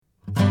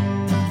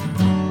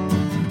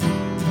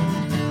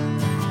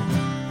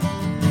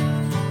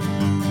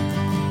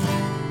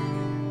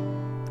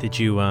Did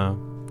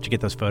you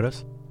get those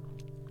photos?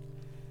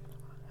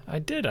 I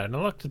did. I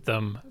looked at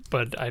them,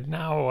 but I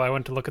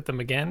went to look at them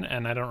again,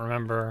 and I don't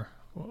remember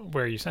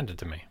where you sent it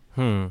to me.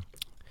 It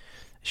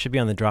should be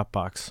on the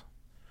Dropbox.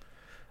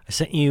 I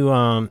sent you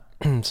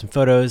some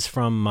photos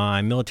from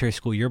my military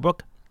school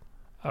yearbook.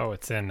 Oh,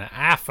 it's in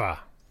AFA.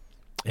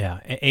 Yeah,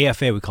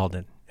 AFA we called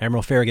it,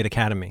 Admiral Farragut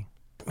Academy.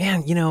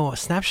 Man,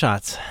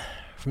 snapshots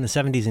from the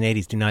 70s and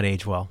 80s do not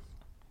age well.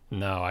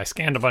 No, I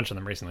scanned a bunch of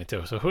them recently,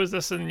 too. So who is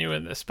this in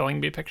the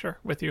spelling bee picture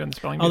with you in the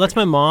spelling bee? Oh, that's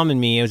picture? my mom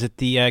and me. It was at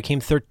the, I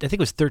think it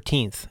was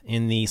 13th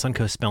in the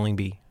Suncoast Spelling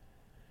Bee,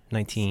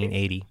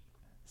 1980.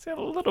 See a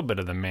little bit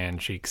of the man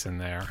cheeks in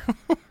there.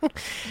 A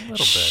little bit.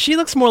 She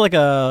looks more like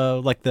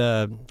a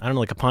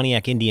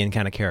Pontiac Indian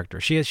kind of character.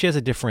 She has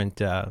a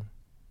different, I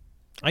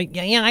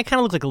kind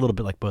of look like a little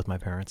bit like both my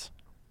parents.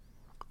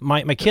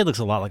 My kid looks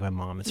a lot like my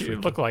mom. You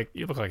look like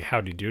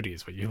Howdy Doody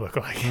is what you look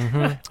like.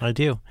 Mm-hmm. I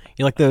do.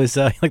 You like those?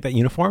 You like that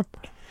uniform?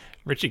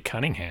 Richie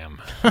Cunningham.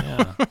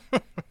 Yeah.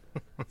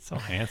 So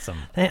handsome.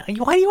 Why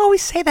do you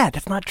always say that?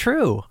 That's not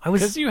true.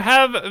 Because you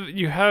have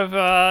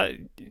a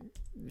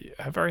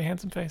very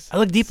handsome face. I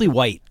look deeply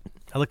white.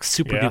 I look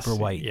super duper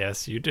white.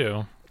 Yes, you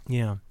do.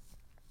 Yeah.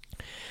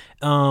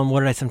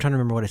 What did I? I'm trying to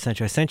remember what I sent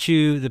you. I sent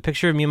you the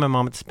picture of me and my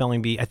mom at the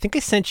spelling bee. I think I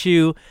sent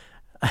you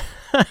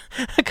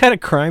a kind of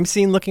crime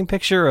scene looking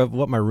picture of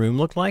what my room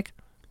looked like.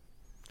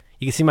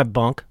 You can see my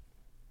bunk.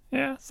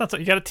 Yeah, it's not so,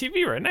 you got a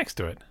TV right next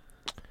to it.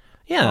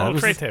 Yeah, it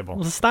was tray table. It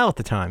was a style at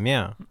the time.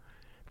 Yeah,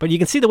 but you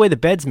can see the way the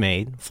bed's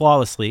made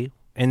flawlessly,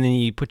 and then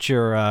you put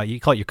your you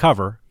call it your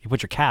cover. You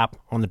put your cap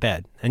on the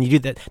bed, and you do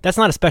that. That's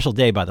not a special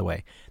day, by the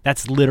way.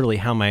 That's literally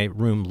how my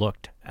room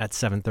looked at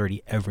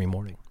 7:30 every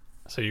morning.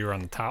 So you were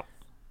on the top.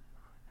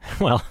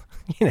 Well,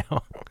 you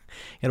got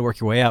to work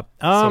your way up.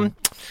 I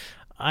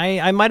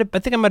think I might have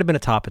been a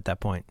top at that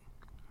point.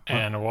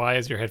 And why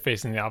is your head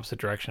facing the opposite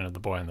direction of the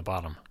boy on the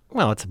bottom?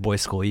 Well, it's a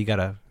boys' school. You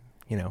gotta,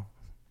 you know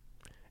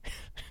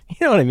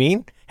what I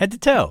mean, head to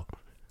toe.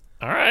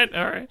 All right.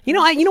 You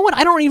know what?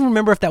 I don't even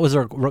remember if that was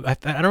I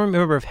don't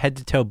remember if head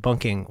to toe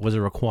bunking was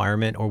a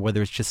requirement or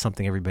whether it's just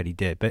something everybody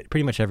did. But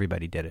pretty much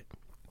everybody did it.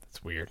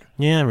 That's weird.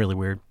 Yeah, really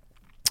weird.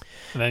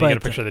 And then you get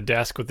a picture of the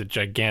desk with the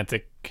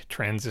gigantic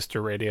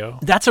transistor radio.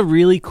 That's a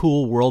really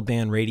cool world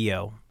band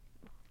radio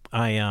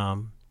I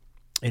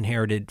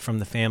inherited from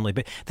the family.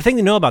 But the thing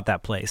to know about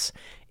that place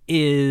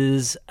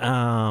is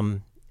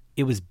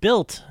it was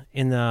built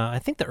in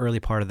the early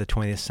part of the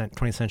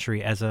 20th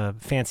century as a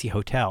fancy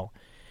hotel.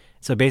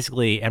 So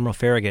basically, Admiral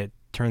Farragut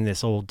turned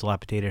this old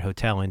dilapidated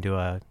hotel into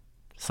a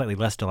slightly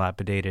less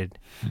dilapidated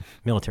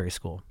military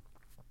school.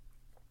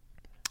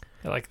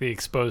 I like the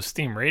exposed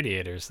steam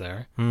radiators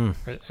there.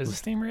 Is it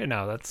steam radiator?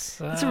 No, that's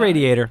it's a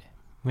radiator.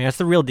 I mean, that's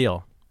the real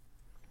deal.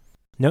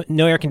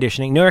 No air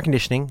conditioning. No air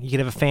conditioning. You could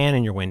have a fan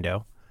in your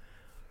window.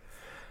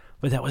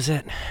 But that was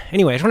it.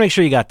 Anyway, I just want to make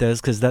sure you got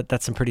those because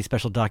that's some pretty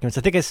special documents.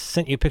 I think I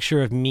sent you a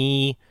picture of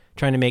me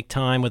trying to make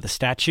time with a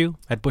statue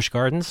at Busch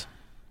Gardens.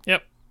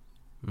 Yep.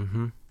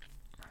 Mm-hmm.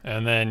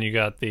 And then you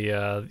got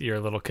the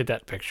your little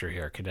cadet picture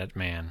here, cadet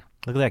man.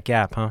 Look at that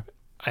gap, huh?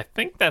 I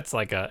think that's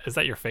is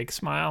that your fake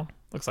smile?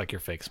 Looks like your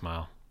fake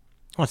smile.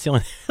 Oh, it's the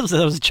only. I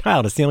was a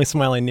child. It's the only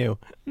smile I knew.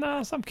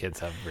 No, some kids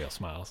have real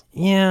smiles.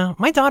 Yeah,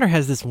 my daughter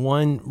has this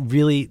one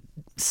really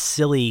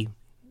silly,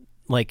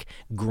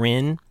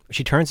 grin.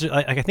 She turns.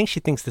 I think she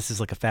thinks this is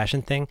like a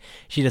fashion thing.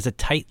 She does a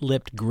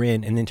tight-lipped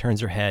grin and then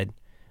turns her head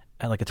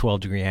at a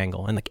 12-degree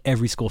angle. And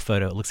every school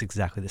photo, it looks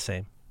exactly the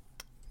same.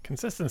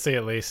 Consistency,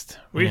 at least.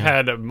 We've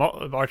had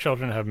our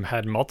children have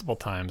had multiple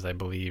times, I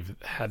believe,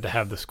 had to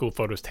have the school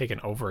photos taken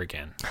over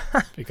again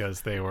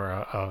because they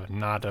were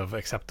not of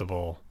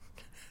acceptable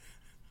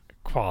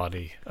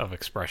quality of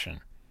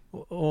expression.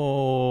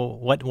 Oh,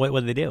 what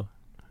did they do?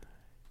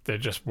 They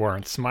just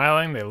weren't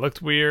smiling. They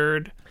looked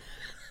weird.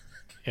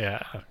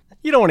 Yeah.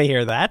 You don't want to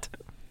hear that.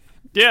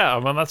 Yeah,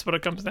 well, that's what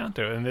it comes down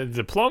to. And the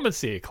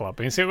diplomacy club.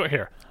 And you see,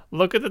 here,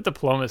 look at the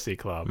diplomacy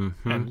club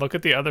and look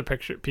at the other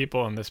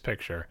people in this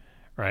picture.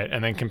 Right,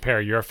 and then compare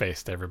your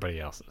face to everybody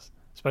else's,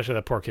 especially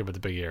that poor kid with the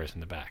big ears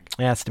in the back.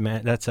 Yeah,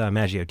 that's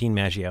Maggio, Dean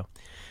Maggio.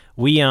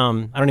 We I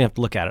don't even have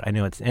to look at it. I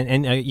know it's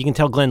and you can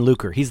tell Glenn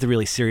Luker. He's the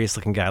really serious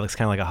looking guy. Looks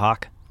kind of like a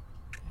hawk.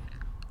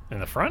 In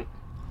the front?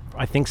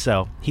 I think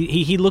so.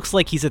 He looks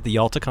like he's at the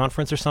Yalta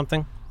conference or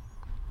something.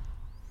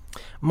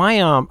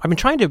 I've been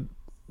trying to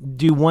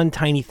do one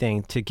tiny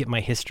thing to get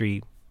my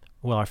history,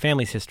 our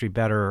family's history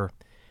better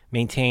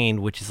maintained,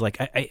 which is I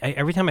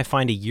every time I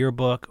find a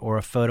yearbook or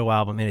a photo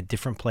album in a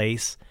different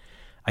place,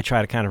 I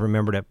try to kind of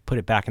remember to put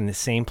it back in the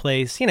same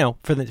place,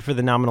 for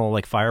the nominal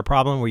fire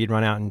problem where you'd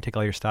run out and take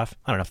all your stuff.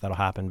 I don't know if that'll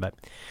happen, but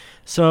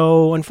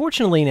so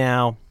unfortunately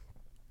now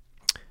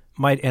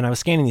I was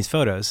scanning these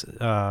photos,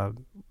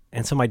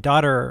 and so my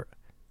daughter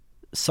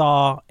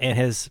saw and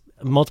has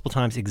multiple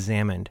times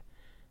examined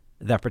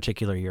that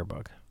particular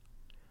yearbook.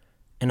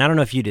 And I don't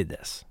know if you did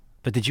this,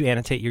 but did you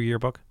annotate your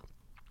yearbook?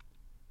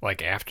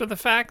 After the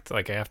fact?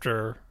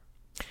 After...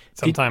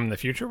 Sometime in the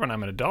future when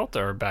I'm an adult,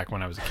 or back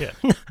when I was a kid?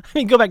 I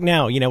mean, go back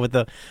now, with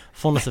the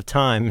fullness of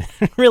time,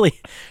 really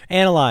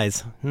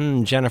analyze.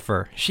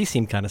 Jennifer, she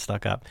seemed kind of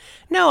stuck up.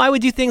 No, I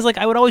would do things like,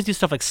 I would always do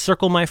stuff like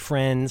circle my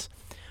friends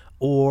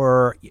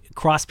or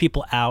cross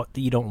people out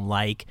that you don't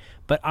like.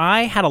 But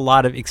I had a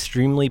lot of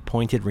extremely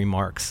pointed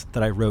remarks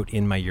that I wrote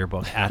in my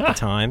yearbook at the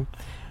time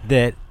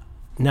that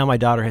now my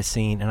daughter has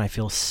seen, and I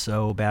feel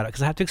so bad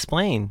because I have to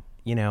explain,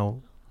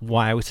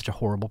 why I was such a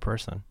horrible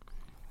person.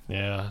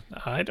 Yeah,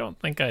 I don't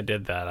think I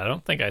did that. I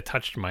don't think I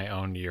touched my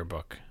own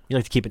yearbook. You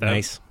like to keep it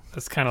nice.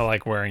 That's kind of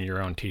like wearing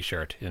your own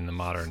T-shirt in the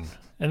modern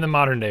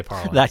day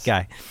parlance. That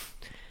guy.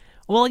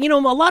 Well,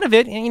 a lot of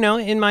it,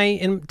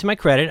 to my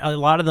credit, a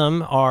lot of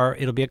them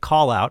it'll be a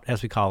call out,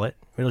 as we call it.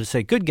 It'll just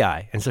say good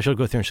guy, and so she'll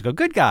go through and she'll go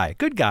good guy,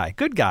 good guy,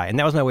 good guy, and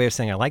that was my way of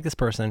saying I like this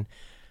person.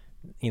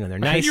 They're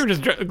nice. You were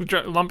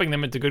just lumping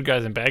them into good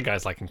guys and bad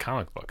guys like in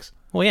comic books.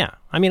 Well, yeah.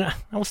 I mean,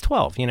 I was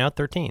 12,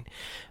 13.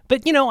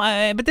 But,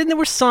 but then there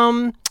were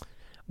some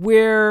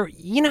where,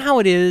 how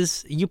it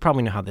is, you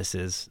probably know how this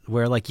is,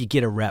 where, like, you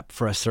get a rep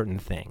for a certain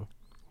thing.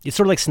 It's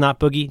sort of like Snot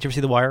Boogie. Did you ever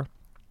see The Wire?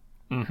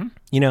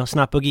 Mm-hmm.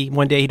 Snot Boogie,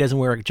 one day he doesn't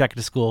wear a jacket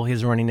to school, he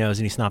has a runny nose,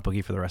 and he's Snot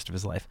Boogie for the rest of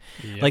his life.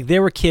 Yep. Like,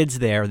 there were kids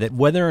there that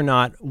whether or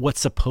not what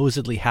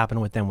supposedly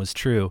happened with them was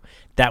true,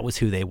 that was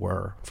who they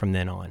were from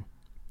then on.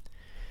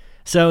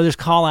 So there's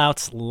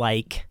call-outs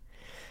like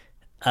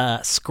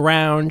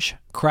scrounge,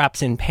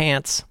 craps in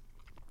pants.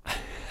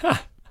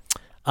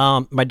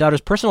 My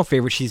daughter's personal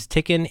favorite, she's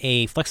taken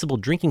a flexible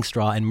drinking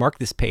straw and marked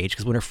this page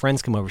because when her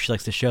friends come over, she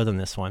likes to show them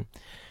this one.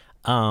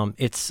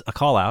 It's a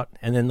call-out,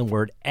 and then the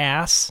word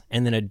ass,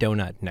 and then a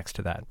donut next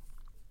to that.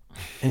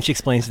 And she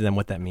explains to them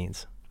what that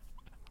means.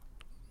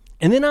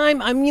 And then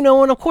I'm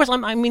and of course,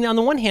 on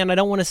the one hand,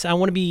 I want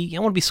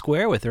to be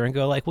square with her and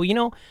go like,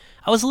 well,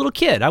 I was a little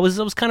kid. I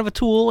was kind of a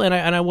tool, and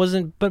I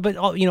wasn't, but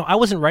I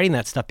wasn't writing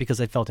that stuff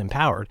because I felt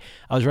empowered.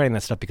 I was writing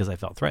that stuff because I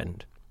felt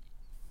threatened.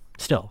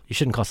 Still, you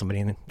shouldn't call somebody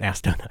an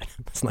ass donut.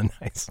 That's not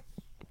nice.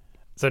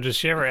 So does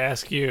she ever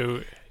ask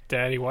you,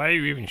 Daddy, why are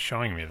you even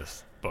showing me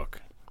this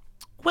book?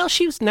 Well,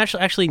 she was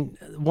actually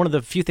one of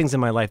the few things in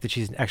my life that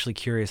she's actually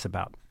curious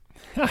about.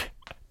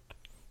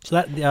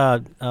 So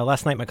that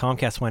last night my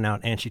Comcast went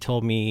out, and she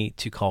told me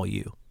to call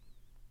you.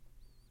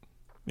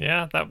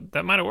 Yeah,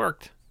 that might have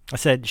worked. I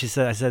said,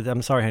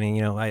 I'm sorry,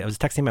 honey. I was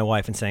texting my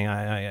wife and saying,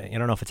 I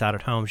don't know if it's out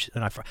at home.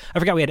 I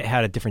forgot we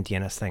had a different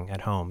DNS thing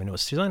at home, and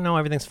she's like, no,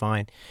 everything's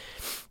fine.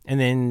 And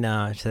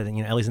then she said,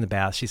 Ellie's in the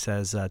bath. She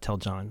says, tell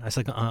John. I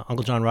said,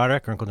 Uncle John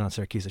Roderick or Uncle John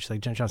Syracuse? She's like,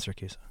 John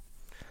Syracuse.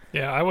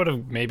 Yeah, I would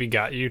have maybe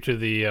got you to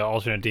the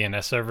alternate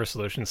DNS server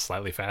solution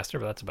slightly faster,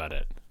 but that's about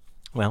it.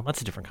 Well,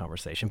 that's a different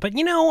conversation. But,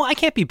 I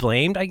can't be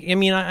blamed.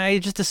 I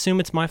just assume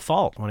it's my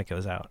fault when it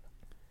goes out.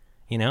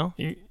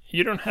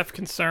 You don't have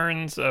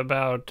concerns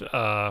about,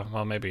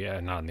 well, maybe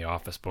not in the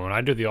office, but when I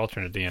do the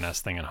alternate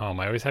DNS thing at home,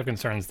 I always have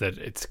concerns that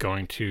it's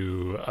going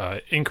to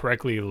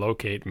incorrectly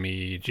locate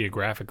me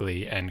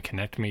geographically and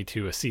connect me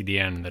to a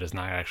CDN that is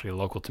not actually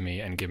local to me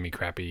and give me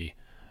crappy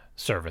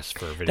service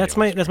for video. That's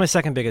my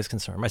second biggest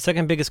concern. My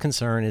second biggest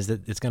concern is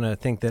that it's going to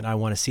think that I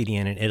want a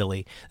CDN in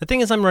Italy. The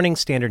thing is, I'm running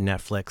standard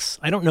Netflix.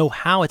 I don't know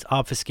how it's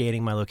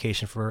obfuscating my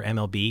location for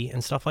MLB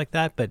and stuff like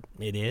that, but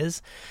it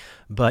is.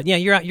 But yeah,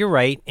 you're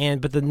right.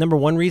 But the number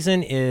one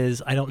reason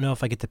is I don't know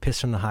if I get to piss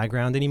from the high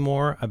ground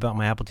anymore about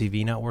my Apple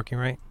TV not working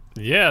right.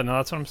 Yeah, no,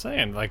 that's what I'm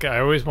saying. Like, I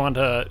always want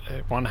to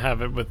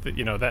have it with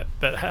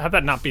that have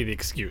that not be the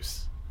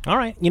excuse. All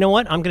right, you know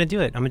what? I'm going to do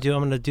it. I'm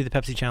going to do the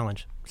Pepsi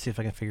challenge. See if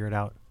I can figure it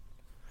out.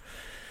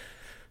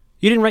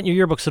 You didn't write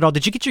your yearbooks at all.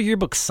 Did you get your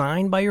yearbook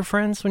signed by your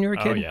friends when you were a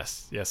kid? Oh,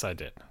 yes, I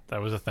did. That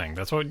was a thing.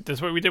 That's what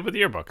we did with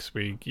yearbooks.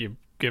 You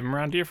give them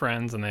around to your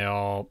friends, and they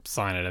all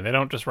sign it. And they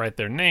don't just write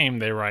their name;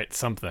 they write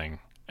something.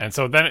 And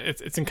so then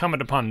it's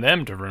incumbent upon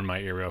them to ruin my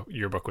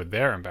yearbook with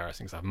their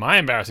embarrassing stuff. My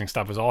embarrassing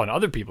stuff is all in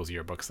other people's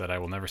yearbooks that I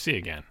will never see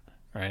again.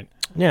 Right?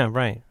 Yeah,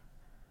 right.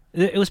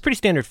 It was pretty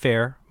standard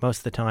fare most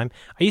of the time.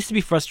 I used to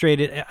be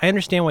frustrated. I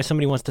understand why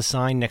somebody wants to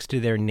sign next to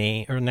their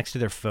name or next to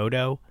their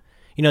photo.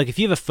 Like if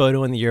you have a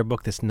photo in the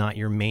yearbook that's not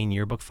your main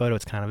yearbook photo,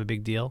 it's kind of a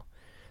big deal.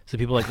 So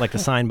people like to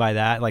sign by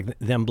that, like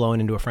them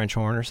blowing into a French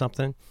horn or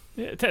something.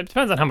 Yeah, it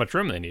depends on how much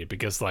room they need,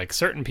 because like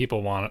certain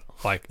people want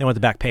they want the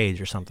back page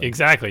or something.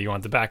 Exactly, you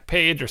want the back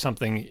page or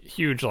something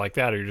huge like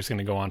that, or you're just going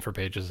to go on for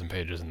pages and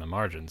pages in the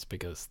margins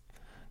because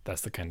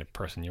that's the kind of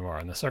person you are.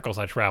 In the circles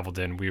I traveled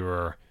in, we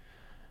were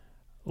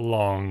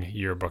long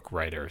yearbook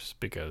writers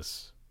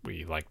because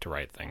we like to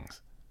write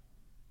things.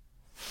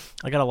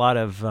 I got a lot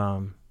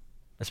of.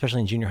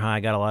 Especially in junior high, I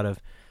got a lot of,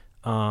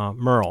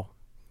 Merle,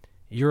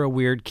 you're a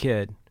weird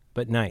kid,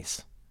 but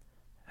nice.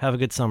 Have a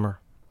good summer.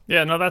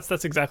 Yeah, no,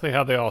 that's exactly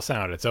how they all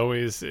sound. It's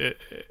always, They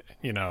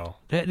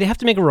have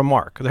to make a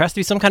remark. There has to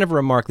be some kind of a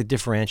remark that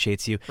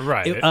differentiates you.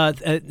 Right.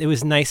 It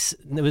was nice.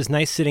 It was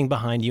nice sitting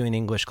behind you in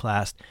English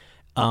class.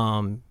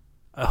 I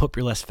hope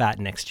you're less fat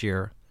next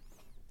year.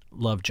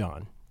 Love,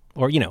 John.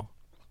 Or, your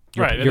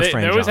right. Your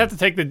friend they always John. have to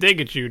take the dig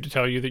at you to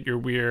tell you that you're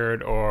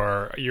weird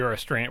or you're a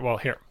strange. Well,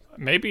 here,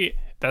 maybe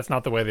that's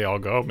not the way they all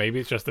go. Maybe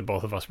it's just that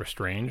both of us were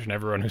strange, and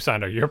everyone who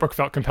signed our yearbook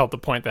felt compelled to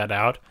point that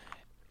out.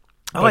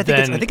 Oh, I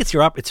think it's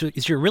your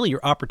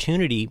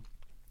opportunity.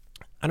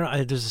 I don't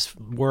know. There's this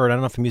word. I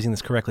don't know if I'm using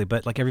this correctly,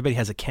 but like everybody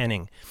has a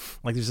kenning.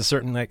 Like there's a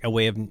certain like a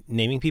way of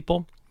naming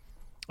people.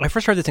 I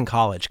first heard this in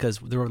college because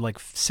there were like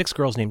 6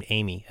 girls named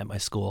Amy at my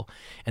school,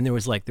 and there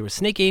was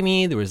Snake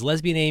Amy, there was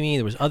Lesbian Amy,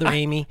 there was Other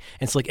Amy,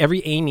 and it's like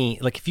every Amy,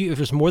 like if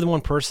there's more than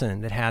one person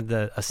that had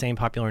the same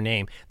popular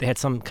name, they had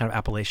some kind of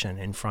appellation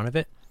in front of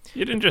it.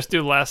 You didn't just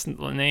do last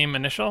name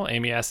initial,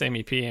 Amy S,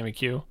 Amy P, Amy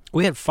Q.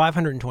 We had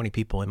 520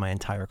 people in my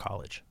entire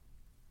college.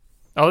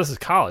 Oh, this is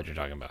college you're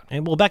talking about.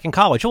 And well, back in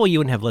college, you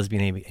wouldn't have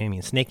Lesbian Amy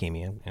and Snake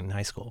Amy in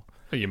high school.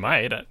 Well, you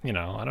might, I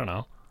don't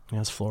know. Yeah,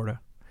 it's Florida.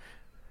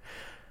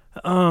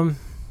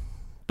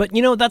 But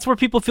that's where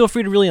people feel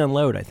free to really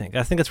unload. I think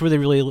that's where they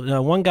really.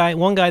 One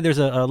guy. There's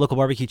a local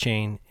barbecue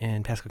chain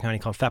in Pasco County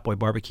called Fat Boy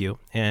Barbecue,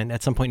 and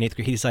at some point in 8th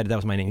grade, he decided that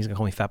was my name. He's gonna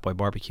call me Fat Boy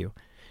Barbecue,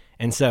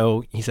 and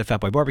so he said, "Fat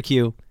Boy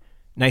Barbecue,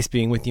 nice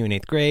being with you in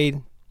 8th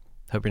grade.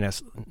 Hope you're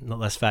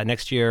less fat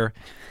next year.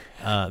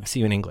 See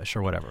you in English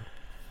or whatever."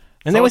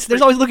 And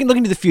there's always looking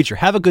to the future.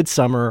 Have a good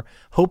summer.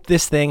 Hope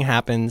this thing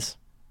happens.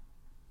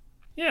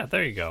 Yeah,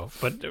 there you go.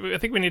 But I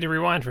think we need to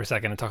rewind for a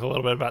second and talk a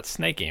little bit about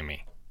Snake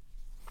Amy.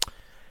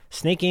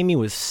 Snake Amy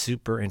was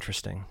super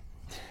interesting.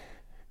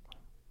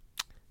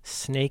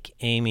 Snake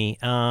Amy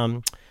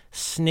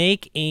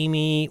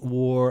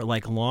wore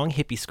like long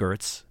hippie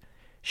skirts.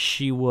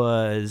 She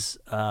was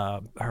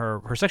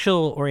her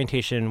sexual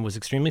orientation was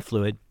extremely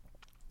fluid.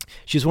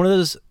 She was one of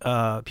those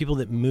people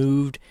that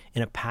moved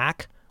in a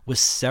pack with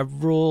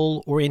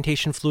several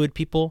orientation fluid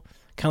people,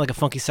 kind of like a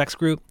funky sex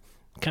group,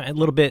 kind of a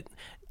little bit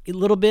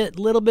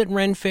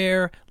Ren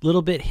Fair, a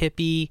little bit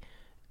hippie,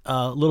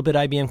 a little bit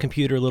IBM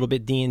computer, a little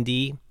bit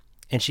D&D.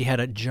 And she had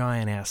a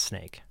giant ass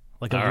snake,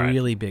 like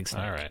really big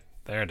snake. All right,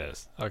 there it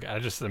is. Okay,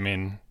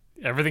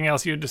 everything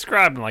else you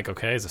described, I'm like,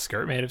 okay, is a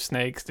skirt made of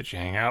snakes? Did she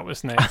hang out with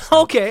snakes?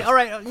 Okay, all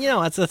right.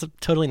 That's a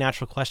totally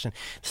natural question.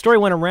 The story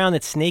went around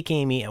that Snake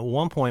Amy at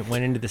one point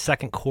went into the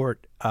second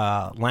court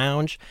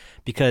lounge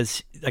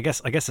because I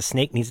guess a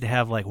snake needs to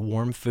have like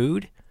warm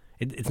food.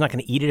 It's not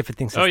going to eat it if it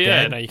thinks it's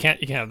dead. No, you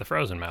can't have the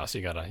frozen mouse.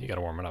 You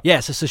gotta warm it up. Yeah,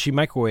 so she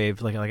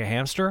microwaved like a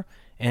hamster,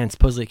 and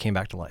supposedly it came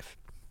back to life.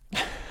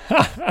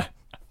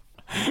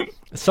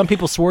 Some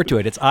people swore to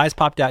it. Its eyes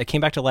popped out. It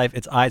came back to life.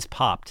 Its eyes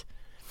popped.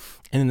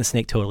 And then the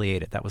snake totally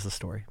ate it. That was the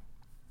story.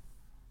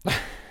 It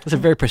was a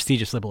very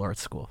prestigious liberal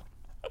arts school.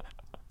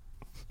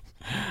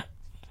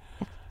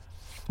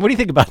 What do you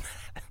think about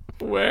that?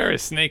 Where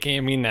is Snake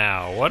Amy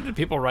now? What did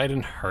people write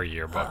in her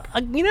yearbook?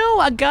 A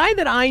guy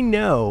that I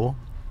know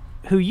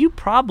who you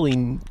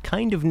probably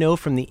kind of know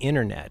from the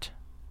internet.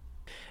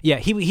 Yeah,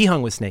 he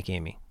hung with Snake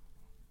Amy.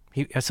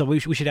 So we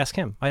should ask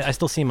him. I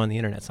still see him on the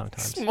internet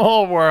sometimes.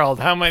 Small world.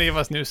 How many of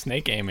us knew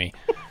Snake Amy?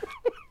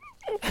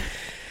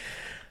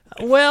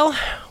 Well,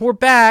 we're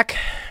back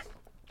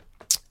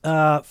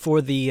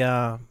for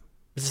the.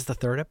 This is the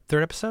third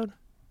episode.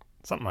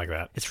 Something like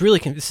that. It's really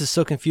this is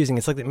so confusing.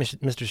 It's like the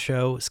Mr.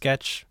 Show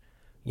sketch,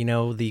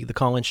 the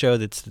call-in show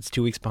that's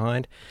 2 weeks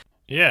behind.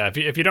 Yeah,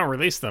 if you don't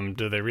release them,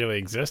 do they really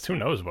exist? Who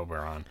knows what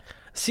we're on?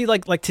 See,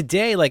 like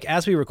today, like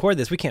as we record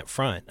this, we can't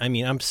front. I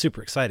mean, I'm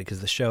super excited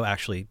because the show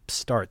actually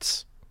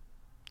starts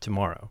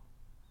tomorrow,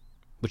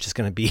 which is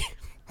going to be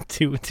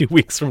 2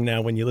 weeks from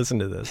now when you listen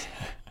to this.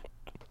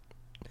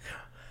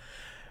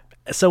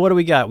 So what do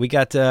we got? We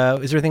got,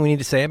 is there anything we need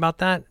to say about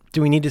that?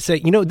 Do we need to say,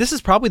 this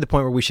is probably the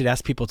point where we should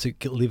ask people to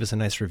leave us a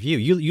nice review.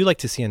 You like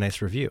to see a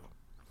nice review.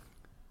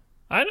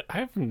 I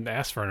haven't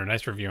asked for a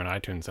nice review on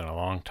iTunes in a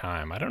long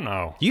time. I don't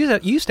know. You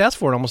used to ask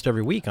for it almost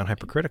every week on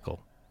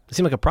Hypercritical. It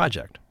seemed like a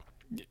project.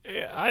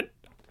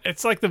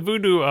 It's like the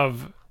voodoo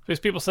of, because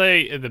people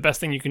say the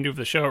best thing you can do for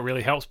the show, it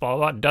really helps, blah,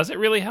 blah, blah. Does it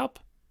really help?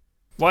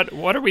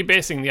 What are we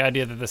basing the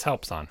idea that this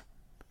helps on?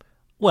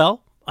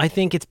 Well, I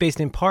think it's based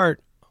in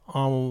part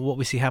on what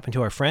we see happen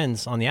to our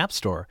friends on the App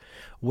Store,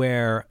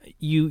 where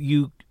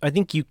I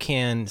think you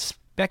can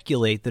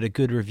speculate that a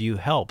good review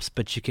helps,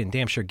 but you can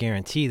damn sure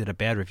guarantee that a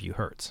bad review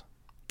hurts.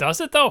 Does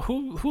it, though?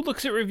 Who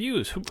looks at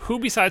reviews? Who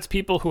besides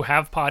people who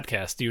have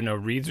podcasts do you know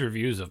reads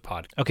reviews of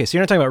podcasts? Okay, so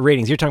you're not talking about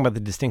ratings. You're talking about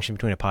the distinction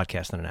between a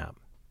podcast and an app.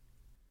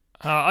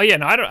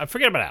 I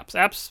forget about apps.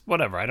 Apps,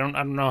 whatever. I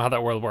don't know how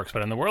that world works,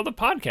 but in the world of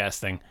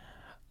podcasting,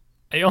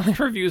 the only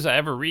reviews I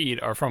ever read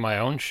are from my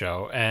own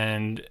show,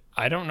 and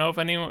I don't know if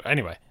anyone...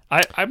 Anyway,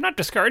 I'm not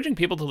discouraging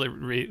people to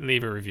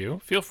leave a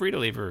review. Feel free to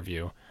leave a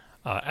review.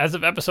 As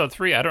of episode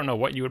 3, I don't know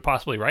what you would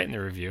possibly write in the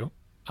review.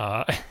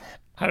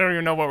 I don't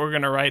even know what we're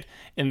going to write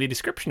in the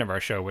description of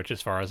our show, which,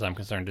 as far as I'm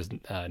concerned, does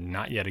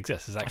not yet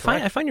exist. Is that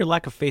correct? I find your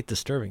lack of faith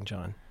disturbing,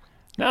 John.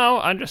 No,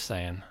 I'm just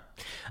saying.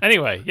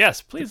 Anyway,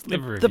 yes, please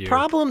leave a review. The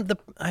problem,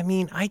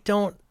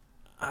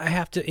 I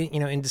have to,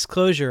 in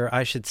disclosure,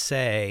 I should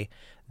say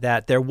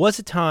that there was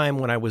a time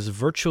when I was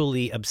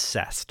virtually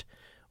obsessed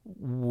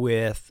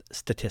with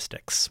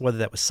statistics, whether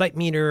that was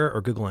SiteMeter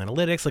or Google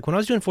Analytics. Like when I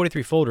was doing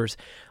 43 folders,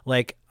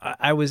 like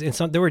I was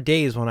there were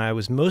days when I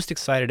was most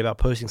excited about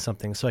posting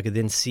something so I could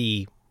then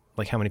see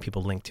like how many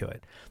people link to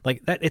it.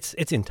 Like that,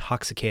 it's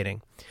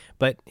intoxicating.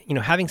 But,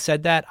 having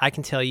said that, I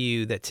can tell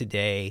you that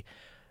today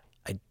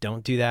I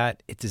don't do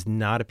that. It does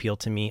not appeal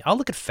to me. I'll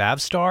look at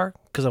Favstar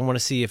because I want to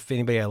see if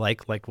anybody I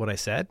like what I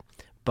said.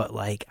 But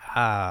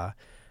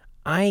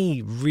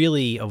I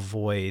really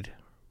avoid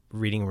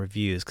reading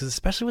reviews because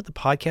especially with the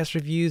podcast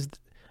reviews,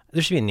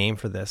 there should be a name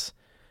for this.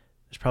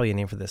 There's probably a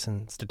name for this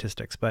in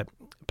statistics, but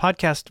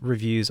podcast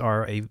reviews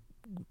are a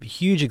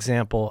huge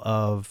example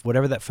of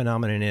whatever that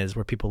phenomenon is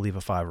where people leave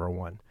a 5 or a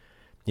 1.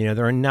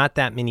 There are not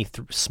that many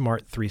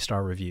smart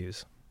 3-star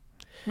reviews.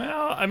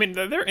 Well, I mean,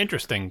 they're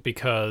interesting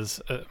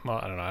because, I don't know,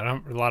 I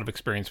don't have a lot of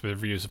experience with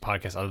reviews of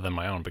podcasts other than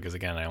my own because,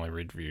 again, I only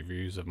read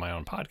reviews of my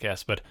own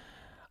podcast, but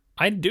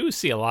I do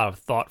see a lot of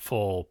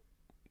thoughtful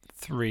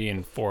 3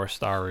 and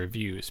 4-star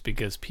reviews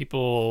because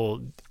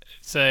people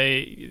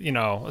say,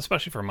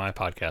 especially for my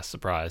podcast,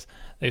 Surprise,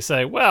 they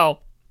say,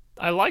 well,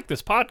 I like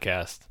this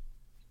podcast,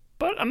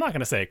 but I'm not going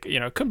to say,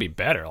 it could be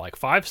better. Like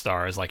 5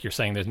 stars, like you're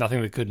saying there's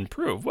nothing that could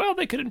improve. Well,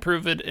 they could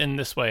improve it in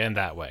this way and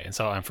that way. And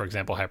so, for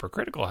example,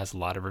 Hypercritical has a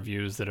lot of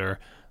reviews that are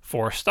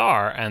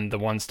 4-star, and the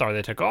 1 star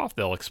they took off,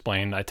 they'll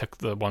explain, I took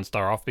the 1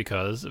 star off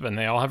because, and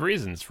they all have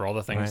reasons for all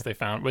the things they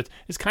found, which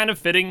is kind of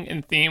fitting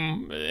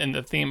in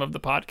the theme of the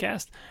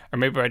podcast. Or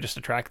maybe I just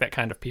attract that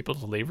kind of people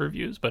to leave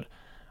reviews, but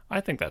I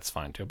think that's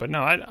fine too. But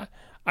no,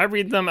 I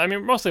read them. I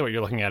mean, mostly what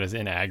you're looking at is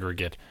in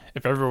aggregate.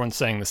 If everyone's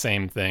saying the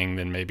same thing,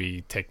 then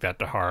maybe take that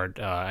to heart.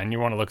 And you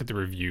want to look at the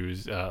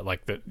reviews,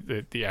 like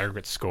the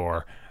aggregate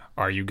score.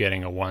 Are you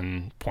getting a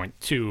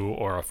 1.2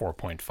 or a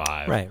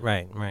 4.5?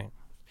 Right.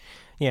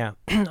 Yeah.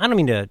 I don't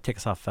mean to take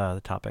us off the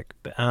topic,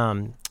 but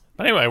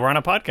anyway, we're on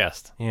a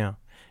podcast. Yeah.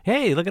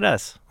 Hey, look at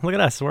us.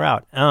 We're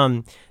out.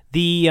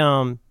 The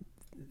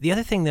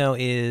other thing though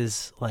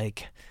is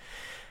like,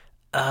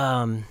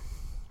 I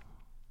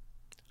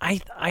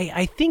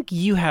think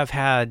you have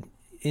had,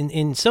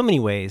 in so many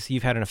ways,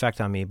 you've had an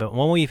effect on me, but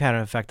one way you've had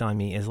an effect on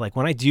me is like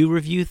when I do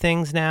review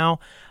things now,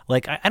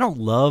 like I don't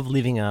love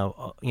leaving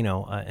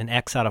an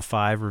X out of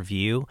 5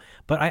 review,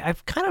 but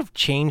I've kind of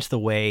changed the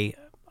way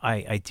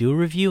I do a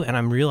review, and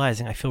I'm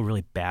realizing I feel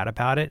really bad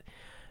about it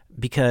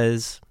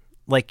because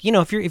like,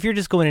 if you're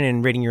just going in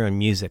and rating your own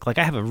music, like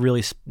I have a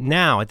really,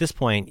 now at this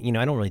point,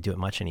 I don't really do it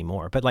much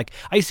anymore, but like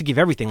I used to give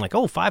everything like,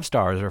 5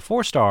 stars or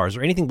 4 stars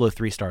or anything below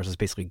 3 stars is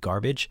basically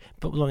garbage,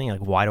 but like,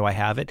 why do I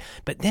have it?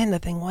 But then the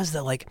thing was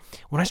that like,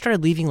 when I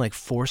started leaving like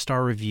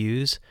 4-star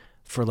reviews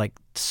for like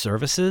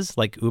services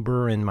like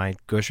Uber and my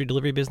grocery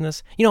delivery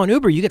business, on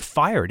Uber, you get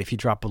fired if you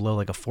drop below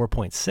like a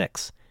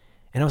 4.6.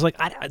 And I was like,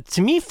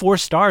 to me, 4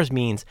 stars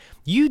means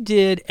you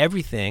did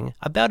everything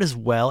about as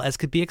well as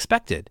could be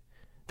expected.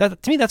 To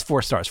me, that's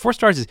 4 stars. 4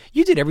 stars is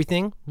you did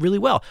everything really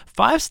well.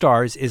 5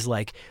 stars is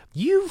like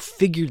you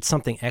figured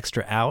something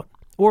extra out,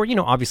 or,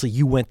 obviously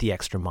you went the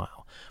extra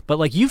mile. But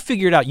like you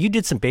figured out, you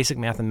did some basic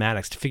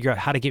mathematics to figure out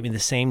how to get me the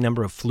same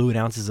number of fluid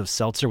ounces of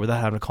seltzer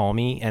without having to call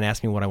me and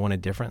ask me what I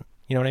wanted different.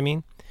 You know what I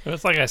mean?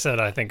 It's like I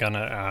said, I think on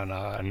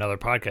another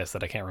podcast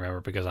that I can't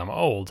remember because I'm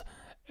old.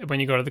 When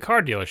you go to the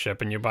car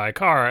dealership and you buy a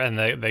car and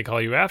they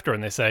call you after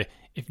and they say,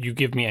 if you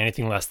give me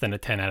anything less than a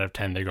 10 out of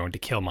 10, they're going to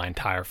kill my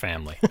entire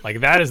family.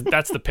 Like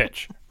that's the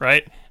pitch,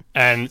 right?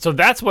 And so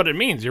that's what it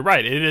means. You're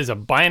right. It is a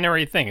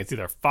binary thing. It's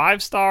either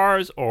 5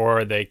 stars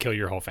or they kill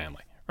your whole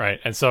family, right?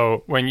 And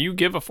so when you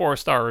give a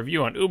 4-star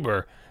review on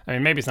Uber, I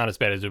mean, maybe it's not as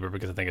bad as Uber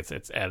because I think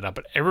it's added up,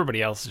 but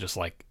everybody else is just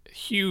like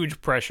huge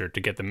pressure to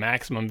get the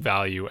maximum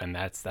value, and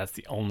that's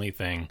the only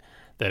thing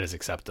that is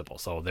acceptable.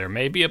 So there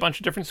may be a bunch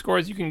of different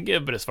scores you can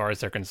give, but as far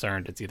as they're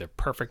concerned, it's either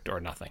perfect or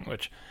nothing,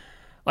 which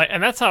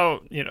and that's how,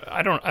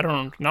 I don't,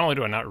 not only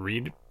do I not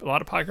read a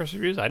lot of podcast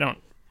reviews, I don't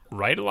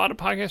write a lot of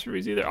podcast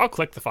reviews either. I'll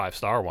click the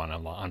 5-star one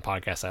on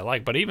podcasts I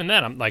like, but even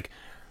then I'm like,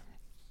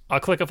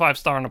 I'll click a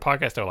 5-star on a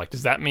podcast I like.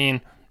 Does that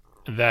mean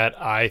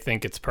that I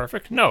think it's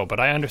perfect? No, but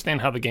I understand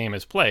how the game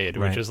is played,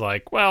 which is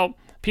like, well,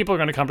 people are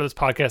going to come to this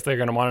podcast. They're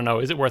going to want to know,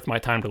 is it worth my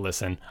time to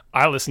listen?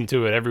 I listen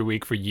to it every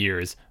week for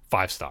years,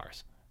 5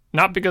 stars.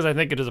 Not because I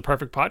think it is a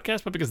perfect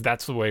podcast, but because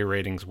that's the way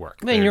ratings work.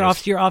 I mean,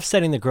 you're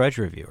offsetting the grudge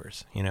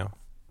reviewers,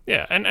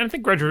 Yeah, and I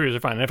think grudge reviews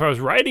are fine. And if I was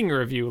writing a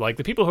review, like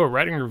the people who are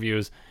writing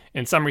reviews,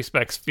 in some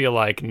respects feel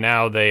like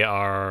now they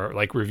are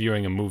like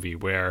reviewing a movie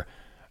where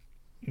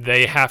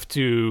they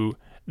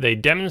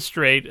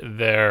demonstrate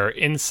their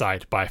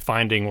insight by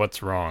finding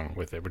what's wrong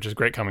with it, which is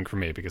great coming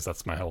from me because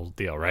that's my whole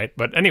deal, right?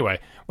 But anyway,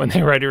 when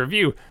they write a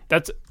review,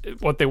 that's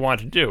what they want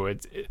to do.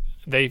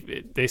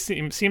 They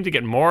seem to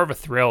get more of a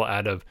thrill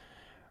out of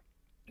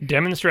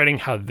demonstrating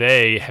how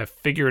they have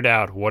figured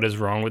out what is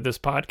wrong with this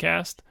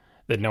podcast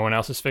that no one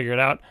else has figured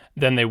out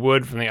than they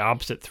would from the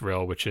opposite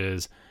thrill, which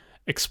is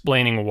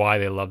explaining why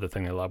they love the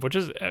thing they love, which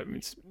is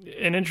it's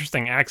an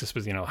interesting axis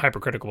because,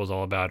 Hypercritical is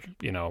all about,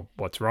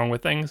 what's wrong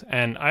with things.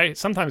 And I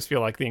sometimes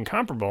feel like The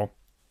Incomparable,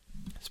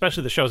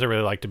 especially the shows I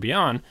really like to be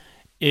on,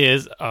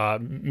 is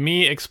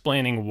me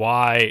explaining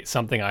why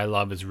something I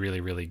love is really,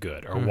 really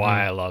good or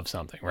why I love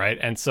something, right?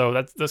 And so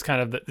that's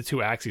kind of the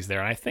two axes there.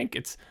 And I think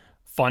it's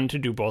fun to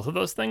do both of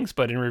those things,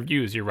 but in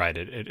reviews, you're right.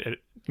 It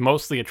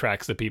mostly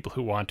attracts the people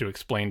who want to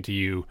explain to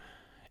you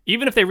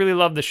even if they really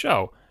love the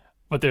show,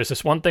 but there's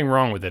this one thing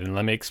wrong with it, and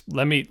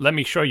let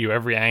me show you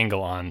every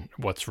angle on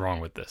what's wrong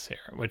with this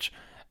here. Which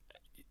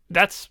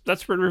that's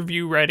what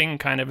review writing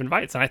kind of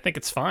invites, and I think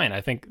it's fine.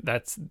 I think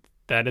that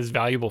is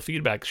valuable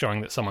feedback,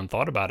 showing that someone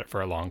thought about it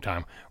for a long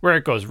time. Where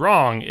it goes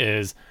wrong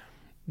is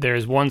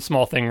there's one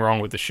small thing wrong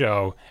with the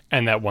show,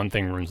 and that one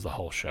thing ruins the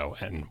whole show,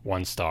 and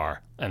 1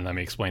 star. And let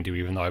me explain to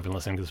you, even though I've been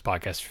listening to this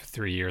podcast for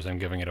 3 years, I'm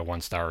giving it a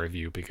 1-star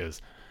review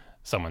because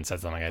someone said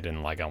something I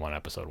didn't like on one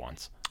episode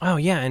once. Oh,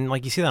 yeah, and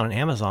like you see that on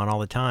Amazon all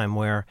the time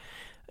where,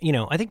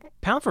 I think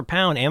pound for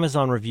pound,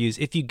 Amazon reviews,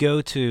 if you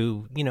go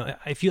to,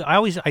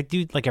 I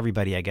do like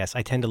everybody, I guess.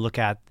 I tend to look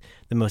at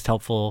the most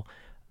helpful,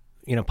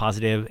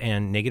 positive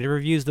and negative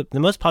reviews. The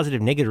most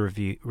positive negative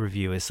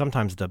review is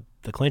sometimes the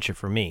clincher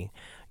for me,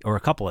 or a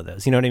couple of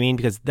those. You know what I mean?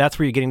 Because that's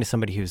where you're getting to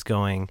somebody who's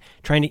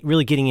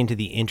really getting into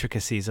the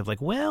intricacies of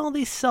like, well,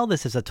 they sell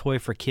this as a toy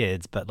for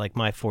kids, but like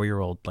my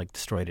 4-year-old like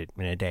destroyed it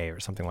in a day or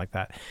something like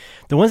that.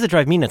 The ones that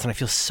drive me nuts, and I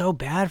feel so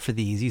bad for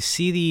these. You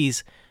see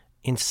these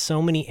in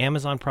so many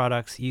Amazon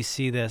products. You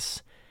see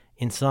this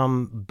in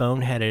some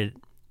boneheaded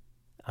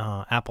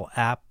Apple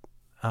app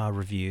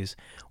reviews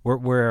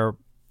where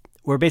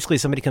basically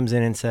somebody comes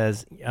in and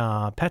says,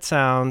 Pet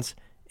Sounds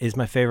is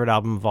my favorite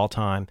album of all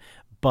time,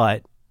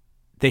 but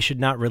they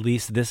should not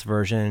release this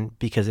version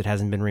because it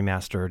hasn't been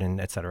remastered, and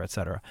et cetera, et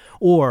cetera.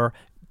 Or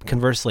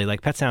conversely,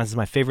 like Pet Sounds is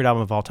my favorite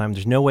album of all time.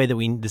 There's no way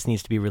that this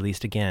needs to be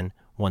released again.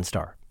 1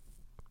 star.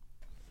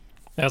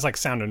 That's like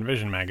Sound and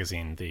Vision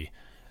magazine, the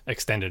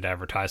extended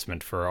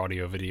advertisement for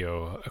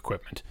audio-video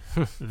equipment.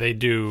 They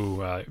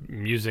do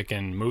music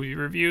and movie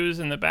reviews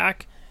in the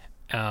back,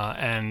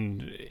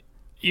 and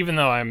even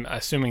though I'm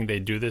assuming they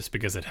do this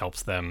because it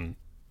helps them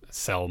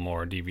sell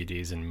more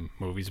DVDs and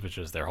movies, which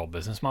is their whole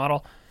business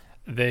model,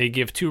 they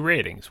give 2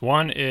 ratings.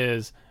 One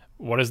is,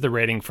 what is the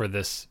rating for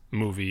this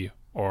movie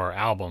or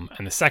album?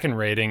 And the second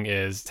rating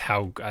is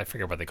I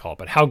forget what they call it,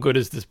 but how good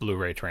is this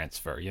Blu-ray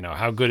transfer?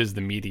 How good is the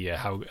media?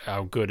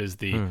 How good is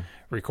the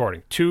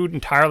recording? 2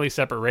 entirely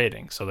separate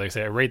ratings. So they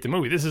say, I rate the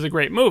movie. This is a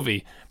great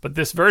movie, but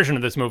this version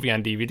of this movie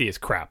on DVD is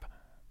crap.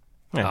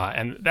 Yeah.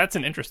 And that's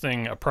an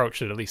interesting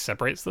approach that at least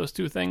separates those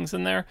 2 things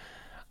in there.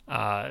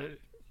 I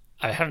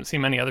haven't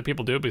seen many other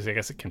people do it because I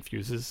guess it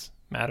confuses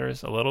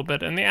matters a little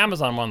bit. And the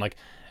Amazon one, like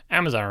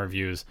Amazon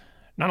reviews,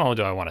 not only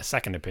do I want a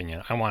second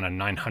opinion, I want a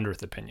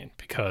 900th opinion,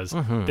 because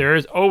there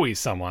is always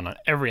someone on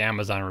every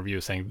Amazon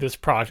review saying this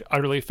product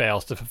utterly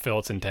fails to fulfill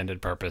its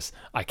intended purpose.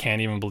 I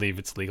can't even believe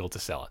it's legal to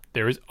sell it.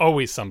 There is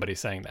always somebody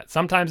saying that.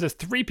 Sometimes there's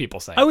 3 people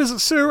saying I was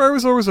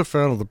always a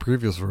fan of the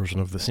previous version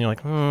of this. And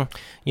you're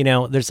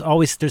like,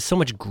 there's so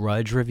much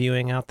grudge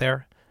reviewing out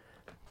there,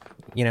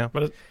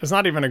 But it's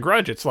not even a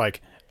grudge. It's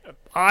like,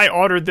 I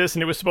ordered this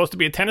and it was supposed to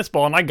be a tennis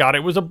ball and I got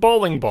it was a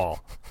bowling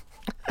ball.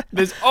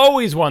 There's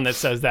always one that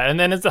says that. And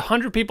then there's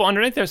 100 people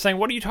underneath there saying,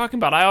 what are you talking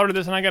about? I ordered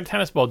this and I got a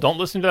tennis ball. Don't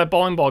listen to that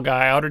bowling ball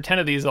guy. I ordered 10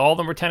 of these. All of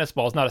them were tennis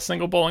balls. Not a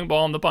single bowling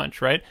ball in the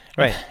bunch, right?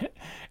 Right.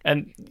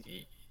 And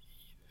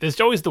there's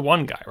always the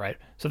one guy, right?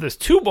 So there's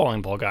 2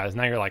 bowling ball guys.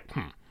 Now you're like,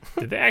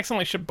 did they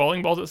accidentally ship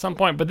bowling balls at some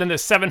point? But then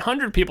there's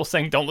 700 people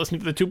saying, don't listen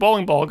to the 2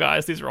 bowling ball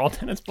guys. These are all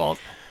tennis balls.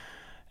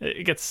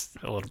 It gets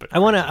a little bit.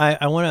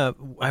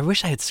 I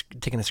wish I had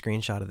taken a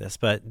screenshot of this,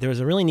 but there was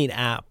a really neat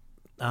app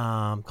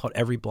called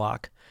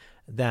Everyblock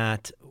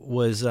that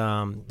was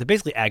that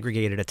basically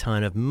aggregated a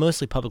ton of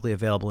mostly publicly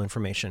available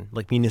information,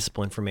 like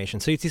municipal information.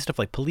 So you see stuff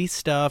like police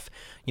stuff,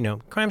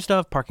 crime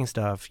stuff, parking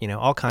stuff,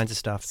 all kinds of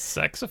stuff.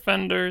 Sex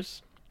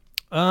offenders.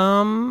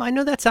 I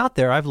know that's out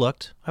there. I've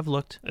looked.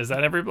 Is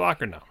that Everyblock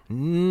or no?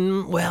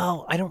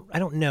 Well, I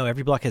don't know.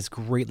 Everyblock has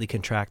greatly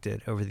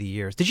contracted over the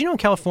years. Did you know in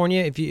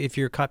California, if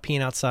you're caught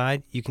peeing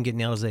outside, you can get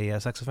nailed as a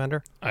sex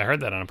offender? I heard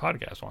that on a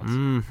podcast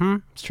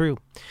once. It's true.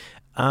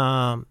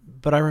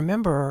 But I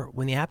remember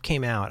when the app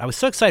came out, I was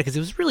so excited because it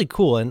was really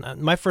cool.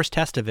 And my first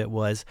test of it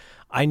was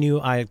I knew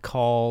I had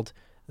called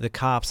the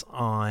cops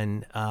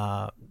on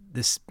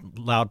this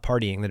loud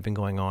partying that had been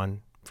going on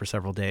for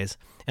several days,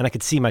 and I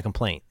could see my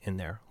complaint in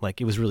there.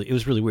 Like it was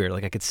really weird.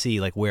 Like I could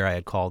see like where I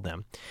had called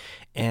them,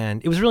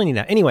 and it was really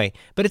neat. Anyway,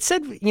 but it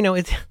said,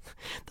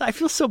 I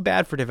feel so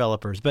bad for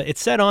developers, but it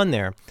said on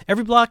there,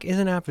 Everyblock is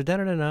an app for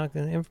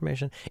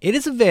information. It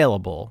is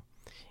available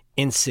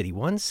in City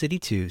 1, City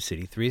 2,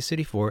 City 3,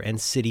 City 4, and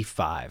City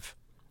 5.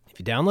 If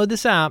you download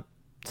this app,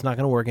 it's not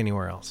going to work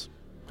anywhere else.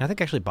 I think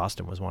actually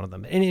Boston was one of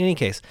them. In any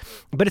case,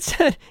 but it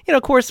said,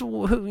 of course,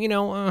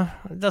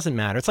 it doesn't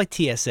matter. It's like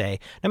TSA.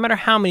 No matter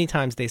how many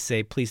times they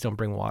say, please don't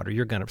bring water,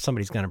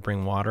 somebody's going to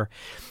bring water.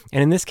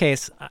 And in this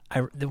case,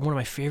 one of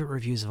my favorite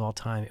reviews of all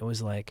time, it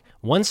was like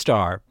 1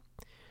 star,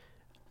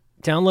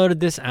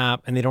 downloaded this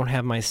app and they don't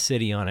have my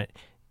city on it.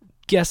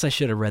 Guess I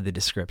should have read the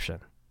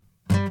description.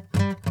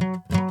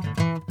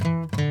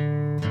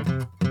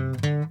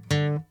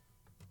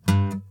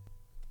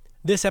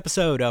 This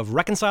episode of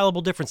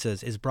Reconcilable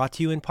Differences is brought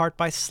to you in part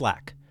by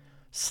Slack.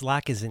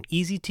 Slack is an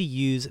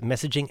easy-to-use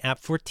messaging app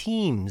for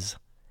teams.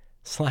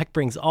 Slack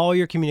brings all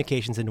your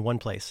communications into one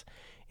place,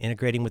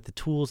 integrating with the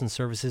tools and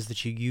services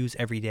that you use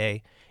every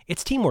day.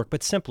 It's teamwork,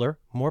 but simpler,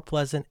 more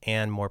pleasant,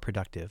 and more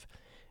productive.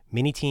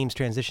 Many teams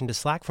transition to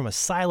Slack from a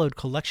siloed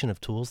collection of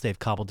tools they've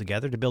cobbled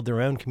together to build their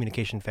own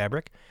communication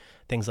fabric,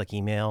 things like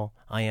email,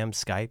 IM,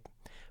 Skype.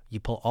 You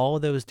pull all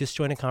of those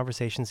disjointed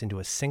conversations into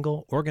a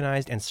single,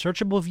 organized, and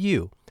searchable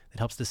view that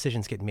helps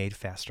decisions get made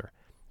faster.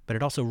 But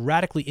it also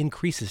radically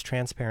increases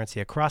transparency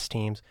across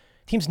teams.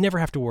 Teams never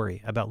have to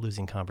worry about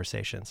losing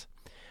conversations.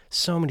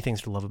 So many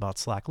things to love about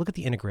Slack. Look at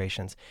the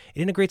integrations.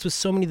 It integrates with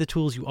so many of the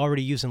tools you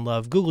already use and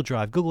love. Google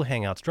Drive, Google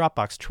Hangouts,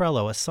 Dropbox,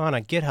 Trello,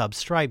 Asana, GitHub,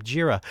 Stripe,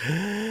 Jira,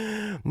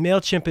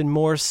 MailChimp, and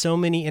more. So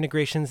many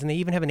integrations, and they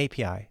even have an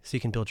API so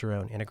you can build your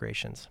own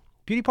integrations.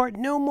 Beauty part,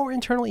 no more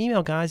internal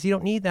email, guys. You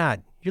don't need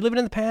that. You're living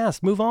in the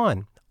past. Move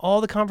on. All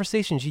the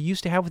conversations you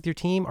used to have with your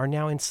team are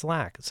now in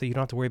Slack, so you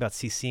don't have to worry about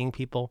CCing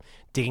people,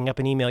 digging up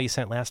an email you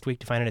sent last week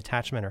to find an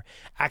attachment, or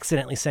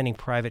accidentally sending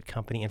private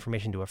company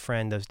information to a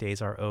friend. Those days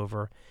are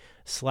over.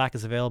 Slack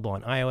is available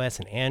on iOS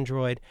and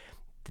Android.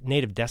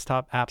 Native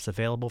desktop apps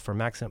available for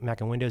Mac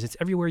and Windows. It's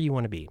everywhere you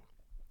want to be.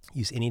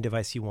 Use any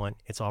device you want.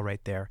 It's all right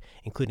there,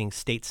 including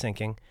state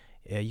syncing.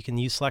 You can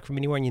use Slack from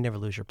anywhere and you never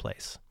lose your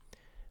place.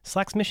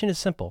 Slack's mission is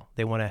simple.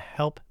 They want to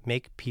help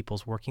make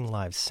people's working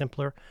lives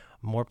simpler,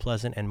 more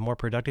pleasant, and more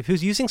productive.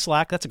 Who's using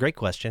Slack? That's a great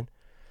question.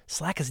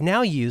 Slack is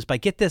now used by,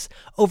 get this,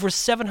 over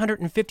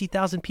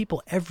 750,000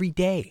 people every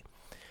day.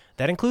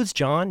 That includes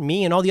John,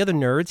 me, and all the other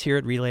nerds here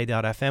at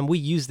Relay.fm. We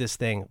use this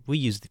thing. We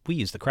use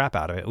the crap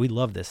out of it. We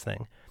love this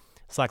thing.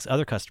 Slack's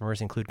other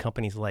customers include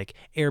companies like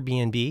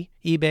Airbnb,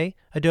 eBay,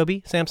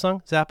 Adobe,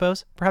 Samsung,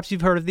 Zappos. Perhaps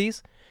you've heard of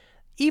these.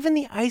 Even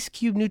the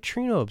IceCube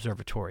Neutrino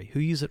Observatory, who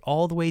use it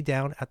all the way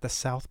down at the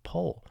South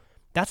Pole.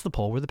 That's the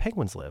pole where the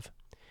penguins live.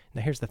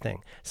 Now, here's the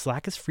thing.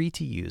 Slack is free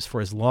to use for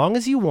as long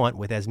as you want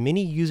with as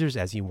many users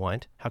as you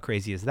want. How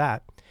crazy is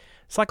that?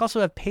 Slack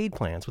also have paid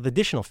plans with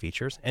additional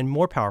features and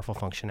more powerful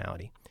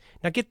functionality.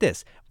 Now, get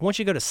this. Once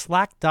you go to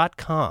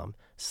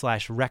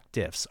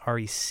slack.com/recdiffs,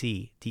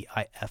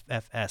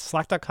 RECDIFFS,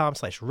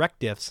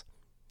 slack.com/recdiffs,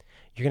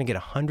 you're going to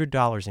get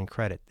 $100 in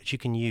credit that you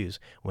can use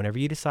whenever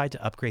you decide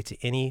to upgrade to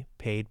any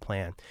paid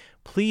plan.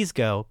 Please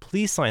go.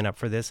 Please sign up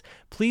for this.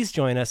 Please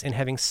join us in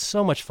having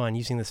so much fun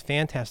using this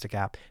fantastic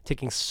app,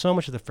 taking so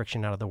much of the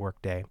friction out of the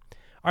workday.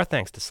 Our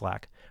thanks to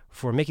Slack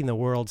for making the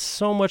world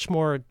so much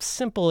more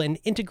simple and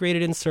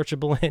integrated and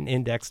searchable and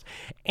indexed,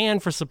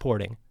 and for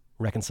supporting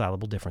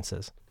reconcilable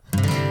differences.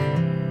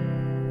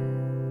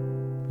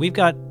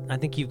 I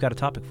think you've got a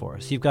topic for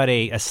us. You've got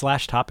a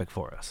slash topic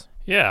for us.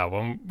 Yeah,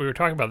 when we were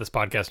talking about this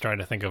podcast, trying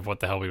to think of what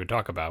the hell we would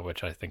talk about,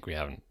 which I think we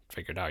haven't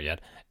figured out yet.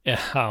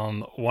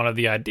 One of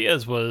the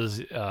ideas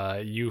was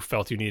you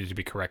felt you needed to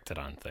be corrected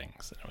on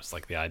things. It was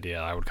like the idea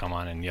I would come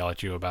on and yell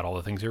at you about all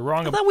the things you're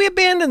wrong about. I thought we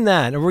abandoned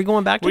that. Are we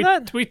going back to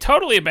that? We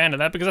totally abandoned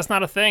that because that's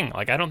not a thing.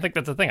 Like, I don't think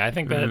that's a thing. I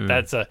think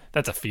that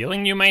that's a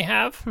feeling you may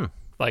have.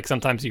 Like,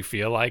 sometimes you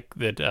feel like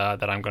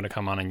that I'm going to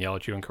come on and yell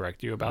at you and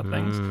correct you about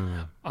things.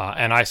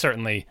 And I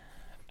certainly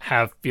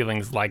have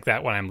feelings like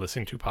that when I'm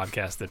listening to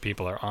podcasts that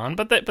people are on,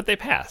 but they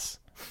pass.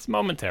 It's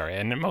momentary,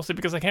 and mostly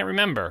because I can't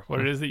remember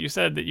what it is that you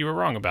said that you were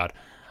wrong about,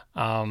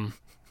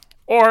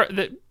 or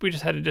that we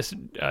just had a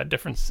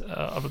difference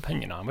of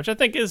opinion on, which I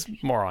think is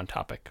more on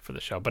topic for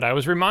the show. But I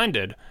was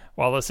reminded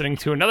while listening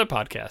to another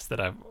podcast that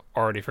I've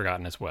already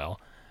forgotten as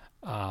well.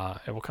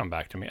 It will come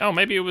back to me. Oh,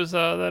 maybe it was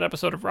that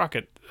episode of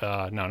Rocket.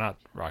 No, not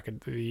Rocket.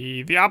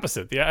 The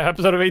opposite. The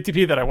episode of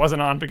ATP that I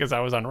wasn't on because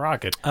I was on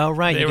Rocket. Oh,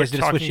 right. You guys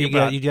did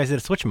a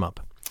switch them up.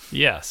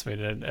 Yes, we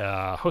did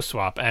host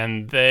swap,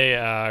 and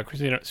they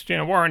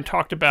Christina Warren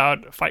talked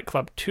about Fight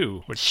Club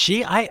 2, which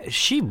she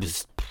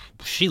loves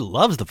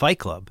the Fight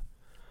Club.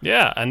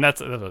 Yeah, and that's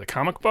the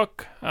comic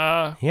book.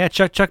 Yeah,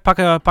 Chuck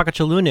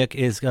Pakachalunik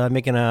is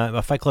making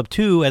a Fight Club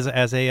 2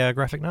 as a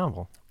graphic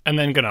novel. And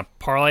then going to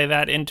parlay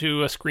that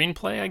into a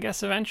screenplay, I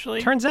guess,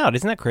 eventually. Turns out,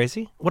 isn't that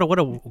crazy? What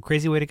a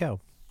crazy way to go.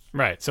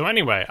 Right. So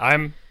anyway,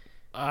 I'm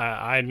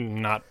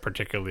not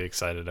particularly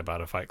excited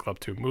about a Fight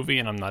Club 2 movie,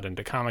 and I'm not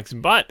into comics.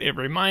 But it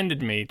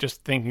reminded me,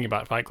 just thinking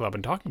about Fight Club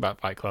and talking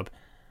about Fight Club,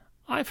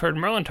 I've heard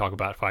Merlin talk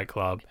about Fight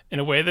Club in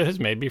a way that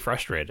has made me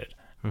frustrated.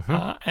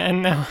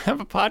 And now I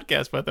have a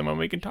podcast with him, and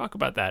we can talk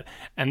about that.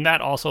 And that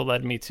also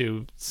led me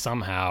to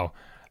somehow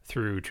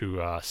through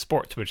to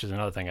sports, which is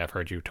another thing I've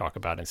heard you talk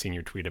about and seen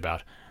you tweet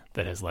about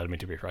that has led me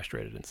to be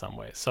frustrated in some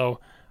ways. So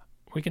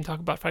we can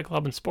talk about Fight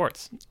Club and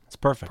sports. It's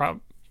perfect.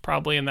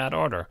 Probably in that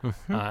order,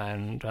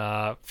 and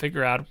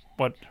figure out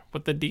what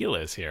the deal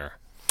is here.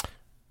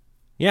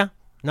 Yeah,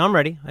 no, I'm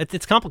ready.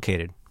 It's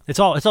complicated. It's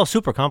all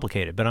super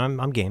complicated, but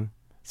I'm game.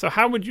 So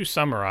how would you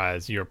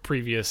summarize your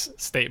previous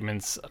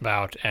statements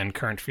about and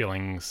current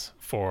feelings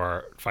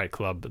for Fight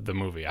Club, the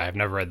movie? I have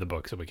never read the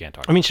book, so we can't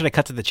talk. I mean, should I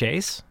cut to the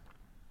chase?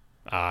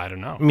 I don't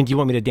know. I mean, do you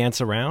want me to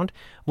dance around?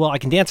 Well, I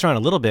can dance around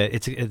a little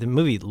bit. The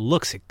movie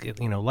looks,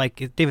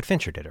 like David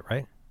Fincher did it,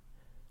 right?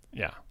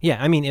 Yeah.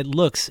 Yeah, I mean, it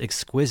looks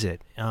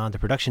exquisite. The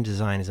production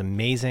design is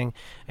amazing.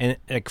 And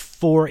like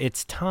for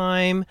its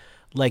time,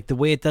 like the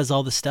way it does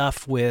all the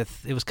stuff it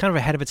was kind of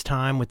ahead of its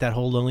time with that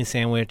whole Lonely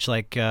Sandwich,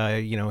 like,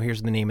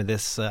 here's the name of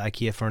this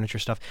IKEA furniture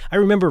stuff. I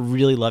remember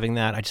really loving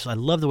that. I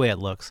love the way it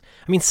looks.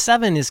 I mean,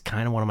 Seven is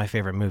kind of one of my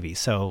favorite movies.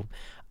 So,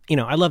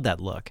 I love that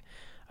look.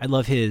 I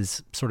love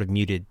his sort of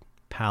muted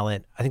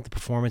palette. I think the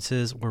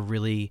performances were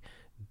really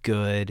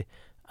good.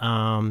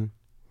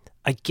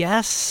 I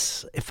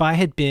guess if I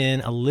had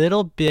been a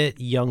little bit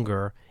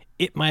younger,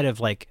 it might have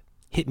like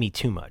hit me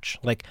too much.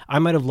 Like I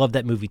might have loved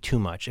that movie too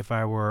much if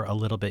I were a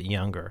little bit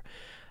younger.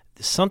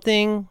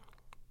 Something,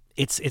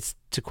 it's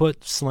to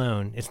quote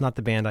Sloan, it's not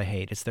the band I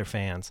hate, it's their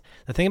fans.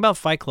 The thing about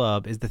Fight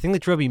Club is the thing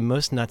that drove me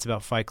most nuts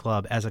about Fight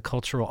Club as a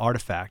cultural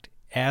artifact,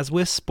 as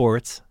with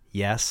sports,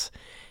 yes,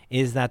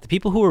 is that the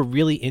people who are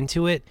really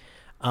into it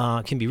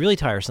can be really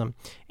tiresome.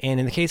 And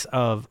in the case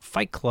of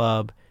Fight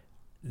Club,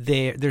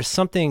 there's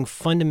something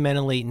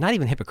fundamentally, not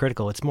even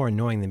hypocritical, it's more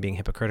annoying than being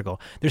hypocritical.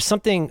 There's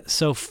something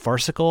so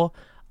farcical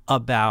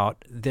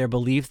about their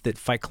belief that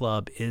Fight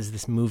Club is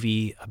this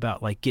movie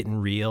about like getting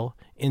real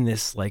in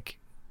this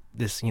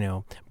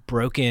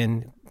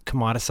broken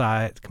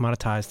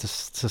commoditized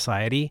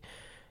society.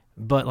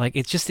 But like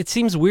it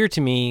seems weird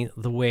to me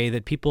the way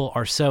that people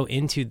are so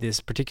into this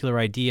particular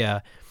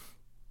idea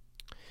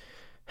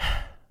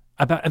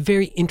about a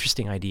very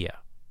interesting idea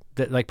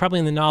that like probably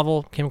in the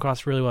novel came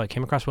across really well. It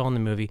came across well in the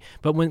movie.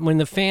 But when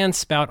the fans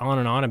spout on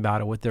and on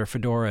about it with their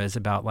fedoras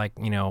about like,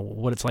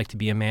 what it's like to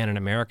be a man in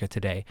America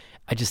today,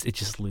 it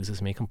just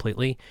loses me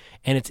completely.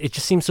 And it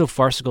just seems so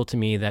farcical to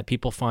me that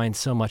people find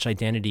so much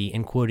identity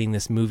in quoting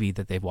this movie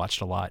that they've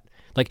watched a lot.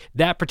 Like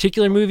that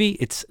particular movie,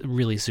 it's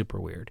really super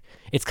weird.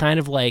 It's kind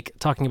of like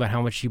talking about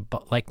how much you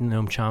like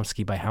Noam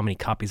Chomsky by how many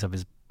copies of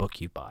his book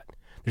you bought.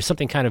 There's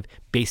something kind of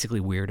basically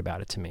weird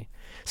about it to me.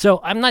 So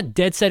I'm not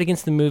dead set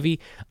against the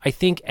movie. I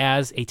think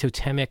as a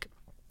totemic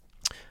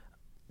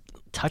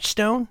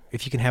touchstone,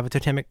 if you can have a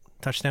totemic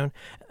touchstone,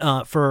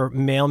 for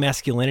male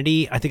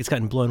masculinity, I think it's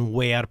gotten blown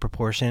way out of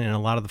proportion, and a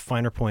lot of the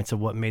finer points of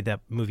what made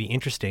that movie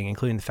interesting,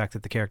 including the fact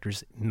that the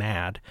character's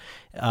mad,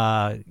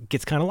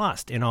 gets kind of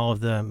lost in all of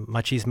the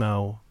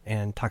machismo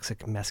and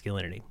toxic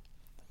masculinity.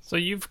 So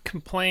you've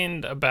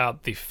complained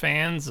about the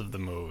fans of the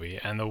movie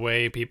and the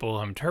way people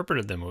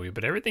interpreted the movie,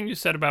 but everything you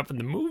said about the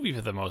movie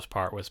for the most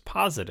part was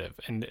positive.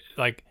 And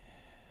like,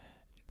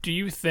 what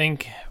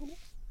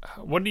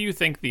do you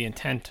think the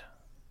intent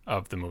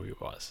of the movie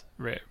was?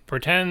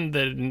 Pretend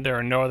that there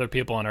are no other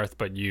people on Earth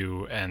but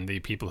you and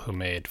the people who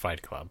made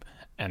Fight Club,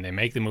 and they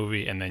make the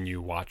movie and then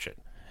you watch it,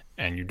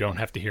 and you don't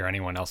have to hear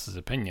anyone else's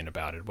opinion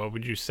about it. What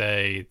would you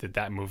say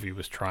that movie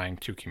was trying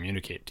to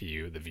communicate to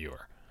you, the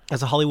viewer?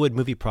 As a Hollywood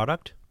movie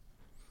product?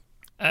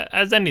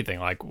 As anything,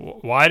 like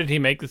why did he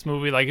make this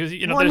movie? Like,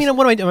 what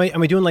am I doing?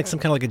 Am I doing like some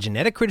kind of like a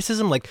genetic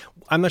criticism? Like,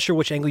 I'm not sure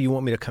which angle you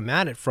want me to come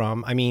at it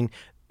from. I mean,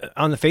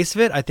 on the face of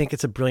it, I think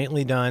it's a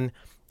brilliantly done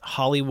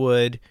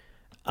Hollywood.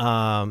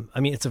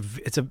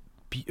 It's a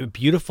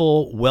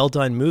beautiful, well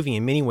done movie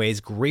in many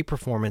ways. Great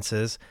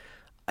performances.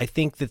 I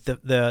think that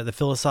the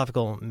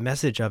philosophical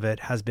message of it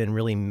has been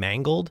really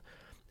mangled,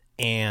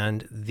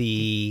 and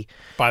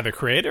by the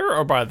creator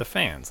or by the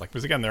fans. Like,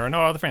 because again, there are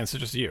no other fans.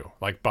 It's just you.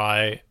 Like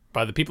by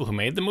the people who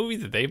made the movie,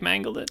 that they've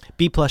mangled it?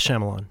 B+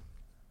 Shyamalan.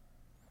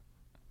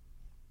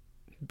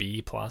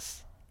 B+?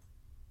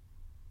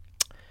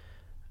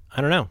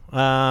 I don't know.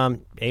 A-.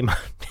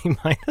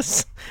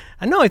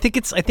 No, I think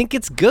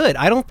it's good.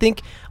 I don't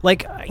think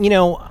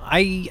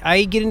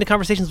I get into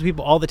conversations with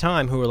people all the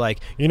time who are like,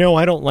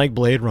 I don't like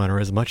Blade Runner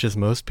as much as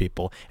most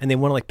people, and they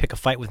want to like pick a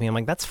fight with me. I'm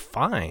like, that's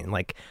fine.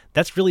 Like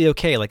that's really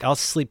okay. Like I'll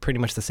sleep pretty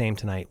much the same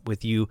tonight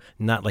with you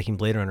not liking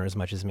Blade Runner as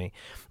much as me.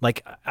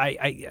 Like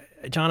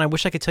John, I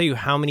wish I could tell you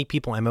how many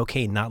people I'm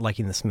okay not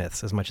liking the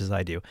Smiths as much as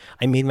I do.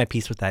 I made my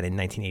peace with that in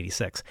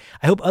 1986.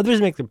 I hope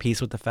others make their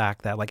peace with the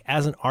fact that like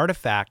as an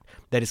artifact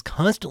that is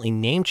constantly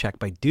name checked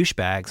by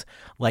douchebags,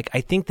 like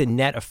I think the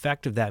net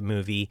effect of that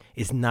movie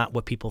is not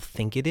what people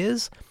think it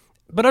is.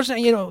 But I'll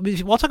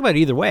talk about it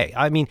either way.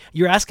 I mean,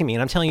 you're asking me,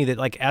 and I'm telling you that,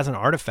 like, as an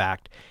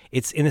artifact,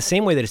 it's in the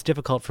same way that it's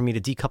difficult for me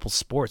to decouple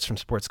sports from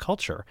sports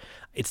culture.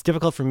 It's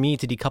difficult for me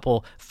to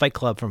decouple Fight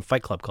Club from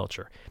Fight Club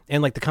culture.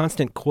 And, like, the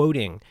constant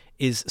quoting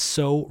is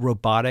so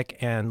robotic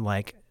and,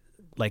 like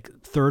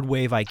third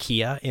wave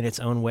IKEA in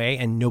its own way,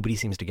 and nobody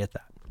seems to get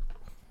that.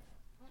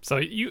 So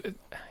it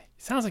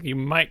sounds like you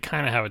might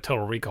kind of have a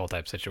Total Recall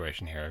type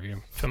situation here. Are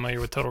you familiar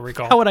with Total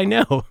Recall? How would I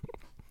know?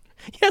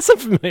 Yes, I'm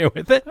familiar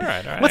with it. All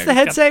right. What's the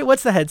head say?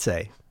 What's the head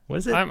say? What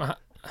is it?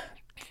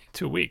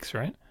 2 weeks,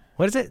 right?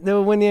 What is it?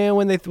 When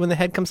the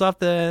head comes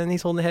off and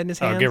he's holding the head in his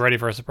hand? Oh, get ready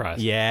for a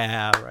surprise.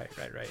 Yeah, right.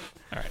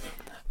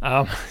 All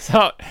right.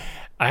 So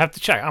I have to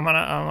check. I'm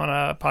on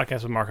a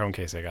podcast with Marco and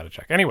Casey. I got to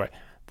check. Anyway,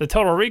 the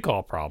Total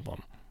Recall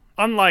problem.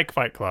 Unlike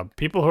Fight Club,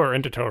 people who are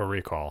into Total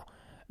Recall,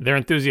 their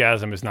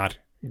enthusiasm is not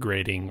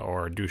grating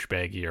or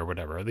douchebaggy or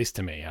whatever. At least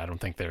to me, I don't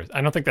think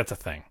that's a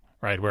thing.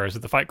 Right. Whereas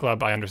at the Fight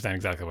Club, I understand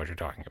exactly what you're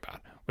talking about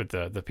with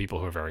the people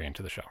who are very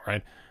into the show.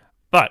 Right.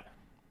 But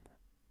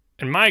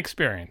in my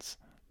experience,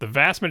 the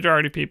vast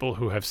majority of people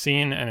who have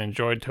seen and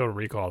enjoyed Total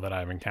Recall that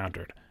I've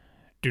encountered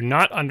do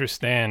not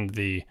understand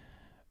the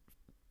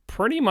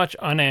pretty much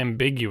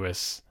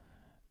unambiguous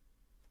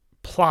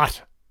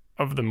plot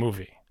of the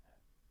movie,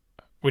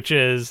 which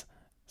is,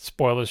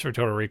 spoilers for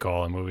Total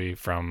Recall, a movie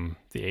from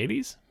the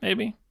 80s,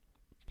 maybe?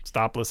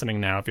 stop listening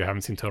now if you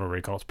haven't seen Total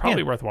Recall. It's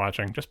probably worth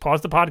watching. Just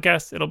pause the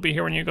podcast. It'll be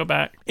here when you go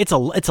back. It's a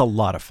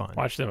lot of fun.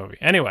 Watch the movie.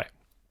 Anyway,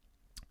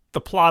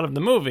 the plot of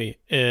the movie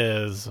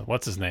is,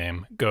 what's his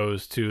name,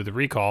 goes to the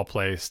recall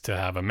place to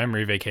have a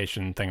memory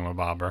vacation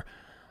thingamabobber,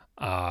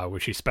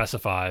 which he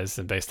specifies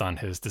based on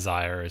his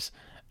desires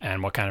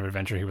and what kind of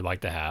adventure he would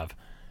like to have.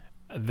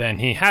 Then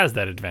he has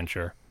that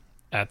adventure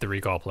at the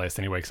recall place,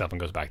 and he wakes up and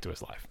goes back to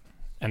his life.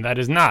 And that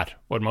is not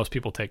what most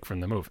people take from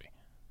the movie,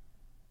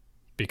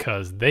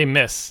 because they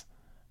miss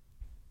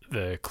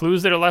the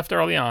clues that are left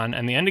early on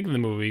and the ending of the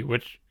movie,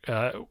 which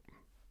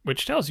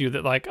tells you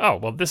that, like, oh,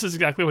 well, this is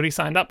exactly what he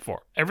signed up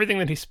for. Everything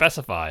that he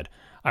specified,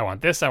 I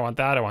want this, I want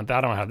that, I want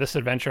that, I want to have this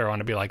adventure, I want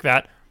to be like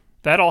that.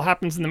 That all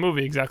happens in the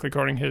movie exactly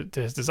according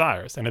to his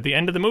desires. And at the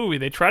end of the movie,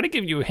 they try to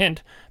give you a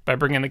hint by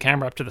bringing the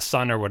camera up to the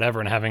sun or whatever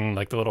and having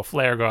like the little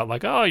flare go out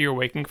like, oh, you're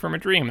waking from a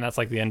dream. And that's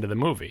like the end of the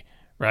movie,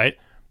 right?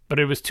 But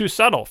it was too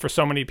subtle for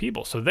so many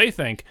people. So they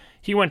think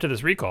he went to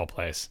this recall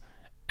place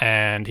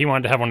and he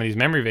wanted to have one of these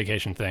memory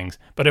vacation things,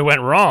 but it went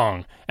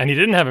wrong and he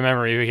didn't have a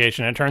memory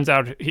vacation. And it turns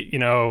out,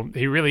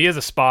 he really is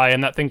a spy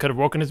and that thing could have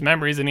woken his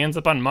memories, and he ends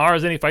up on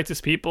Mars and he fights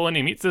his people and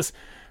he meets this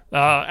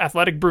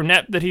athletic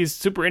brunette that he's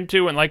super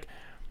into,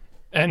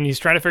 and he's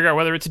trying to figure out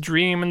whether it's a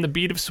dream and the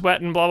bead of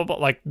sweat and blah, blah,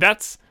 blah. Like,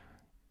 that's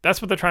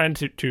what they're trying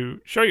to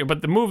show you.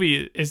 But the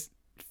movie is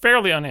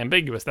fairly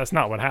unambiguous. That's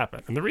not what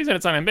happened. And the reason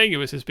it's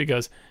unambiguous is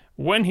because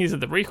when he's at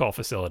the recall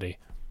facility,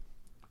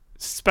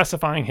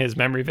 specifying his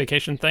memory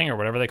vacation thing or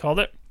whatever they called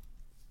it,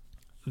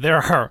 there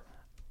are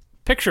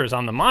pictures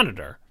on the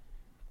monitor,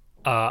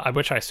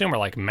 which I assume are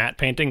like matte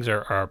paintings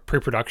or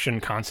pre-production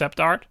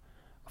concept art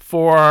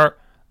for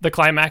the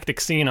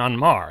climactic scene on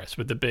Mars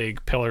with the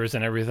big pillars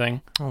and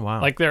everything. Oh, wow.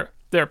 Like, there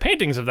are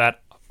paintings of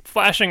that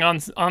flashing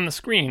on the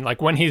screen,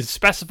 like when he's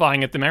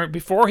specifying it, the memory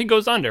before he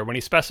goes under, when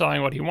he's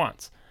specifying what he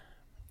wants.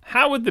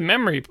 How would the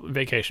memory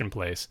vacation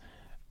place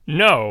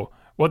know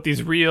what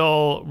these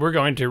real, we're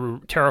going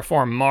to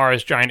terraform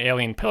Mars giant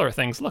alien pillar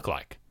things look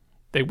like?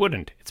 They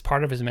wouldn't. It's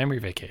part of his memory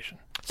vacation.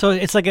 So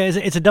it's like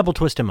it's a double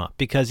twist him up,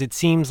 because it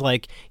seems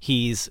like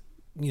he's,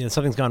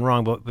 something's gone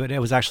wrong, but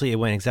it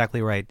went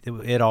exactly right.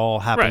 It all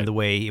happened right the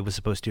way it was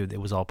supposed to.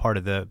 It was all part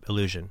of the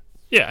illusion.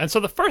 Yeah, and so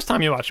the first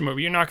time you watch a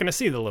movie, you're not going to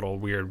see the little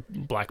weird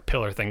black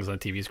pillar things on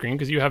the TV screen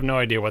because you have no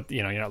idea what,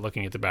 you're not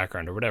looking at the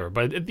background or whatever.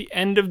 But at the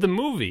end of the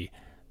movie,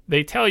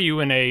 they tell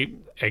you in a,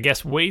 I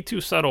guess, way too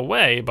subtle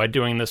way by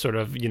doing this sort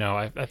of,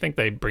 I think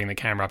they bring the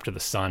camera up to the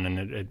sun and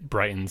it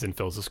brightens and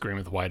fills the screen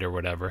with white or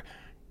whatever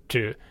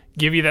to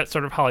give you that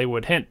sort of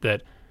Hollywood hint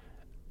that,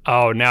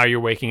 oh, now you're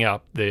waking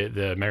up,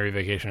 the merry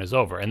vacation is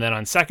over. And then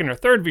on second or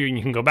third viewing,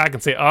 you can go back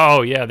and say,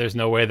 oh, yeah, there's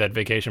no way that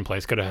vacation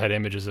place could have had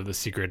images of the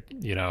secret,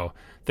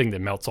 thing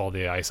that melts all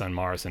the ice on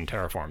Mars and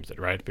terraforms it,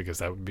 right? Because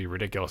that would be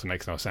ridiculous. It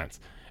makes no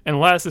sense.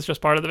 Unless it's just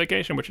part of the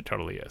vacation, which it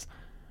totally is.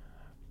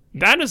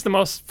 That is the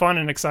most fun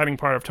and exciting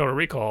part of Total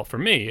Recall for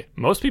me.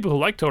 Most people who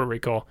like Total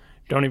Recall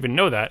don't even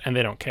know that, and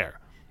they don't care.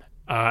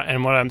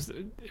 And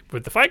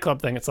with the Fight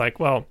Club thing, it's like,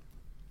 well,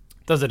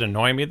 does it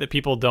annoy me that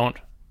people don't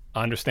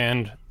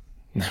understand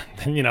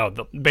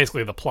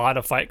basically the plot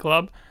of Fight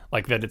Club,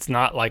 like that it's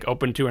not like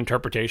open to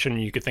interpretation.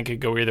 You could think it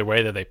could go either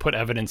way, that they put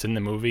evidence in the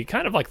movie,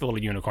 kind of like the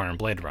little unicorn in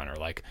Blade Runner,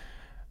 like,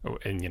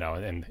 in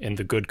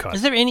the good cut.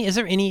 Is there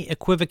any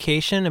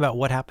equivocation about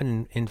what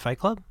happened in Fight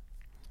Club?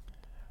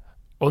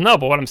 Well, no,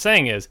 but what I'm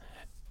saying is,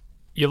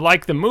 you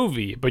like the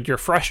movie, but you're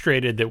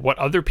frustrated that what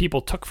other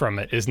people took from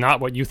it is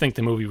not what you think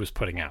the movie was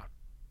putting out.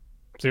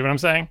 See what I'm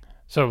saying?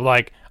 So,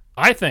 like,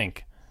 I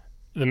think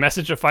the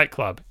message of Fight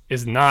Club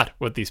is not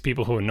what these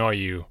people who annoy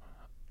you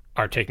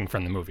are taking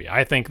from the movie.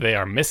 I think they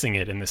are missing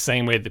it in the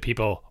same way that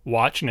people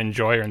watch and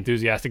enjoy or are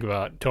enthusiastic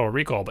about Total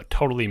Recall, but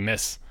totally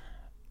miss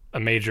a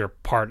major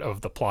part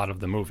of the plot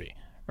of the movie,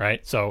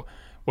 right? So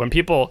when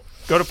people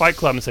go to Fight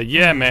Club and say,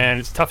 yeah, man,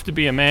 it's tough to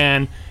be a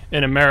man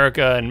in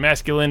America and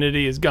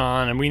masculinity is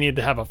gone and we need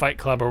to have a Fight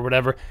Club or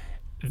whatever,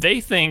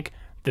 they think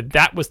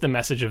that was the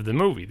message of the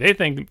movie. They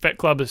think Fight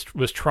Club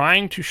was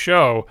trying to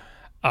show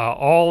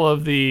all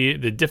of the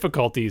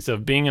difficulties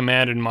of being a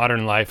man in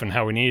modern life and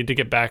how we needed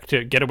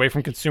to get away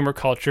from consumer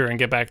culture and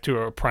get back to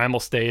a primal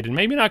state and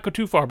maybe not go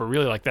too far, but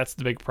really, like, that's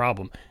the big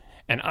problem.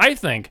 And I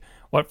think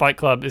what Fight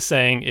Club is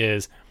saying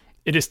is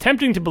it is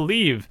tempting to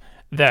believe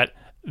that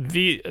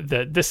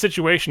this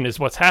situation is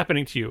what's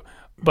happening to you,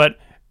 but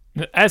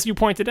as you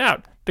pointed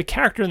out, the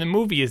character in the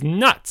movie is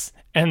nuts,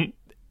 and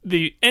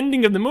the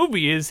ending of the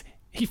movie is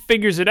he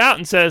figures it out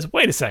and says,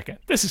 wait a second,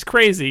 this is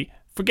crazy.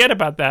 Forget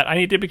about that. I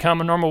need to become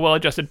a normal,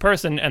 well-adjusted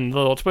person. And the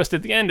little twist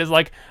at the end is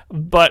like,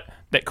 but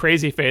that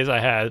crazy phase I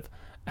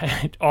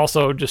had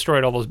also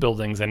destroyed all those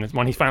buildings. And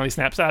when he finally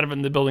snaps out of it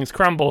and the buildings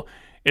crumble,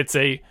 it's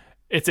a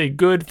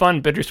good, fun,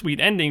 bittersweet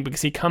ending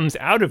because he comes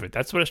out of it.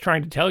 That's what it's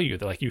trying to tell you.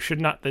 They're like, you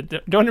should not,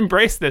 don't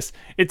embrace this.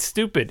 It's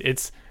stupid.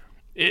 It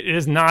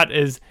is not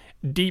as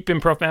deep and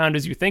profound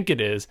as you think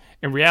it is.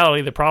 In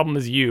reality, the problem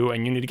is you,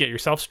 and you need to get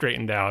yourself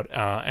straightened out,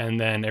 and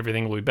then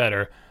everything will be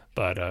better.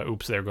 But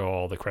oops, there go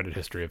all the credit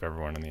history of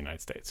everyone in the United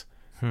States.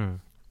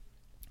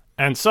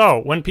 And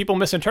so when people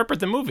misinterpret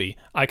the movie,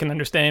 I can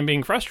understand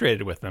being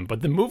frustrated with them.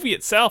 But the movie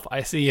itself,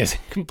 I see as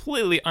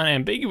completely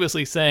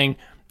unambiguously saying,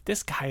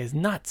 this guy is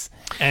nuts.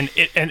 And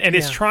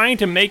it's trying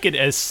to make it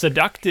as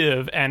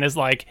seductive and as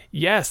like,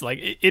 yes, like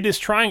it is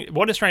trying,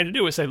 what it's trying to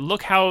do is say,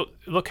 look how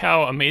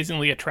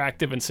amazingly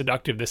attractive and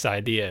seductive this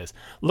idea is.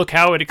 Look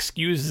how it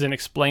excuses and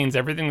explains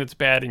everything that's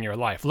bad in your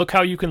life. Look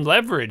how you can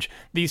leverage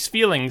these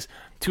feelings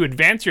to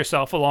advance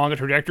yourself along a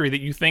trajectory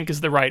that you think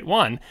is the right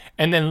one.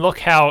 And then look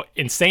how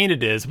insane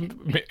it is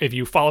if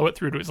you follow it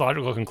through to its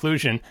logical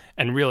conclusion,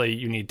 and really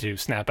you need to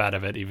snap out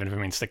of it, even if it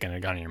means sticking a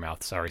gun in your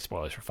mouth. Sorry,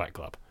 spoilers for Fight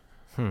Club.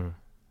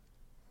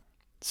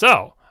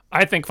 So,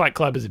 I think Fight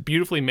Club is a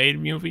beautifully made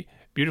movie,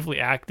 beautifully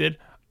acted.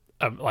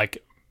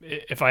 Like,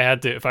 if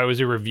I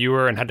was a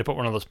reviewer and had to put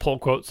one of those pull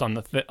quotes on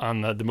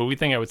the movie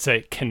thing, I would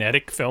say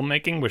kinetic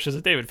filmmaking, which is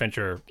a David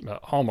Fincher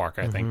hallmark,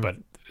 I think. But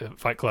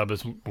Fight Club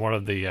is one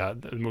of the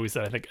movies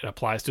that I think it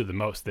applies to the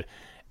most.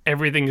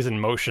 Everything is in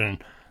motion.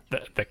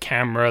 The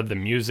camera, the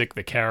music,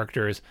 the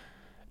characters,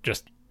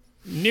 just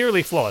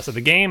nearly flawless. So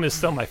The Game is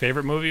still my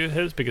favorite movie of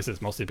his because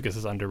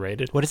it's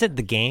underrated. What is it?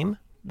 The Game?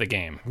 The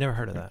Game. Never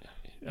heard of that.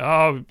 Oh,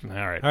 all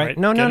right.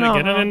 No. Get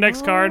an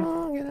index card.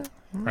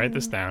 Write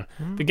this down.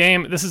 The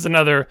Game, this is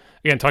another,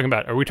 again,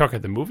 are we talking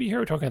about the movie here or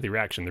are we talking about the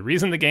reaction? The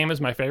reason The Game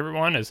is my favorite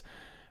one is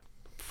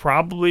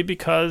probably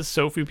because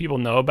so few people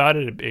know about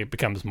it, it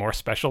becomes more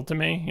special to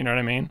me. You know what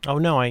I mean? Oh,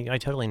 no, I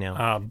totally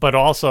know. But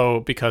also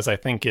because I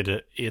think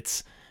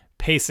its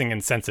pacing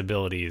and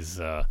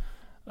sensibilities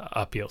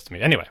appeals to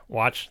me. Anyway,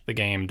 watch The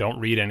Game. Don't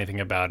read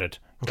anything about it.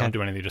 Okay. Don't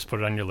do anything. Just put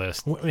it on your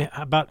list.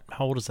 How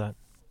old is that?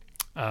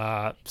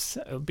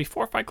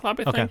 Before Fight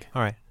Club, I think. Okay,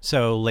 all right.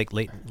 So late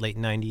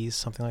 90s,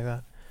 something like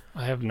that.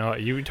 I have no.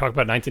 You talk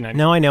about 1990.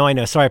 No, I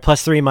know. Sorry,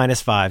 +3,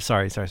 -5.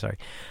 Sorry.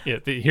 Yeah,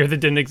 the year that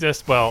didn't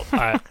exist. Well,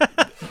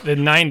 the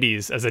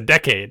 90s as a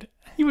decade.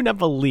 You would not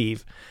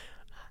believe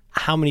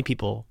how many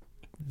people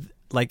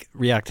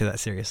react to that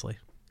seriously.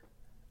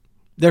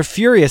 They're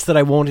furious that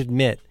I won't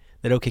admit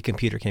that OK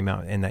Computer came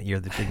out in that year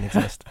that didn't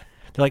exist.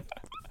 They're like.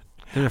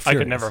 I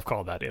could never have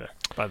called that either,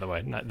 by the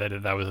way.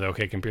 That was the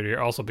OK Computer.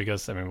 Also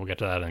because, we'll get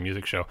to that in the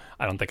music show.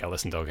 I don't think I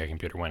listened to OK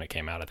Computer when it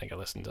came out. I think I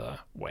listened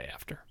way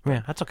after.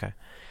 Yeah, that's okay.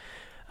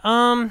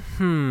 So,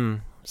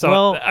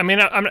 well, I'm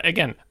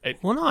again...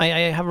 I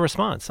have a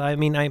response. I'm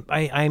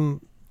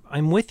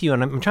with you,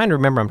 and I'm trying to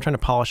remember. I'm trying to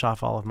polish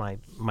off all of my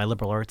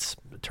liberal arts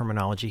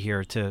terminology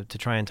here to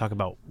try and talk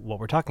about what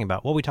we're talking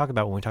about, what we talk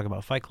about when we talk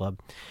about Fight Club.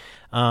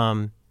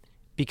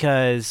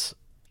 Because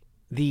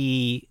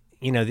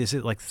this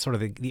is sort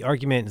of the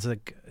argument is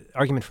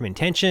argument from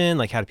intention,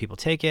 how do people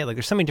take it?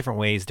 There's so many different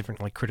ways,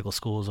 different critical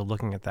schools of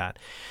looking at that.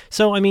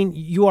 So,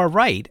 you are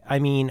right.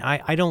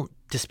 I don't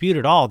dispute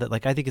at all that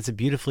I think it's a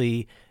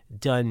beautifully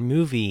done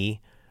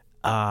movie.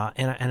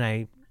 And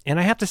I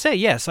have to say,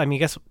 yes,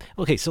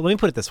 okay, so let me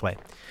put it this way.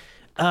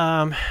 Do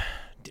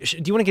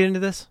you want to get into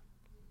this?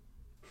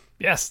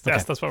 Yes, okay.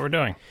 That's what we're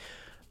doing.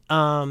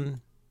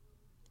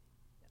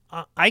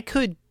 I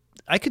could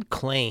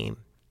claim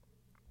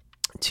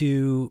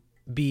to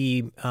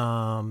be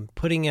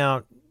putting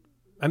out.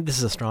 This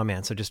is a straw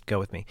man, so just go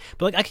with me.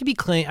 But I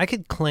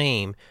could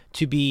claim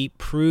to be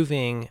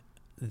proving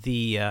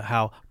the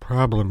how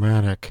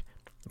problematic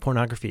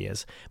pornography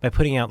is by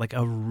putting out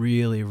a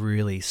really,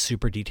 really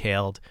super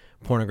detailed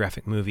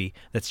pornographic movie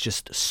that's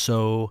just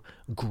so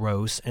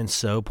gross and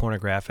so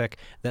pornographic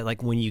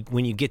that when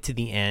you get to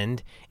the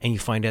end and you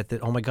find out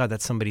that, oh my God,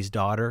 that's somebody's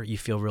daughter, you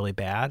feel really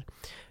bad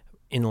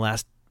in the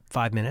last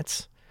 5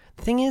 minutes.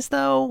 The thing is,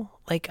 though,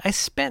 I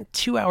spent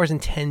 2 hours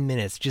and 10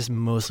 minutes just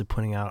mostly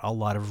putting out a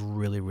lot of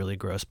really, really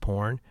gross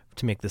porn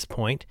to make this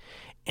point.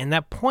 And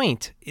that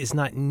point is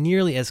not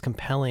nearly as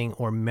compelling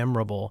or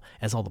memorable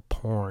as all the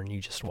porn you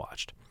just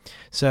watched.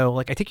 So,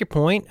 I take your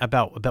point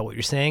about what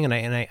you're saying, and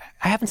I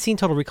haven't seen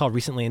Total Recall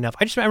recently enough.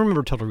 I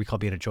remember Total Recall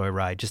being a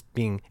joyride, just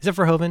being... Is that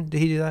Verhoeven? Did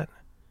he do that?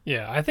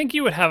 Yeah, I think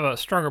you would have a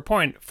stronger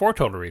point for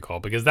Total Recall,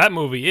 because that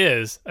movie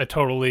is a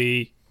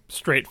totally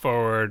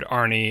straightforward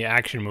Arnie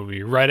action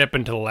movie right up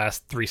until the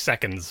last 3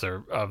 seconds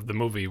of the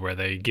movie, where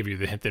they give you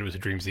the hint that it was a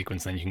dream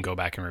sequence, then you can go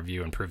back and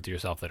review and prove to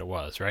yourself that it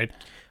was, right?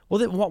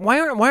 Well, why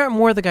aren't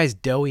more of the guys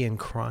doughy and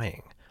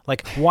crying?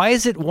 Why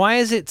is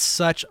it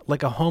such a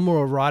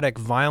homoerotic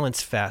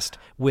violence fest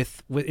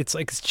with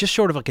it's just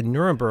short of a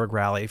Nuremberg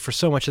rally for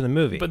so much of the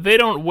movie? But they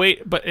don't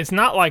wait. But it's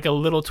not like a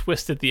little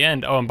twist at the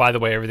end. Oh, and by the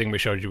way, everything we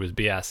showed you was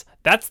BS.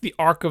 That's the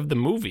arc of the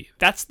movie.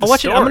 That's the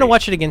story. I'm going to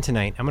watch it again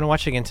tonight.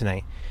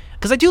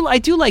 Because I do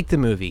like the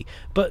movie,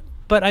 but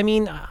I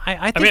think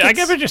I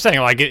get what you're saying.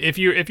 If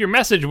your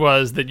message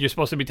was that you're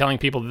supposed to be telling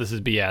people that this is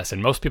BS,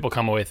 and most people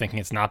come away thinking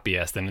it's not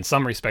BS, then in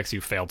some respects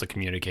you failed to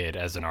communicate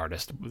as an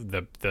artist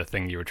the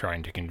thing you were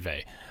trying to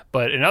convey.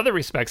 But in other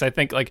respects, I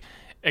think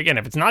again,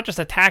 if it's not just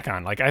a tack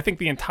on, like, I think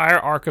the entire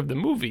arc of the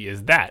movie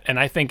is that. And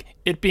I think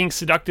it being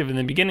seductive in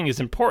the beginning is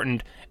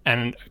important,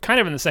 and kind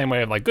of in the same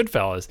way of like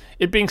Goodfellas,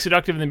 it being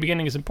seductive in the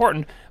beginning is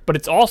important, but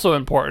it's also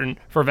important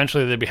for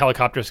eventually there'll be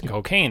helicopters and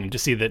cocaine, and to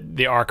see that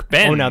the arc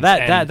bends. Oh, now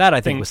that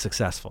I think was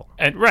successful.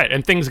 And right,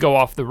 and things go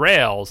off the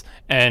rails,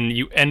 and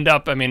you end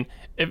up, I mean,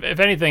 if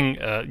anything,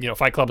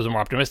 Fight Club is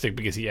more optimistic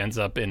because he ends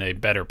up in a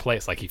better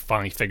place. Like, he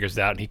finally figures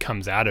it out and he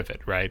comes out of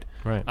it, right?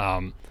 Right.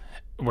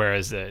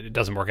 Whereas it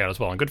doesn't work out as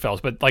well in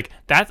Goodfellas. But, like,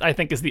 that, I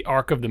think, is the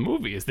arc of the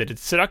movie, is that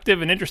it's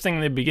seductive and interesting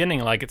in the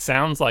beginning. Like, it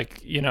sounds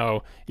like,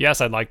 yes,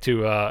 I'd like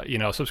to,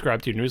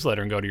 subscribe to your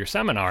newsletter and go to your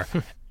seminar.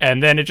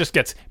 And then it just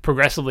gets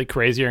progressively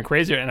crazier and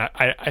crazier. And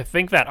I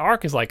think that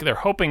arc is like, they're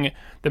hoping,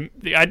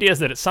 the idea is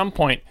that at some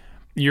point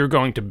you're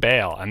going to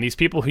bail. And these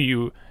people who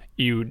you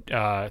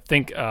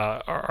think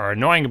are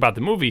annoying about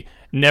the movie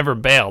never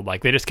bailed.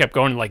 Like, they just kept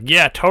going, like,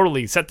 yeah,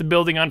 totally, set the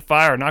building on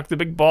fire, knock the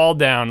big ball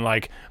down,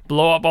 like,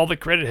 blow up all the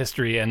credit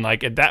history. And,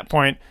 like, at that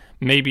point,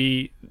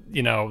 maybe,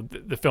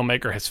 the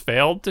filmmaker has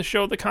failed to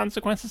show the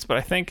consequences. But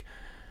I think,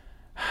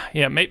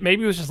 yeah,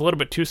 maybe it was just a little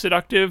bit too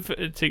seductive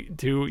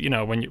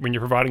to when you're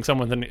providing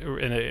someone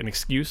with an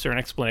excuse or an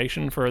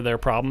explanation for their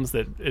problems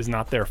that is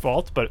not their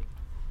fault. But,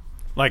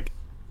 like,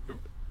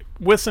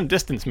 with some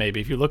distance, maybe,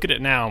 if you look at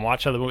it now and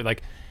watch how the movie,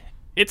 like,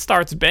 it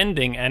starts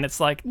bending, and it's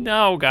like,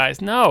 no,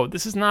 guys, no,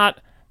 this is not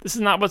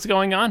what's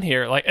going on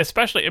here. Like,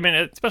 especially at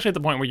the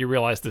point where you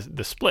realize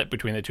the split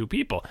between the two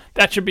people.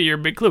 That should be your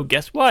big clue.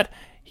 Guess what?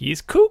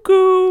 He's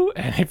cuckoo.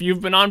 And if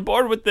you've been on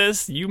board with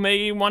this, you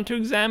may want to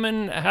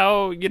examine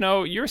how,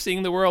 you're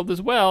seeing the world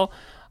as well.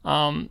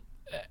 And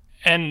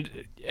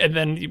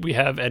then we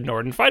have Ed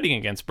Norton fighting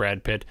against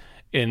Brad Pitt.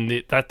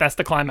 That's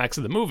the climax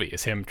of the movie,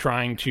 is him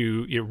trying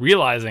to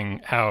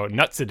realizing how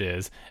nuts it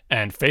is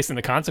and facing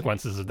the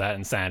consequences of that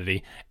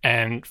insanity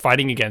and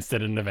fighting against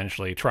it and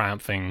eventually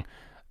triumphing,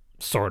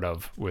 sort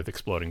of, with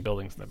exploding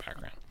buildings in the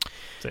background.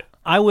 That's it.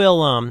 I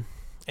will.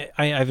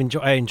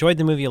 I enjoyed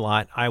the movie a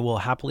lot. I will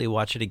happily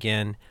watch it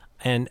again.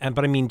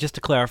 But I mean, just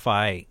to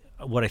clarify,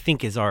 what I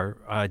think is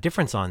our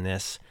difference on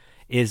this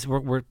is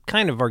we're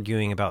kind of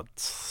arguing about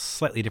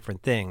slightly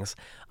different things.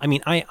 I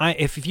mean,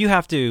 if you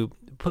have to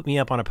put me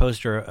up on a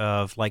poster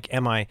of, like,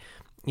 am I,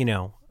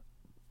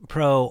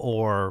 pro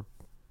or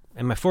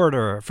am I for it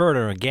or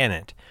against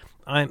it?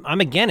 I'm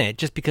against it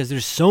just because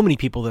there's so many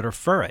people that are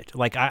for it.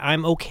 Like,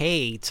 I'm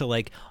okay to,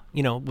 like,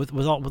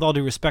 with all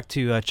due respect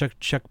to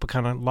Chuck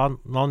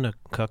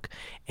Palahniuk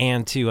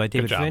and to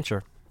David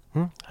Fincher.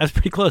 I was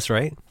pretty close,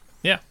 right?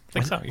 Yeah, I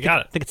think so. You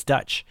got it. I think it's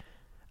Dutch.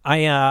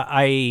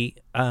 I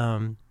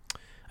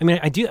mean,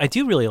 I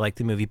do really like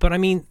the movie, but I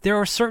mean, there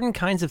are certain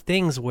kinds of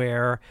things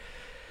where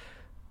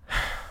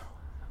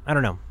I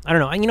don't know.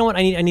 You know what?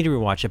 I need to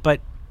rewatch it,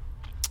 but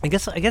I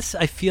guess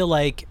I feel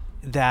like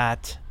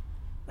that,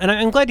 and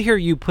I'm glad to hear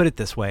you put it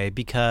this way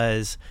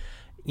because,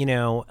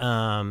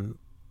 I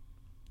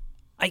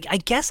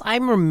guess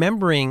I'm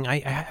remembering.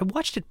 I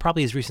watched it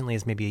probably as recently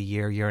as maybe a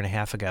year and a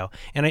half ago,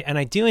 and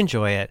I do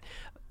enjoy it.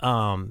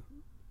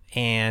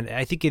 And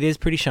I think it is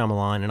pretty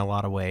Shyamalan in a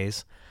lot of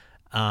ways.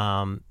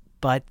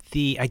 But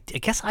I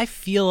guess I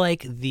feel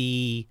like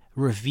the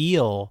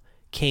reveal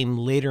came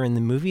later in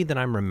the movie than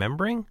I'm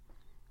remembering.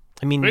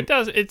 I mean, it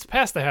does. It's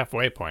past the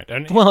halfway point.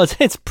 Well,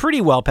 it's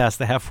pretty well past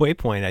the halfway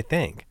point, I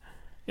think.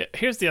 Yeah.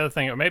 Here's the other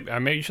thing.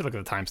 Maybe you should look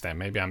at the timestamp.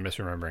 Maybe I'm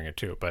misremembering it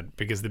too. But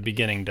because the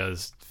beginning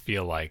does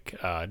feel like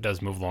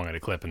does move along at a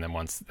clip, and then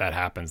once that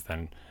happens,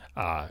 then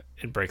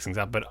it breaks things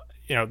up. But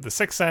The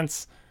Sixth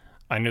Sense,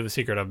 I knew the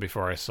secret of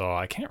before I saw.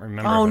 I can't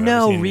remember. Oh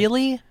no,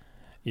 really?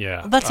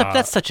 Yeah.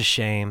 That's such a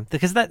shame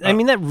because that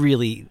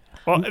really.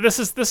 Well, this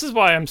is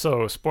why I'm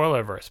so spoiler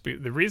averse.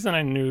 The reason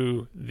I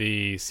knew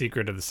the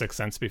secret of The Sixth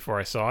Sense before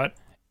I saw it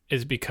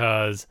is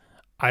because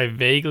I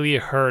vaguely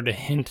heard a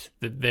hint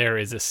that there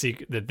is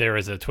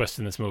a twist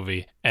in this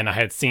movie, and I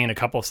had seen a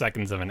couple of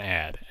seconds of an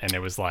ad, and it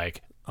was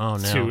like, oh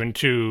no, 2 and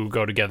 2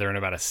 go together in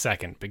about a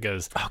second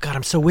because. Oh God,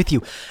 I'm so with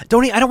you. I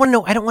don't want to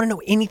know. I don't want to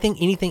know anything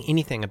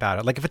about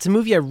it. Like, if it's a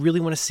movie I really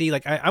want to see,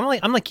 like I'm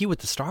like you with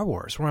the Star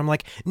Wars, where I'm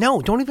like,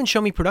 no, don't even show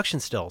me production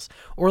stills,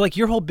 or like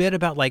your whole bit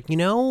about, like, when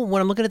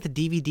I'm looking at the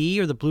DVD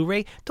or the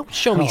Blu-ray, don't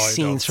show me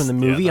scenes from the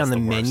movie on the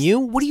menu.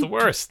 What are you? The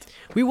worst.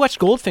 We watched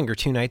Goldfinger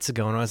 2 nights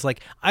ago, and I was like,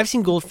 I've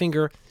seen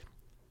Goldfinger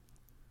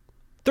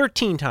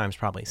 13 times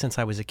probably since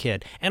I was a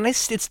kid, and it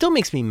still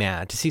makes me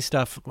mad to see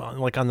stuff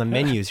like on the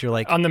menus. You're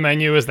like, on the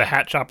menu is the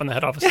hat chopping the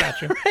head off a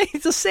statue. Right,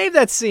 so save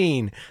that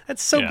scene.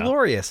 That's so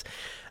glorious.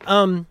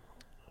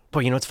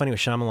 But what's funny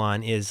with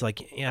Shyamalan is,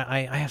 like,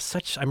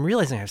 I'm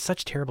realizing I have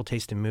such terrible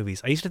taste in movies.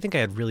 I used to think I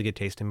had really good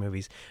taste in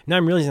movies. Now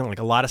I'm realizing, like,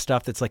 a lot of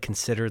stuff that's, like,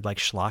 considered, like,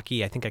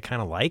 schlocky, I think I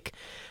kind of like.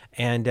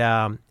 And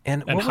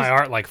high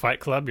art like Fight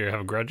Club, you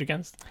have a grudge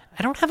against?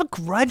 I don't have a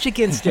grudge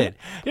against it.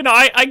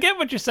 I get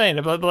what you're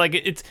saying, but like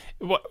it's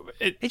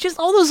just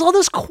all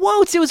those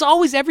quotes. It was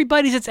always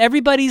everybody's. It's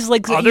everybody's,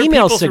 like, the other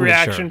email people's signature.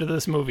 reaction to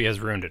this movie has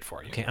ruined it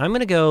for you. Okay, I'm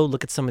gonna go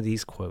look at some of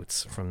these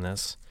quotes from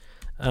this.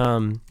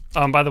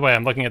 By the way,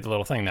 I'm looking at the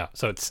little thing now.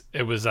 So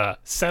it was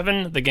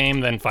 7, the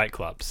game, then Fight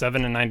Club.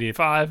 7 in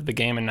 95, the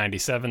game in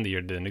 97, the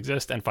year didn't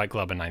exist, and Fight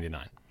Club in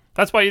 99.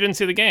 That's why you didn't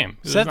see the game.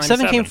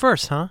 7 came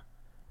first, huh?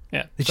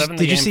 Yeah.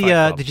 Did you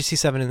see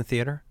 7 in the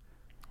theater?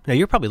 No,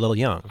 you're probably a little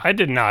young. I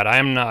did not. I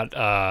am not.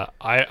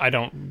 I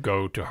don't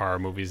go to horror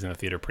movies in the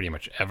theater pretty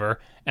much ever.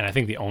 And I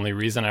think the only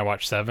reason I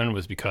watched 7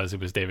 was because it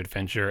was David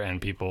Fincher,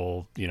 and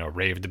people,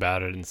 raved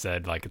about it and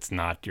said like it's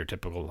not your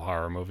typical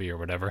horror movie or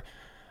whatever.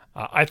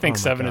 I think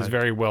 7 is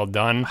very well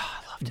done,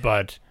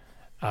 but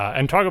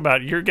and talk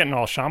about you're getting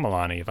all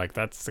Shyamalan-y, like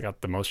that's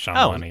got the most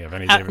Shyamalan-y of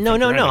any David Fincher.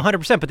 No,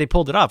 100%. But they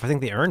pulled it off. I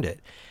think they earned it.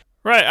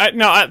 Right.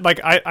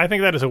 I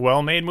think that is a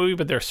well-made movie,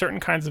 but there are certain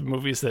kinds of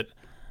movies that.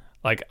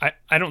 Like,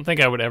 I don't think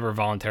I would ever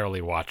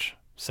voluntarily watch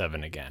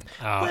 7 again.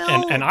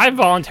 And I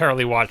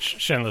voluntarily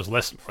watched Schindler's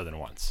List more than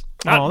once.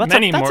 That's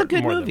a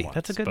good movie.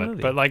 That's a good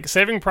movie. But like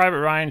Saving Private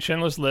Ryan,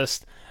 Schindler's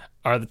List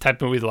are the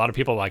type of movies a lot of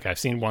people like. I've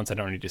seen once, I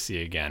don't need to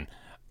see again.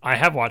 I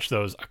have watched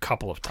those a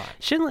couple of times.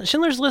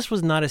 Schindler's List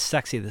was not as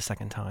sexy the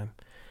second time.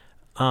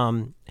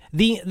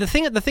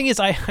 The thing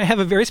is, I have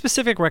a very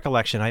specific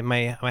recollection.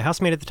 My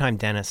housemate at the time,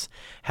 Dennis,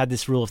 had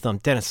this rule of thumb.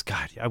 Dennis,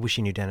 God, I wish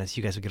you knew Dennis.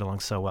 You guys would get along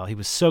so well. He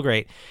was so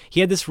great.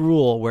 He had this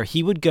rule where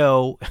he would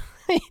go.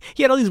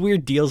 He had all these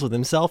weird deals with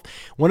himself.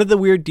 One of the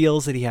weird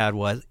deals that he had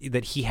was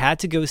that he had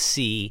to go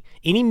see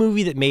any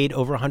movie that made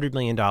over $100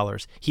 million.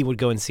 He would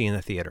go and see in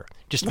the theater.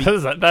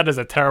 That is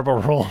a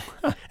terrible rule.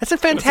 That's a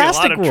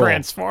fantastic rule.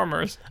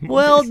 Transformers.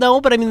 Well, no,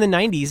 but I mean, the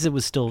 '90s, it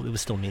was still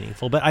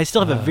meaningful. But I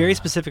still have a very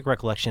specific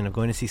recollection of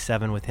going to see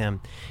 7 with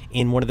him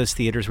in one of those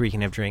theaters where you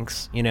can have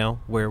drinks,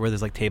 where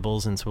there's like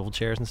tables and swivel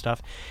chairs and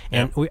stuff.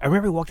 And I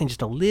remember we walked in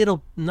just a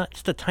little, not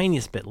just the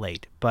tiniest bit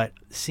late, but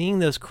seeing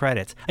those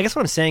credits. I guess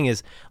what I'm saying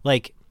is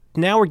like.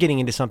 Now we're getting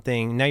into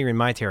something, now you're in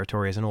my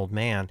territory as an old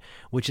man,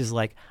 which is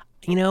like,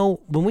 when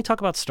we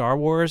talk about Star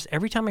Wars,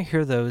 every time I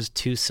hear those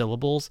 2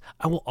 syllables,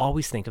 I will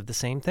always think of the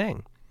same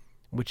thing,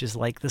 which is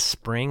like the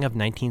spring of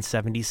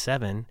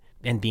 1977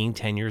 and being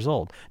 10 years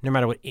old. No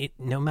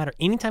matter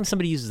anytime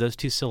somebody uses those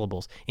 2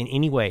 syllables in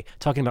any way,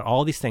 talking about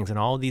all these things and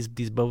all these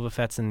Boba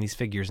Fett's and these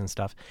figures and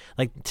stuff,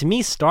 like to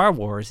me, Star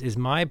Wars is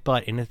my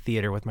butt in a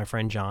theater with my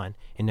friend John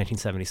in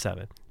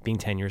 1977, being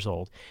 10 years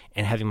old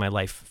and having my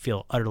life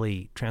feel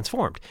utterly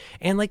transformed.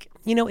 And like,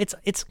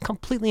 it's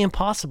completely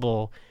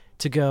impossible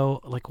to go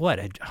like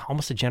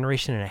almost a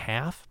generation and a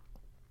half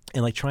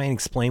and like try and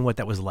explain what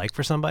that was like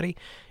for somebody,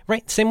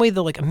 right? Same way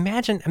that like,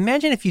 imagine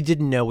if you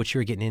didn't know what you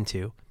were getting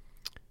into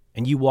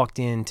and you walked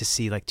in to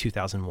see like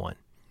 2001.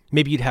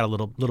 Maybe you'd had a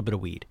little bit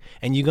of weed,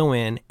 and you go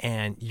in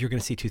and you're going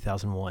to see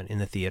 2001 in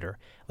the theater,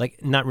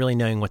 like not really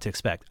knowing what to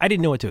expect. I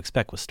didn't know what to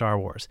expect with Star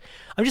Wars.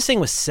 I'm just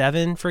saying with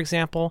 7, for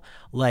example,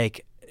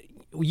 like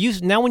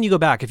now when you go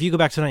back, if you go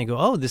back tonight, you go,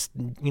 oh, this,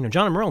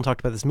 John and Merlin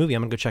talked about this movie.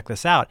 I'm going to go check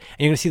this out,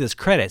 and you're going to see those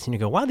credits, and you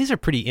go, wow, these are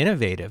pretty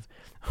innovative.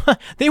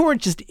 They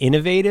weren't just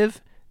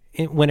innovative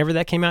whenever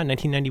that came out in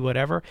 1990,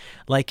 whatever.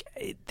 Like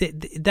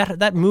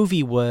that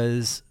movie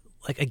was.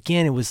 Like,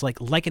 again, it was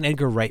like an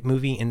Edgar Wright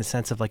movie in the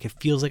sense of like it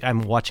feels like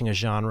I'm watching a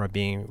genre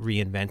being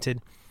reinvented,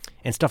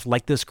 and stuff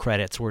like those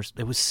credits were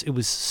it was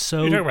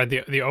so. You're talking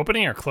about the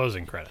opening or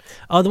closing credits?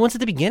 Oh, the ones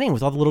at the beginning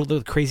with all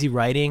the crazy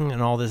writing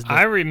and all this.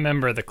 I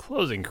remember the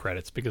closing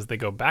credits because they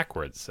go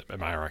backwards.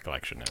 My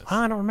recollection is.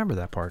 I don't remember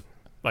that part.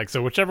 Like,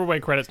 so whichever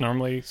way credits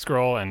normally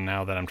scroll, and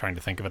now that I'm trying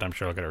to think of it, I'm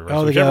sure I'll get it reversed.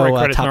 Oh, they whichever go way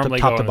credits top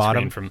normally to go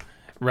bottom. From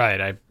right,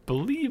 I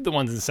believe the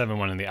ones in 7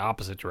 went in the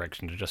opposite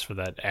direction, just for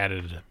that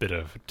added bit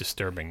of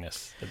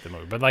disturbingness at the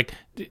movie. But like,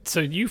 so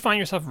you find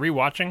yourself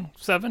rewatching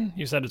 7?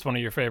 You said it's one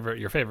of your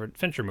favorite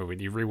Fincher movie.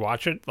 Do you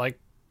rewatch it like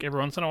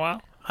every once in a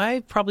while?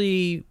 I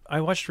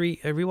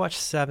rewatch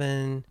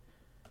 7.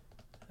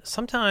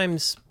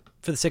 Sometimes,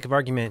 for the sake of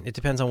argument, it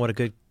depends on what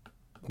good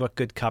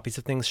copies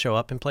of things show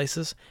up in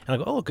places. And I'll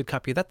go, oh, a good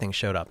copy of that thing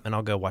showed up. And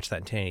I'll go watch that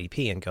in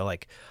 1080p and go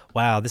like,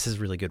 wow, this is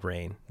really good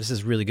rain. This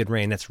is really good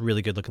rain. That's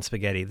really good looking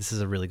spaghetti. This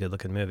is a really good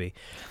looking movie.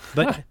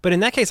 But in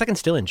that case, I can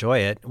still enjoy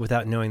it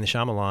without knowing the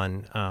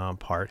Shyamalan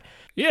part.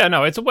 Yeah,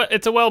 no, it's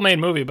a well-made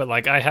movie, but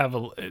like I have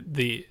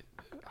the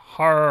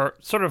horror,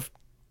 sort of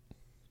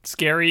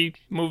scary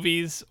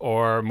movies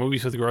or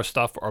movies with gross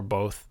stuff or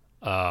both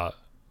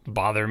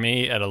bother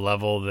me at a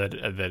level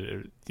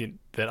that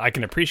I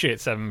can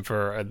appreciate 7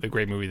 for the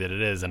great movie that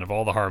it is, and of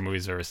all the horror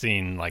movies I've ever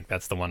seen, like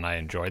that's the one I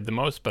enjoyed the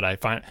most. But I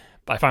find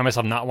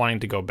myself not wanting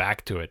to go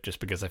back to it just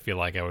because I feel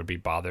like I would be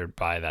bothered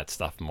by that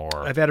stuff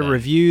more. I've added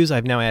reviews.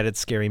 I've now added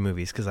scary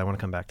movies because I want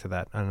to come back to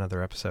that on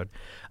another episode.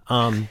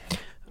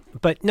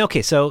 But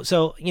okay,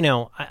 so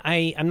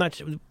I'm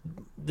not.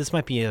 This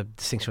might be a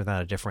distinction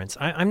without a difference.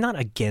 I'm not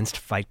against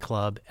Fight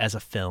Club as a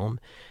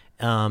film.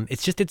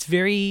 This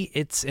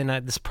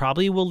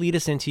probably will lead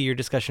us into your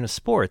discussion of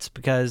sports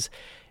because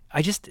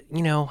I just,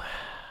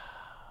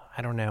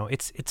 I don't know.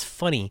 It's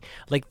funny.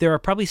 Like there are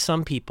probably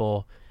some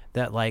people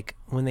that like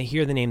when they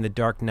hear the name The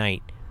Dark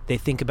Knight, they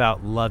think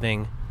about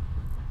loving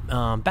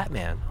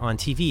Batman on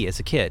TV as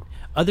a kid.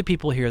 Other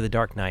people hear The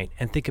Dark Knight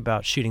and think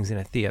about shootings in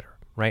a theater,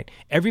 right?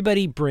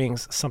 Everybody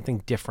brings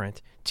something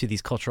different to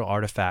these cultural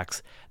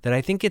artifacts that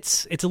I think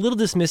it's a little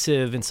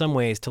dismissive in some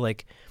ways to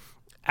like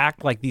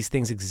act like these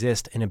things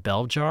exist in a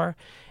bell jar.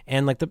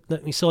 And like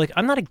so like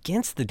I'm not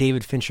against the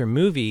David Fincher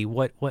movie.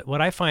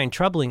 What I find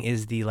troubling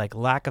is the like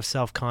lack of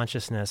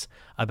self-consciousness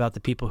about the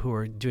people who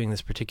are doing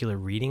this particular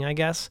reading, I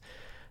guess.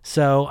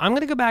 So I'm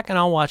going to go back and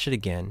I'll watch it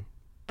again.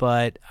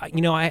 But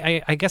you know,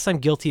 I guess I'm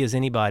guilty as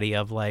anybody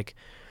of like,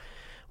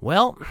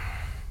 well,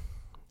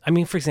 I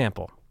mean, for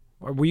example,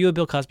 were you a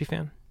Bill Cosby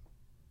fan?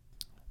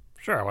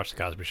 Sure, I watched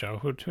The Cosby Show.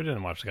 Who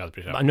didn't watch The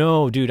Cosby Show?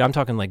 No, dude, I'm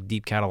talking like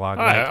deep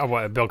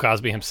catalog. Bill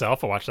Cosby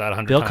himself. I watched that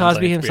 100 Bill times.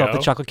 Cosby on himself, HBO. The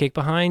Chocolate Cake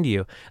Behind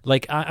You.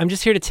 Like, I'm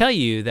just here to tell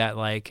you that,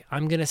 like,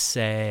 I'm going to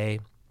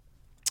say,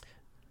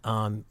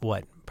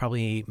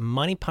 probably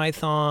Monty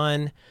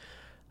Python,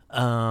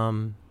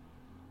 David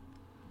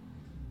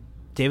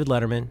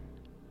Letterman,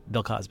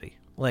 Bill Cosby.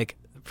 Like,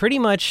 pretty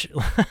much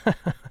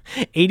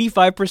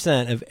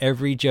 85% of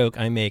every joke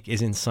I make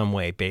is in some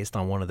way based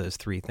on one of those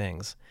three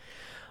things.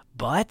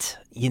 But,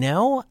 you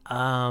know,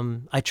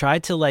 I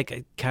tried to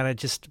like kind of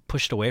just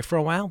push it away for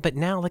a while, but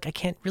now like I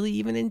can't really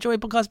even enjoy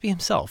Bill Cosby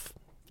himself,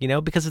 you know,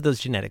 because of those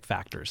genetic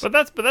factors. But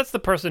that's the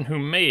person who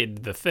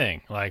made the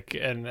thing. Like,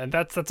 and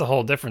that's a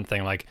whole different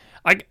thing. Like,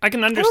 I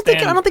can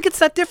understand. I don't think it's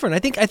that different.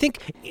 I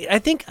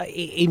think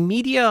a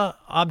media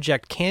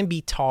object can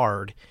be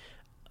tarred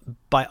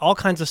by all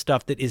kinds of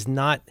stuff that is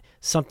not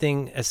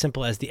something as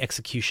simple as the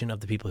execution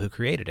of the people who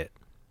created it.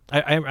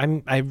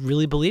 I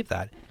really believe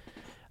that.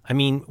 I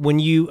mean,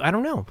 I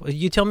don't know.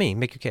 You tell me.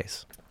 Make your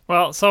case.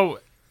 Well, so,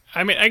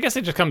 I mean, I guess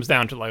it just comes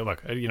down to, like,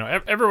 look, you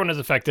know, everyone is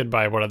affected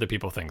by what other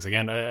people think.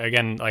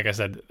 Again, like I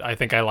said, I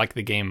think I like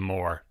the game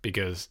more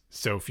because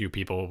so few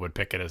people would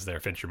pick it as their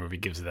Fincher movie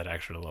gives it that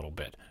extra little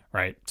bit,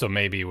 right? So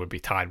maybe it would be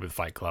tied with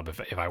Fight Club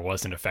if I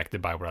wasn't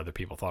affected by what other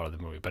people thought of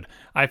the movie. But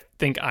I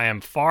think I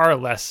am far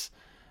less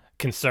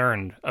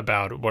concerned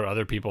about what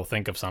other people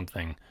think of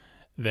something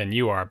than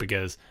you are,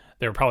 because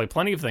there are probably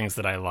plenty of things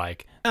that I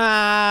like.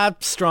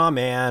 Straw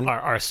man.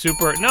 Are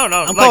super. No.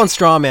 I'm calling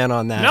straw man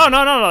on that. No.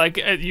 Like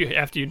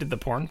after you did the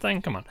porn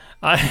thing, come on.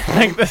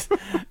 Like this,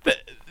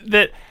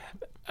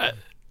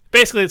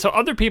 basically, so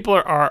other people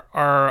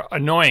are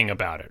annoying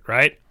about it,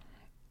 right?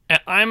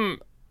 And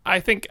I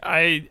think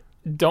I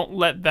don't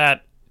let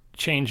that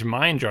change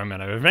my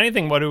enjoyment of it. If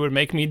anything, what it would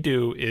make me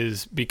do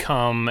is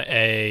become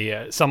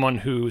someone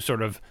who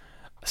sort of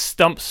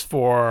stumps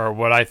for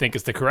what I think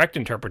is the correct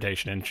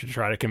interpretation and to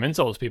try to convince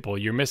all those people,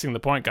 you're missing the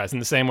point, guys. In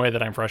the same way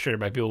that I'm frustrated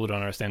by people who don't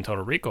understand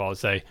Total Recall, I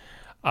say,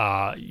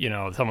 you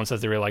know, someone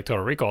says they really like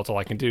Total Recall, it's all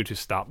I can do to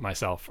stop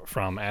myself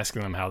from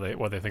asking them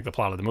what they think the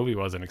plot of the movie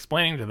was and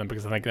explaining to them,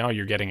 because I think, no,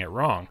 you're getting it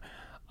wrong.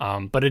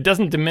 But it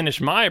doesn't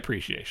diminish my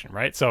appreciation,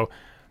 right? So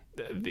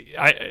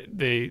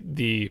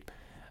the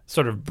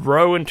sort of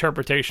bro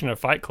interpretation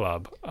of Fight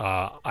Club,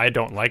 I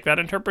don't like that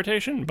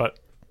interpretation, but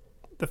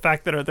the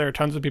fact that there are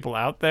tons of people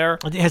out there,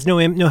 it has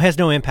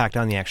no impact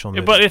on the actual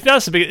movie. But it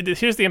does.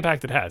 Here's the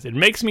impact it has. It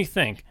makes me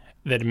think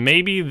that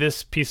maybe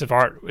this piece of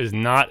art is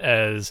not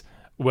as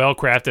well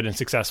crafted and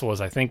successful as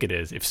I think it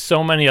is, if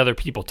so many other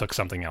people took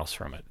something else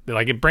from it.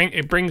 Like it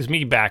brings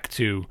me back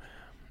to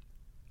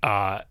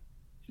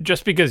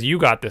just because you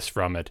got this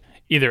from it,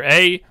 either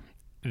A,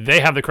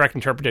 they have the correct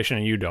interpretation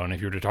and you don't. If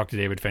you were to talk to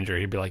David Fincher,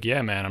 he'd be like,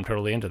 yeah, man, I'm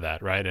totally into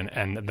that, right?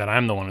 And that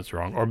I'm the one that's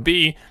wrong. Or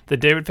B, that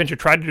David Fincher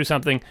tried to do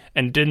something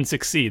and didn't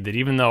succeed, that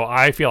even though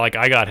I feel like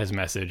I got his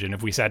message, and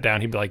if we sat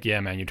down, he'd be like,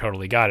 yeah, man, you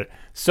totally got it,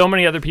 so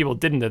many other people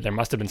didn't, that there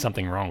must have been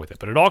something wrong with it.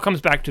 But it all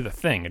comes back to the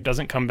thing. It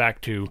doesn't come back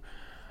to,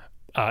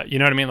 you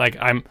know what I mean? Like,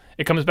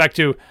 it comes back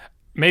to,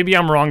 maybe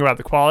I'm wrong about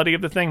the quality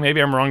of the thing, maybe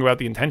I'm wrong about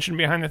the intention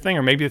behind the thing,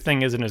 or maybe the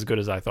thing isn't as good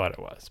as I thought it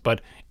was.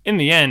 But in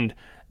the end,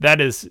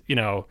 that is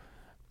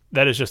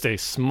just a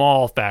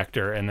small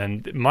factor, and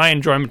then my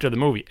enjoyment of the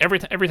movie. Every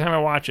time I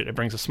watch it, it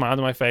brings a smile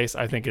to my face.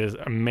 I think it is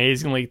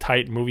amazingly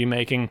tight movie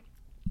making.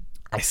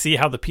 I see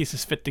how the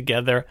pieces fit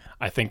together.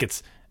 I think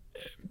it's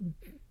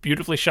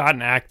beautifully shot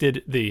and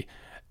acted.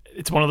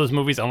 It's one of those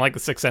movies, unlike The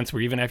Sixth Sense,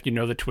 where even after you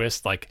know the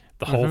twist, like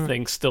the whole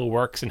thing still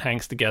works and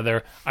hangs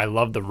together. I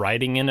love the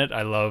writing in it.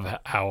 I love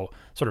how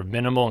sort of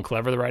minimal and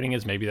clever the writing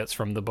is. Maybe that's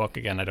from the book.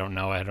 Again, I don't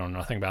know. I don't know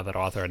nothing about that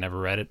author. I never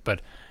read it,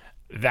 but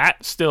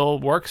that still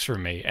works for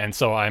me. And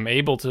so I'm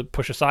able to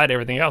push aside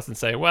everything else and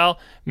say, well,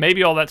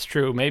 maybe all that's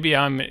true. Maybe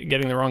I'm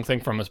getting the wrong thing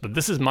from this, but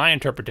this is my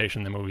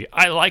interpretation of the movie.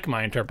 I like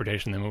my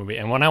interpretation of the movie.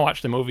 And when I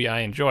watch the movie,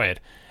 I enjoy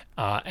it.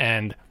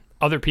 And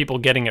other people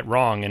getting it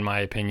wrong, in my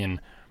opinion,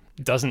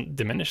 doesn't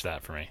diminish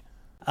that for me.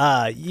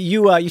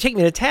 You take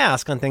me to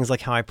task on things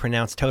like how I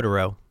pronounce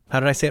Totoro. How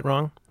did I say it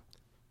wrong?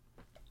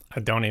 I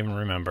don't even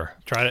remember.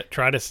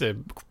 Try to say,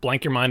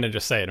 blank your mind and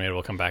just say it. Maybe it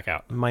will come back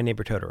out. My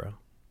Neighbor Totoro.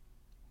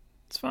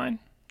 It's fine.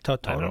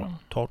 Totoro.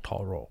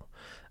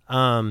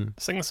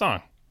 Sing the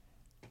song.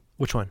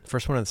 Which one?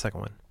 First one or the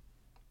second one?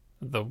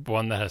 The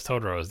one that has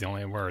Totoro is the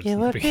only words. You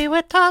would be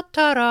with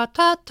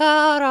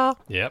Totoro.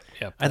 Yep.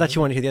 I thought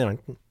you wanted to hear the other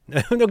one.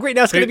 No, great.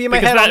 Now it's going to be in my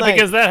head all night.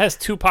 Because that has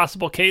two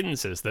possible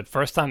cadences. The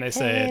first time they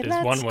say it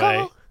is one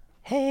way.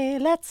 Hey,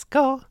 let's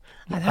go.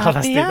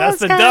 That's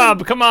the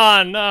dub. Come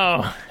on,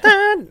 no.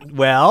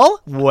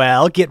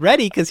 Well, get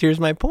ready because here's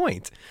my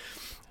point.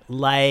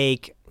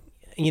 Like,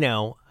 you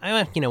know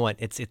what?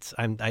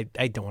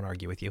 I don't want to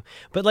argue with you,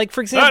 but like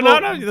for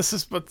example, no. This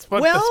is what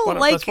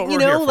like we're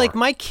here for. like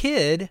my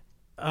kid.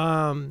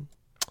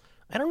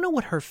 I don't know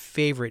what her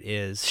favorite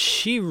is.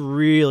 She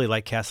really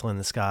liked Castle in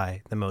the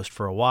Sky the most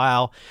for a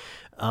while.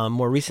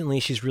 More recently,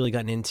 she's really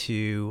gotten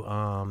into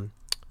oh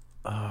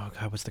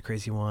god, what's the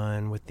crazy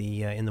one with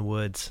the in the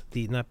woods?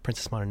 The not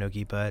Princess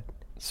Mononoke, but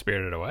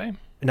Spirited Away.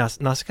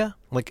 Nausicaa.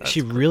 Like that's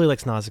she really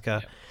likes Nausicaa.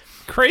 Yeah.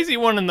 Crazy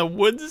one in the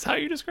woods is how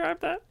you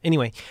describe that.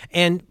 Anyway,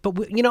 but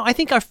I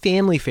think our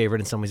family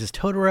favorite in some ways is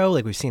Totoro.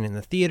 Like we've seen it in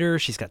the theater.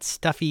 She's got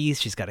stuffies.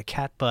 She's got a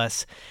cat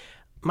bus.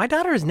 My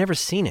daughter has never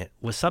seen it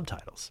with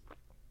subtitles.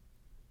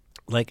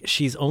 Like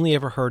she's only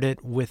ever heard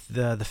it with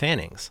the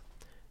Fannings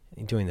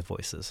doing the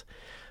voices,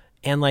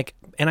 and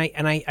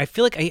I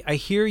feel like I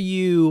hear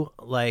you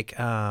like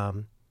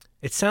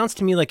it sounds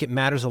to me like it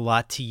matters a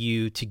lot to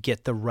you to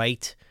get the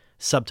right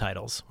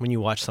subtitles when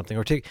you watch something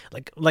or to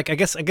like I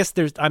guess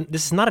there's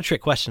this is not a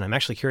trick question. I'm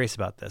actually curious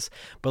about this,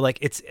 but like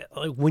it's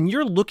like when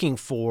you're looking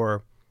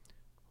for.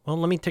 Well,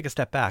 let me take a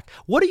step back.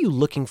 What are you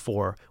looking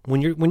for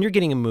when you're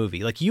getting a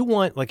movie? Like you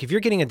want like if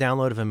you're getting a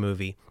download of a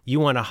movie,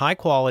 you want a high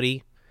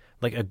quality.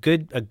 Like a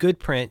good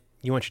print.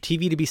 You want your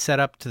TV to be set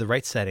up to the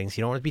right settings.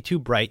 You don't want it to be too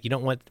bright. You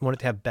don't want it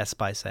to have Best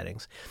Buy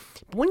settings.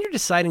 But when you're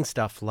deciding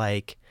stuff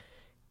like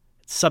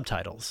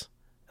subtitles,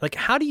 like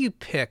how do you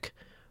pick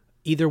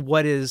either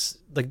what is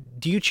like?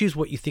 Do you choose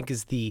what you think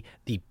is the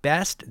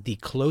best, the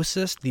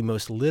closest, the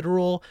most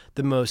literal,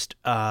 the most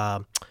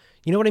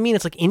you know what I mean?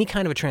 It's like any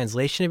kind of a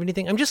translation of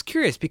anything. I'm just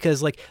curious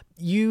because like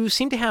you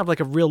seem to have like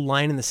a real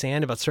line in the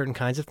sand about certain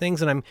kinds of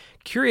things. And I'm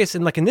curious.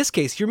 And like in this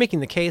case, you're making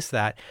the case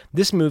that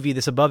this movie,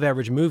 this above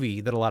average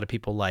movie that a lot of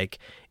people like,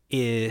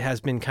 it has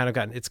been kind of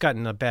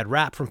gotten a bad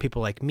rap from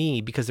people like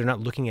me because they're not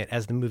looking at it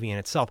as the movie in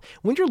itself.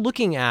 When you're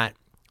looking at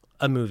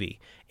a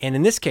movie, and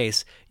in this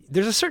case,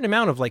 there's a certain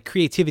amount of like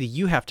creativity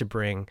you have to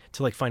bring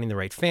to like finding the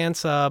right fan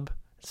sub,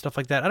 stuff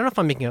like that. I don't know if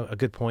I'm making a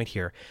good point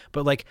here,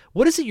 but like,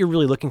 what is it you're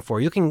really looking for? Are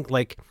you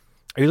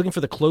looking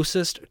for the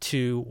closest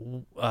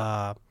to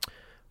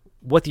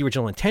what the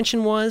original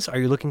intention was? Are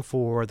you looking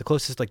for the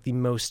closest, like the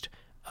most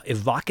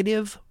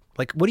evocative?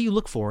 Like, what do you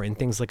look for in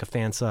things like a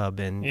fan sub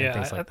and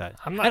things like that?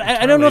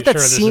 I don't know if that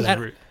seems. I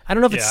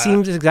don't know if it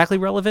seems exactly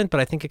relevant, but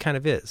I think it kind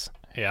of is.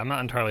 Yeah, I'm not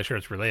entirely sure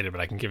it's related, but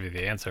I can give you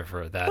the answer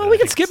for that. Well, we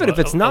can skip it if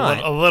it's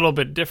not. A little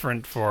bit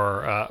different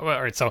for... all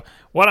right, so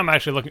what I'm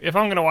actually looking... If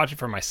I'm going to watch it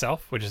for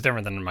myself, which is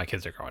different than my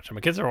kids are going to watch it.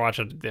 My kids are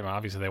watching...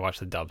 Obviously, they watch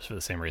the dubs for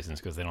the same reasons,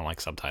 because they don't like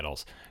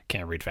subtitles.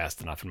 Can't read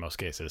fast enough in most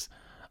cases.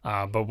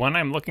 But when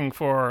I'm looking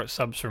for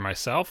subs for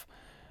myself,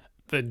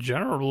 the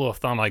general rule of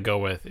thumb I go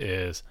with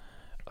is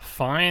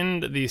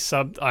find the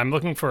sub... I'm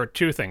looking for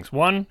two things.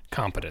 One,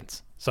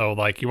 competence. So,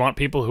 like, you want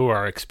people who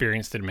are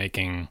experienced in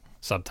making...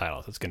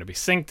 subtitles. It's going to be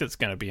synced. It's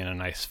going to be in a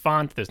nice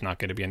font. There's not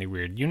going to be any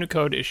weird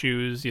Unicode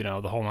issues, the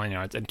whole 9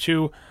 yards. And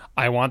two,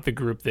 I want the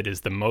group that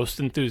is the most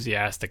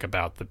enthusiastic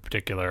about the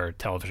particular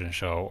television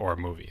show or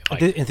movie.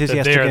 Like,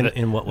 enthusiastic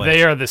in what way?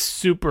 They are the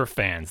super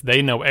fans.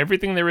 They know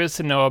everything there is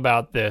to know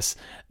about this.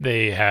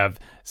 They have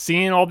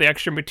seen all the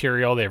extra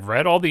material. They've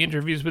read all the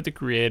interviews with the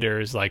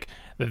creators. Like,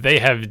 they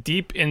have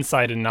deep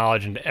insight and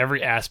knowledge into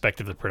every aspect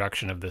of the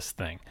production of this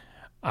thing.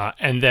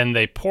 And then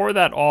they pour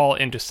that all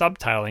into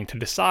subtitling to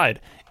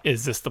decide,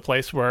 is this the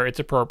place where it's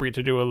appropriate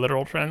to do a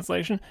literal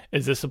translation?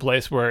 Is this a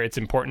place where it's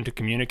important to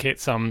communicate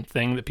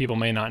something that people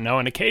may not know?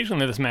 And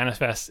occasionally this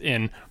manifests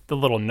in the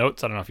little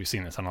notes. I don't know if you've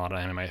seen this on a lot of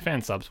anime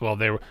fan subs. Well,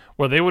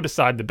 they would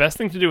decide the best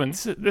thing to do in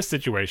this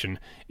situation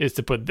is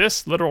to put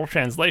this literal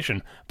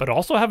translation, but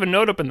also have a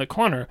note up in the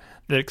corner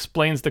that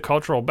explains the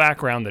cultural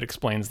background that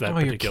explains that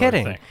particular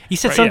thing. You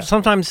said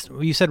sometimes,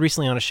 you said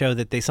recently on a show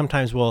that they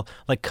sometimes will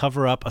like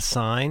cover up a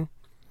sign.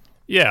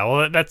 Yeah,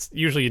 well, that's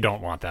usually you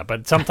don't want that,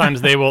 but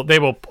sometimes they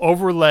will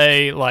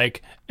overlay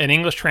like an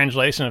English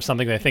translation of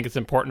something they think it's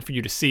important for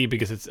you to see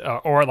because it's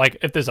or like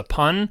if there's a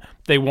pun,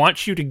 they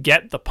want you to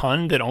get the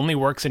pun that only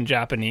works in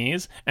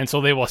Japanese, and so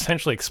they will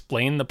essentially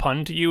explain the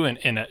pun to you in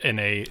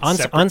a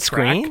separate on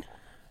screen. Track.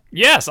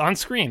 Yes, on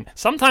screen.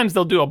 Sometimes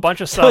they'll do a bunch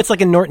of stuff. So it's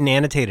like a Norton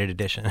annotated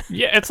edition.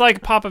 Yeah, it's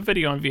like pop-up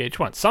video on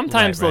VH1.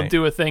 Sometimes they'll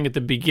do a thing at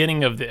the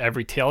beginning of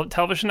every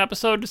television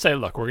episode to say,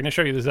 look, we're going to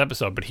show you this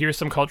episode, but here's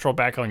some cultural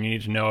background you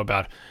need to know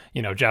about,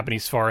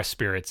 Japanese forest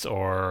spirits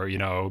or,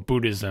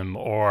 Buddhism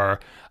or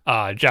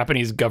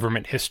Japanese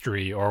government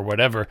history or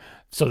whatever,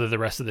 so that the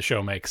rest of the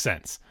show makes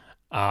sense.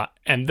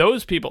 And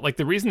those people, like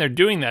the reason they're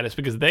doing that is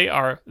because they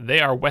are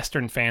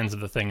Western fans of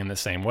the thing in the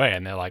same way.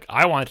 And they're like,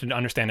 I want to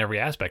understand every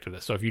aspect of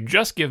this. So if you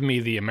just give me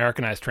the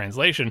Americanized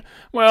translation,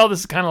 well, this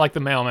is kind of like the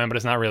mailman, but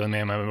it's not really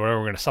mailman.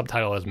 We're going to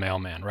subtitle as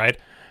mailman, right?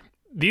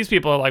 These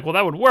people are like, well,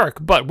 that would work,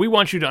 but we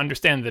want you to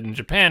understand that in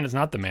Japan, it's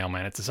not the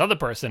mailman. It's this other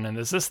person and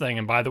there's this thing.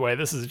 And by the way,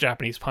 this is a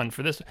Japanese pun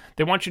for this.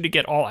 They want you to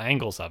get all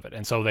angles of it.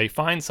 And so they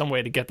find some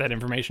way to get that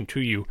information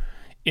to you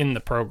in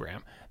the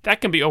program. That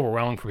can be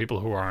overwhelming for people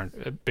who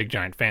aren't big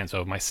giant fans.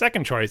 So my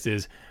second choice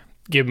is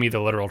give me the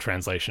literal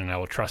translation, and I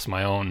will trust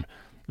my own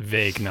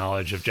vague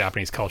knowledge of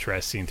Japanese culture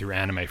as seen through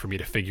anime for me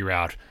to figure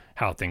out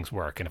how things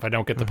work. And if I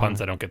don't get the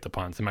puns, I don't get the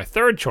puns. And my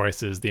third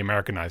choice is the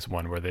Americanized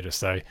one, where they just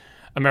say,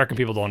 American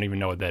people don't even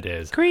know what that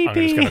is. Creepy. I'm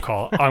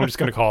just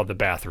gonna call it the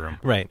bathroom.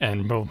 Right.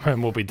 And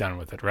we'll be done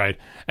with it, right?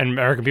 And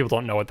American people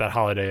don't know what that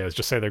holiday is.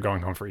 Just say they're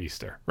going home for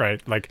Easter,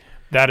 right? Like,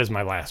 that is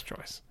my last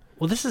choice.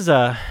 Well, this is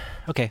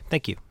okay.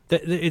 Thank you.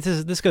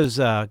 This goes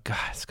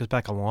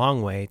back a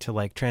long way to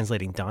like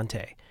translating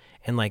Dante,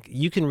 and like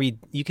you can read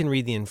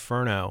the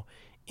Inferno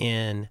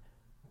in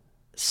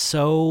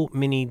so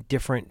many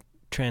different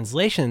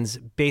translations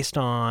based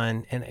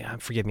on,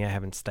 and forgive me, I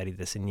haven't studied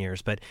this in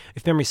years, but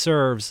if memory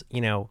serves,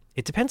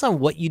 it depends on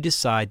what you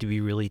decide to be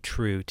really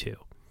true to.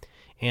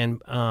 And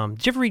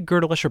did you ever read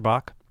Goethe Lescher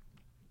Bach?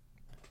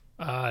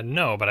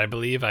 No, but I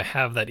believe I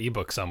have that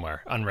ebook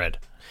somewhere, unread.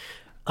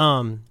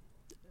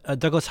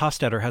 Douglas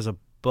Hofstadter has a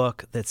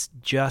book that's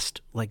just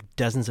like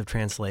dozens of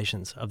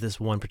translations of this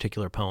one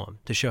particular poem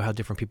to show how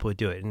different people would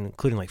do it,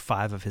 including like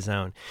 5 of his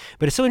own.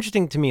 But it's so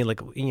interesting to me,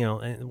 like,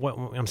 what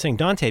I'm saying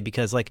Dante,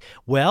 because like,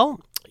 well,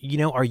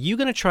 are you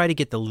going to try to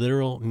get the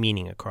literal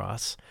meaning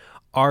across?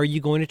 Are you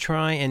going to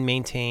try and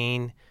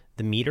maintain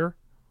the meter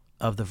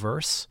of the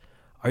verse?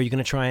 Are you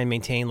going to try and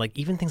maintain like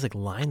even things like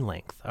line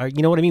length?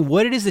 You know what I mean?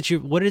 What is it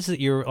that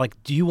you're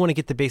like? Do you want to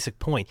get the basic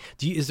point?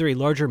 Is there a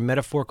larger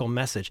metaphorical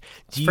message?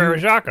 Frere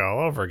Jacques all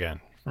over again.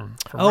 From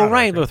Roderick.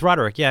 Right, with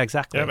Roderick. Yeah,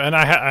 exactly. Yep, and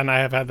I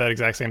have had that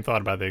exact same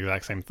thought about the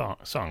exact same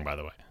song, by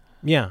the way.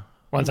 Yeah.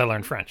 Once I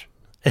learned French.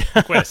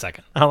 Wait a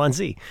second.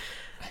 Allons-y.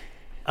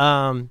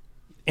 And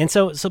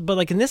so, but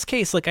like in this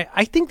case, like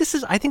I think this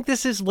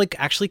is like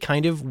actually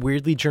kind of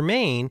weirdly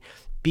germane,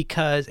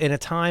 because in a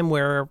time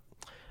where,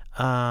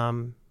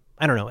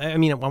 I don't know. I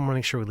mean, I want to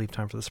make sure we leave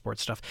time for the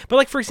sports stuff. But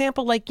like, for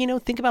example, like,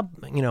 think about,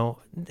 do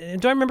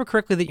I remember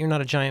correctly that you're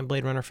not a giant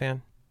Blade Runner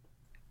fan?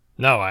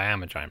 No, I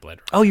am a giant Blade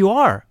Runner. Oh, you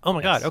are? Oh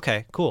my Yes. God.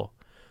 Okay, cool.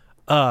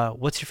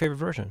 What's your favorite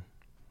version?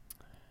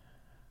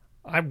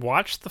 I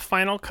watched the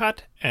final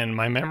cut, and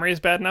my memory is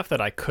bad enough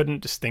that I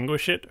couldn't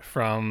distinguish it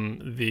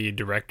from the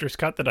director's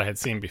cut that I had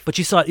seen before. But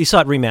you saw it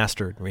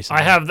remastered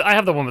recently. I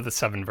have the one with the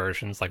 7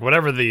 versions, like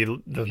whatever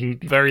the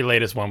very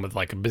latest one with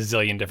like a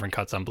bazillion different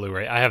cuts on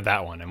Blu-ray. I have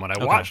that one, and what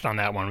I watched on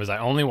that one was I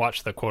only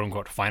watched the quote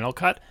unquote final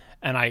cut,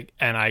 and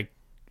I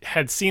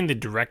had seen the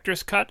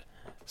director's cut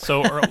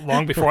so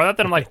long before that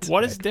I'm like,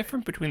 what is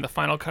different between the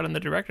final cut and the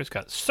director's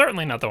cut?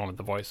 Certainly not the one with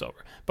the voiceover.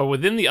 But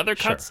within the other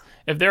cuts,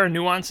 if there are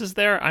nuances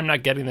there, I'm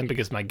not getting them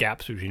because my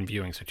gaps between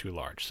viewings are too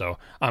large. So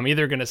I'm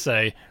either going to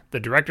say the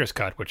director's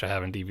cut, which I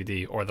have in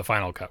DVD, or the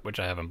final cut,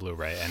 which I have in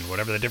Blu-ray. And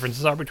whatever the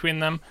differences are between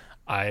them,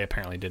 I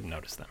apparently didn't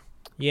notice them.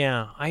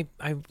 Yeah,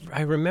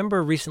 I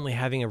remember recently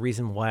having a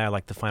reason why I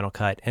liked the final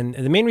cut. And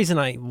the main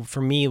reason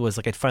for me was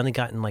like I'd finally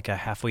gotten like a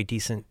halfway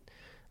decent,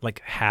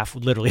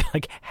 literally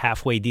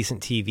halfway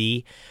decent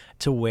TV,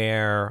 to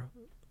where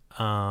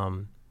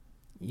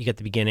you get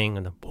the beginning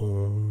and the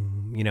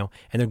boom, and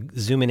they're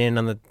zooming in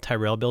on the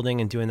Tyrell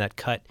building and doing that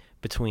cut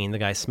between the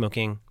guy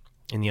smoking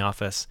in the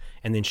office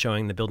and then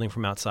showing the building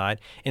from outside.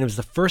 And it was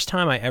the first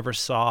time I ever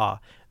saw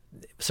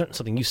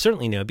something you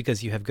certainly know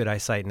because you have good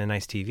eyesight and a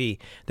nice TV,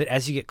 that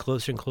as you get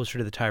closer and closer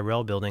to the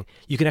Tyrell building,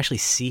 you can actually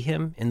see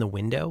him in the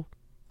window.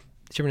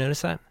 Did you ever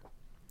notice that?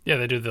 Yeah,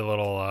 they do the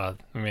little,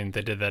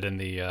 they did that in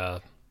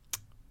the,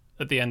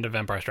 at the end of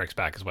Empire Strikes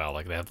Back as well.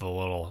 Like they have the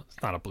little,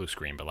 it's not a blue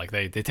screen, but like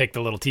they take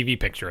the little TV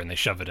picture and they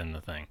shove it in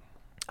the thing.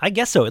 I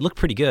guess so. It looked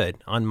pretty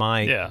good on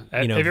my, Yeah.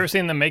 Have you ever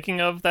seen the making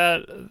of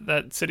that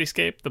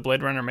cityscape, the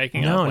Blade Runner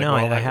making No, of? no,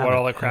 I haven't. What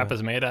all that crap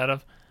is made out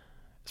of?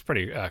 It's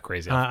pretty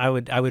crazy. I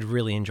would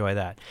really enjoy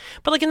that.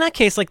 But like in that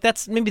case, like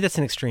that's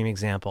an extreme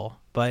example.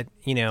 But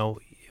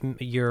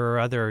your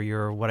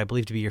what I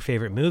believe to be your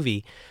favorite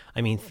movie,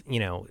 I mean,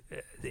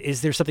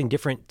 is there something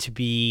different to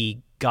be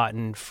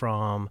gotten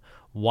from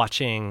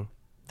watching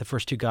the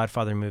first 2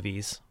 Godfather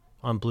movies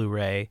on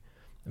Blu-ray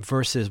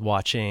versus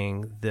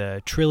watching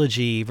the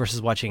trilogy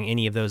versus watching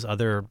any of those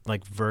other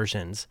like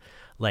versions?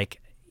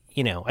 Like,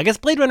 I guess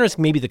Blade Runner is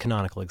maybe the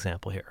canonical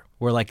example here,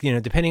 where like,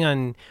 depending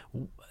on,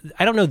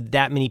 I don't know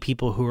that many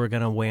people who are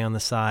going to weigh on the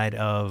side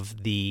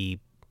of the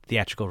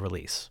theatrical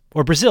release.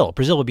 Or Brazil.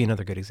 Brazil would be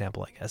another good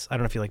example, I guess. I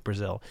don't know if you like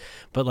Brazil.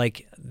 But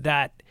like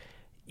that,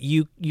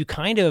 you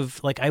kind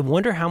of, like, I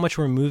wonder how much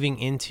we're moving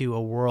into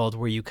a world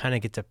where you kind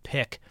of get to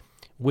pick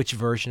which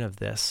version of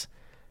this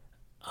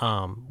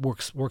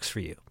works for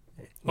you.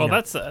 Well,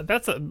 that's a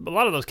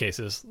lot of those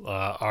cases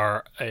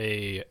are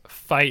a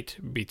fight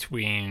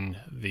between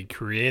the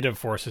creative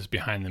forces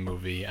behind the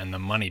movie and the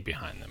money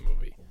behind the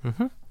movie.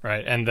 Mm-hmm.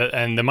 Right, and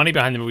the money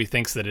behind the movie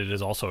thinks that it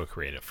is also a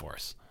creative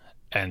force,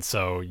 and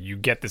so you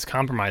get this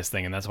compromise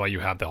thing, and that's why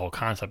you have the whole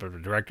concept of a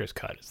director's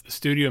cut. Is the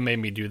studio made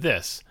me do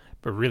this,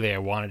 but really I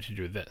wanted to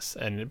do this.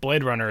 And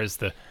Blade Runner is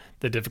the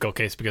difficult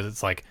case because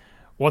it's like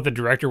what the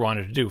director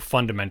wanted to do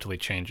fundamentally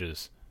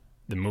changes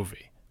the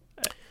movie.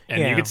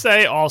 And you could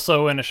say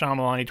also in a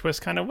Shyamalan-y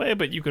twist kind of way,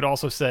 but you could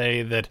also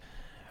say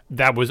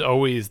that was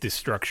always the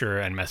structure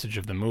and message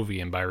of the movie,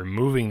 and by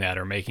removing that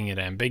or making it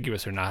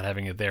ambiguous or not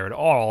having it there at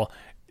all,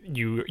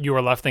 you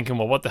are left thinking,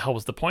 well, what the hell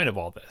was the point of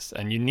all this?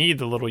 And you need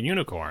the little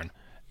unicorn.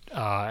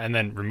 And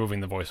then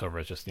removing the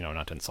voiceover is just,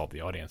 not to insult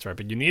the audience, right?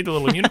 But you need the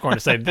little unicorn to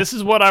say, this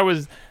is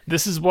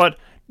what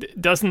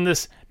doesn't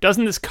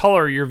this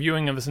color your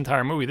viewing of this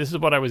entire movie? This is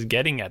what I was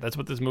getting at. That's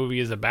what this movie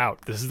is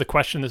about. This is the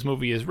question this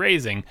movie is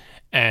raising.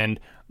 And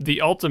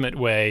the ultimate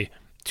way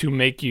to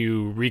make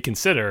you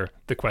reconsider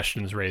the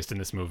questions raised in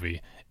this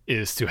movie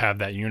is to have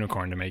that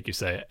unicorn to make you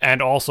say,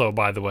 and also,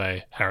 by the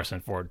way,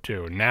 Harrison Ford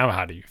too. Now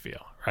how do you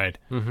feel, right?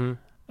 Mm-hmm.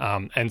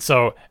 And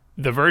so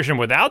the version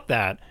without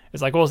that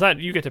is like, well, is that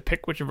you get to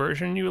pick which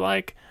version you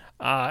like?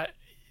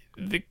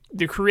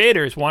 The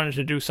creators wanted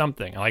to do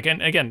something like,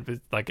 and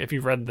again, like if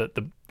you've read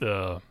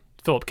the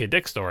Philip K.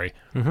 Dick story,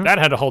 that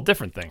had a whole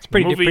different thing. It's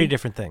pretty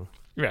different thing.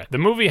 Yeah, the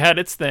movie had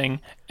its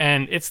thing,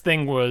 and its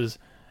thing was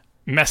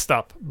messed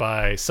up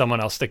by someone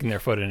else sticking their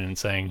foot in and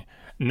saying,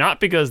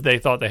 not because they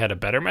thought they had a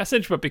better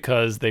message, but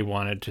because they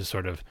wanted to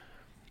sort of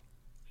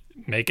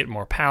make it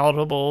more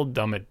palatable,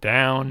 dumb it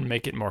down,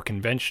 make it more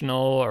conventional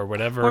or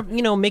whatever. Or,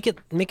 make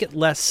it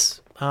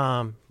less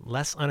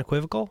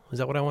unequivocal. Is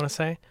that what I want to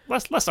say?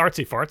 Less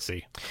artsy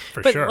fartsy,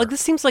 for but, sure. Like,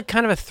 this seems like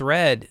kind of a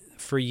thread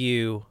for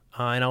you,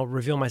 and I'll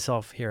reveal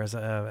myself here as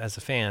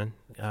a fan.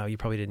 You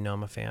probably didn't know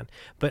I'm a fan.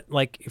 But,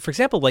 like, for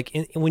example, like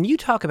when you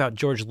talk about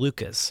George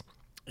Lucas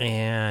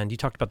and you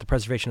talked about the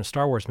preservation of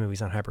Star Wars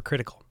movies on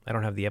Hypercritical, I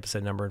don't have the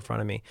episode number in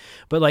front of me,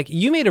 but, like,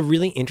 you made a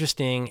really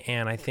interesting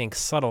and I think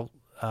subtle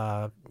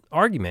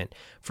argument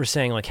for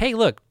saying, like, hey,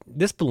 look,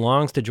 this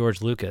belongs to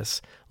George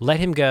Lucas. Let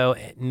him go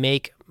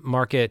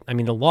market. I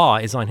mean, the law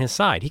is on his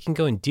side. He can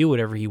go and do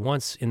whatever he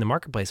wants in the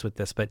marketplace with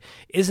this, but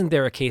isn't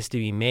there a case to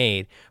be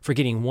made for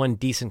getting one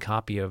decent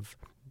copy of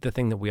the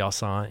thing that we all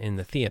saw in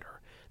the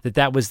theater?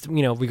 That was,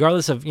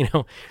 regardless of,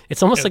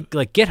 it's almost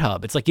like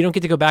GitHub. It's like you don't get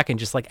to go back and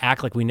just like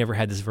act like we never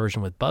had this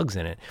version with bugs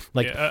in it.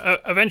 Like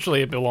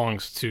eventually it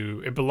belongs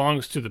to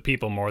the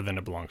people more than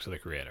it belongs to the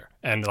creator.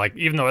 And like,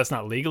 even though that's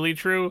not legally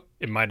true,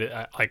 it might,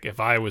 like if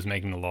I was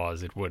making the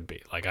laws, it would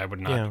be like, I would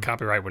not,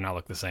 copyright would not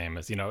look the same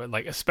as,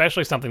 like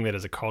especially something that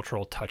is a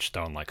cultural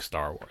touchstone like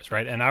Star Wars,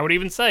 right? And I would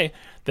even say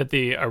that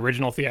the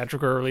original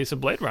theatrical release of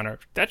Blade Runner,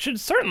 that should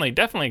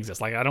definitely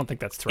exist. Like, I don't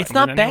think that's threatened. It's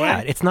not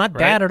bad. It's not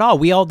bad at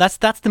all. That's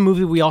the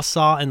movie we all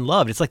saw and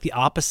loved. It's like the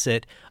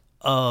opposite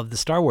of the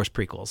Star Wars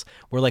prequels,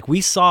 where like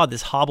we saw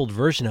this hobbled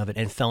version of it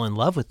and fell in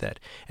love with it.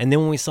 And then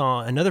when we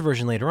saw another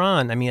version later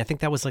on, I mean, I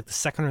think that was like the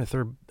second or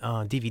third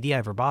DVD I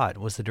ever bought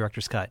was the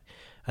director's cut.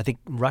 I think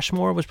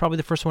Rushmore was probably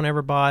the first one I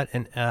ever bought,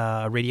 and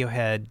a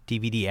Radiohead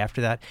DVD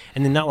after that.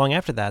 And then not long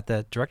after that,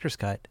 the director's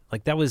cut.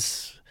 Like that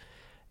was,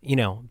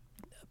 the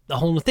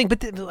whole thing.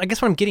 But I guess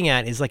what I'm getting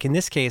at is like in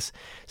this case,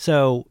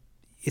 so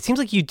it seems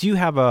like you do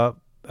have a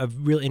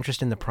real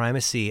interest in the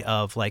primacy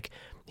of like,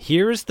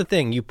 here's the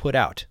thing you put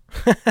out.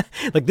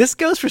 Like this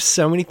goes for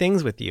so many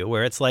things with you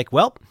where it's like,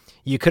 well,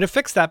 you could have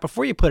fixed that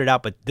before you put it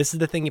out, but this is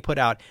the thing you put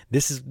out.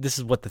 This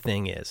is what the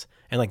thing is.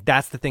 And like,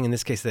 that's the thing in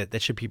this case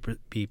that should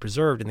be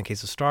preserved in the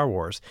case of Star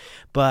Wars.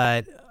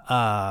 But,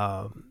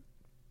 I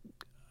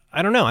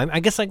don't know. I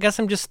guess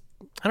I'm just,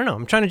 I don't know.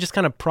 I'm trying to just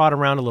kind of prod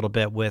around a little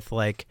bit with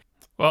like,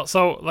 well,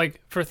 so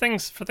like for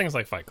things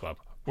like Fight Club,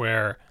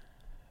 where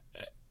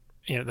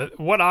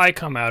what I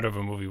come out of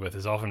a movie with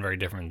is often very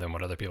different than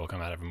what other people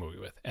come out of a movie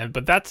with.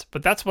 But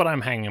that's what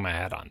I'm hanging my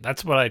hat on.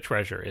 That's what I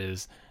treasure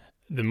is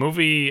the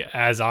movie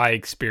as I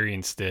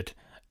experienced it.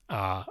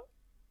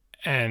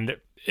 And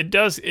it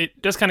does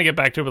kind of get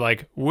back to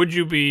like,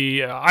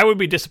 I would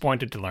be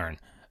disappointed to learn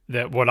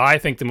that what I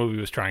think the movie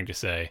was trying to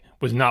say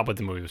was not what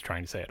the movie was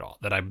trying to say at all.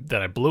 That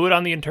I blew it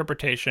on the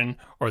interpretation,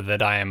 or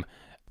that I am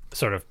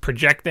sort of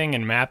projecting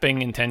and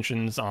mapping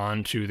intentions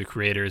onto the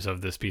creators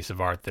of this piece of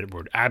art that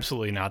were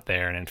absolutely not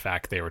there, and in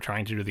fact they were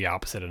trying to do the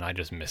opposite and I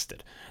just missed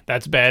it.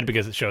 That's bad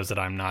because it shows that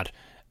I'm not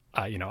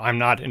I'm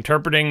not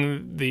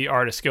interpreting the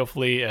art as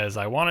skillfully as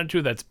I wanted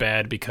to. That's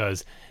bad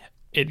because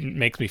it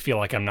makes me feel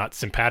like I'm not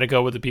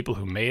simpatico with the people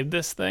who made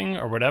this thing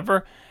or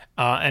whatever,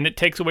 and it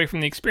takes away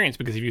from the experience,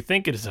 because if you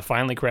think it is a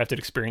finely crafted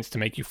experience to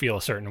make you feel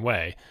a certain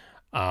way,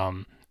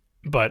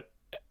 but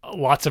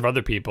lots of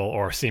other people,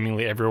 or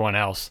seemingly everyone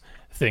else,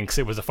 thinks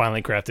it was a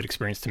finely crafted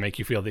experience to make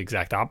you feel the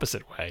exact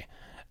opposite way,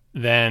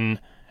 then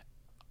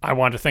I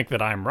want to think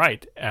that I'm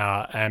right.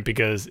 And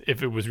because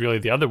if it was really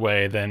the other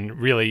way, then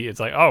really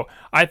it's like, oh,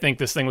 I think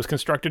this thing was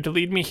constructed to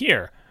lead me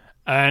here.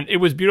 And it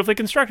was beautifully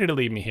constructed to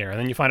lead me here. And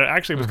then you find out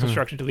actually it was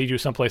constructed to lead you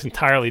someplace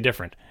entirely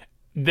different.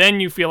 Then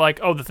you feel like,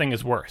 oh, the thing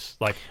is worse.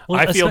 Like, well,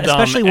 I feel dumb.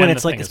 Especially when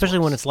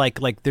it's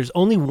like there's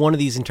only one of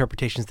these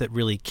interpretations that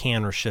really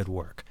can or should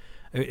work.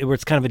 Where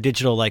it's kind of a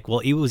digital, like,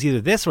 well, it was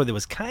either this or it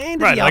was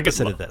kind of the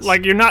opposite of this.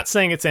 Like, you're not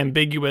saying it's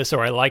ambiguous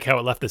or I like how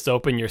it left this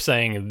open. You're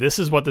saying this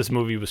is what this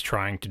movie was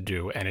trying to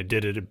do, and it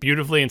did it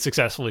beautifully and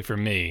successfully for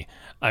me.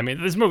 I mean,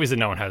 there's movies that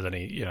no one has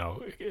any,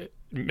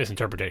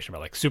 misinterpretation about,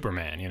 like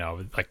Superman,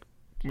 like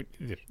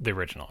the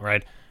original,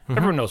 right? Mm-hmm.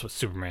 Everyone knows what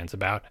Superman's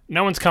about.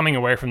 No one's coming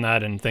away from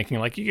that and thinking,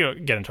 like, you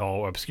get into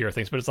all obscure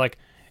things, but it's like,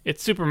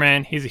 it's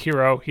Superman. He's a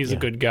hero. He's a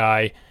good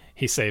guy.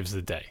 He saves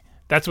the day.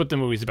 That's what the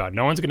movie's about.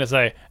 No one's going to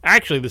say,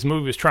 actually, this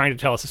movie is trying to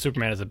tell us that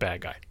Superman is a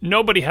bad guy.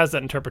 Nobody has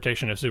that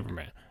interpretation of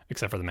Superman,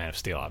 except for the Man of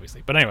Steel,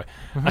 obviously. But anyway,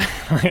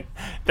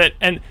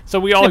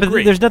 so we all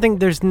agree. But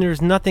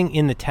there's nothing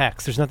in the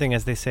text. There's nothing,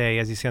 as they say,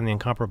 as you see on The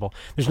Incomparable,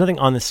 there's nothing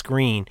on the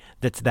screen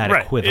that's that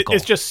equivocal.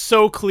 It's just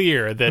so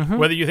clear that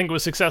whether you think it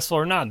was successful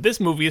or not,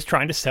 this movie is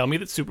trying to tell me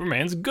that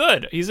Superman's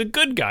good. He's a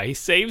good guy. He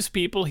saves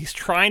people. He's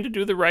trying to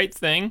do the right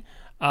thing.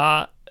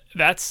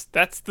 That's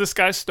this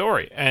guy's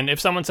story. And if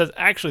someone says,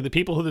 actually, the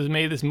people who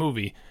made this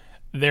movie,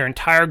 their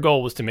entire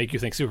goal was to make you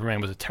think Superman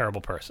was a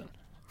terrible person.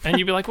 And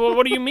you'd be like, well,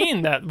 what do you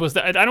mean that was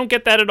that? I don't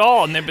get that at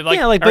all. And they'd be like,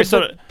 yeah, like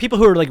but people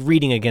who are like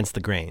reading against the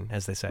grain,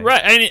 as they say.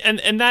 Right.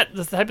 And that's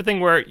the type of thing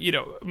where,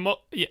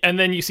 and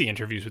then you see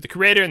interviews with the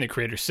creator, and the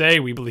creators say,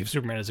 we believe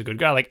Superman is a good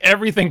guy. Like,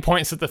 everything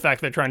points at the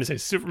fact they're trying to say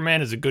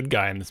Superman is a good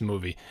guy in this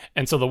movie.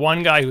 And so the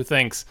one guy who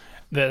thinks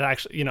that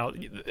actually,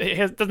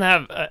 doesn't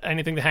have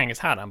anything to hang his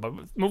hat on, but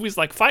movies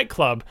like Fight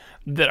Club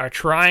that are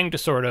trying to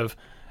sort of,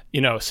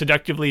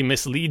 seductively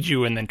mislead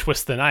you and then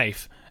twist the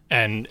knife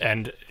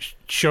and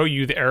show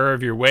you the error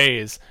of your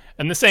ways.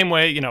 And the same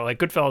way, like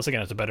Goodfellas,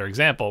 again, is a better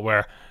example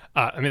where,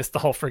 it's the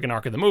whole freaking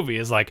arc of the movie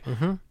is like,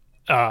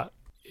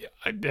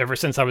 ever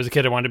since I was a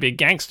kid, I wanted to be a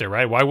gangster,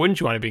 right? Why wouldn't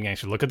you want to be a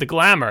gangster? Look at the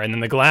glamour. And then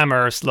the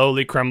glamour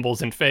slowly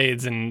crumbles and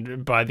fades.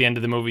 And by the end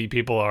of the movie,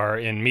 people are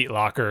in meat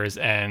lockers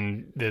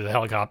and there's a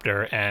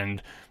helicopter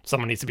and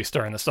someone needs to be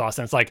stirring the sauce.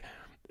 And it's like,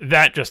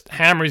 that just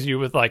hammers you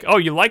with like, oh,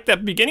 you like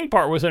that beginning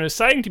part, was it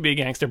exciting to be a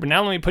gangster, but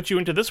now let me put you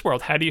into this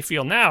world. How do you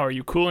feel now? Are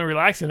you cool and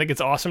relaxed? You think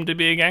it's awesome to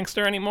be a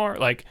gangster anymore?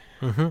 Like,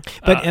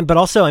 but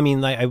also, I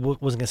mean, like,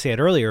 wasn't gonna say it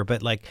earlier,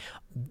 but like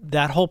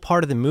that whole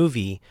part of the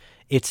movie,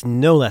 it's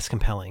no less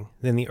compelling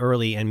than the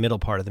early and middle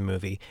part of the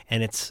movie,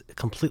 and it's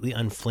completely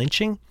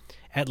unflinching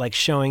at like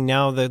showing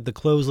now the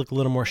clothes look a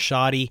little more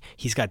shoddy.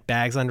 He's got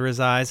bags under his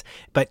eyes,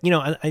 but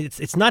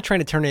it's not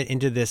trying to turn it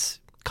into this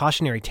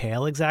cautionary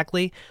tale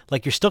exactly.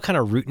 Like, you're still kind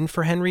of rooting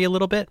for Henry a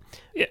little bit.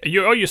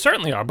 Yeah, you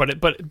certainly are,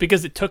 but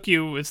because it took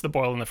you, it's the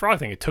boil and the frog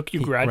thing. It took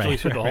you gradually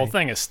through the whole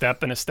thing, a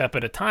step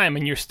at a time,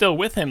 and you're still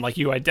with him. Like,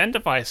 you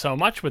identify so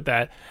much with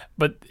that,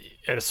 but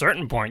at a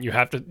certain point, you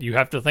have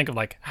to think of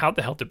like, how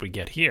the hell did we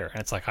get here?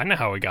 And it's like, I know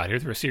how we got here,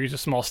 through a series of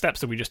small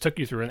steps that we just took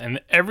you through,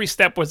 and every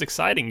step was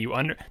exciting.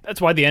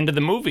 That's why the end of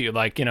the movie,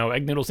 like,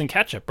 egg noodles and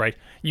ketchup, right?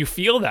 You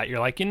feel that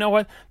you're like, you know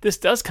what, this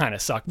does kind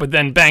of suck. But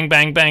then bang,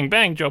 bang, bang,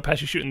 bang, Joe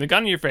Pesci shooting the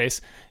gun in your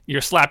face. You're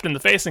slapped in the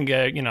face and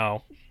get,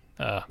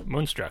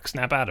 moonstruck.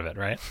 Snap out of it,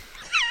 right?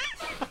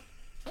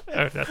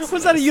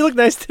 Was that a "You Look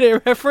Nice Today"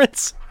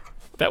 reference?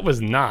 That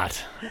was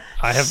not.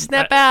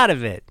 Snap out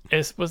of it.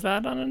 Was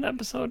that on an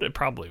episode? It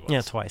probably was.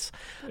 Yeah, twice.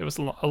 It was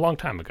a long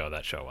time ago,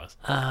 that show was.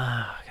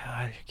 Oh,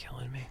 God, you're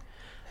killing me.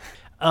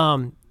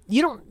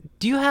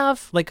 Do you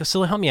have, like,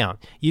 so help me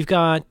out. You've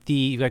got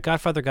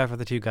Godfather,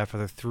 Godfather 2,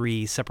 Godfather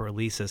 3 separate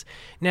releases.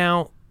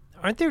 Now,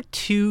 are there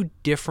two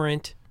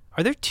different,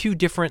 like,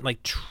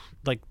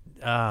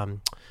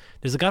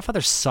 there's the Godfather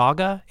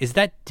Saga. Is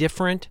that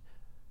different?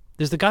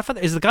 Is the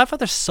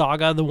Godfather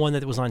Saga the one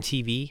that was on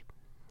TV?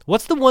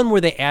 What's the one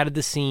where they added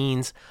the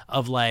scenes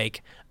of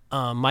like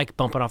Mike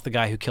bumping off the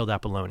guy who killed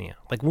Apollonia?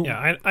 Like,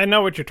 yeah, I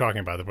know what you're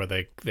talking about. Where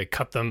they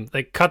cut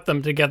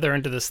them together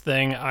into this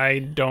thing. I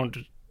don't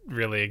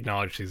really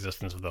acknowledge the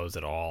existence of those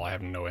at all. I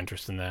have no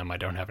interest in them. I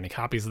don't have any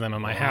copies of them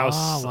in my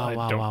house.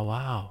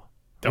 Wow.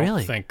 Don't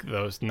really? think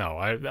those. No,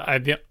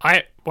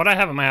 what I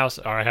have in my house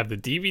are, I have the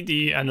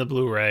DVD and the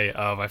Blu-ray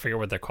of, I forget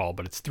what they're called,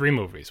 but it's 3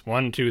 movies.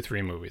 1, 2,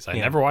 3 movies. I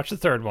never watched the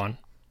third one.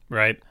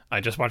 Right?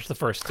 I just watched the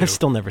first 2. I've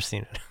still never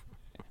seen it.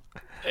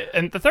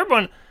 And the third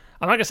one,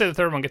 I'm not going to say the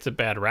third one gets a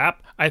bad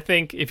rap. I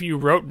think if you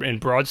wrote in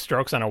broad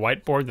strokes on a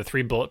whiteboard the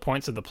 3 bullet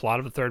points of the plot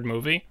of the third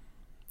movie,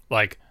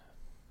 like,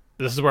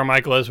 this is where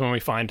Michael is when we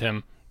find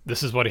him,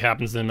 this is what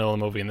happens in the middle of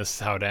the movie, and this is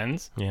how it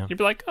ends, you'd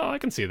be like, oh, I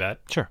can see that.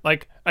 Sure.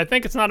 Like, I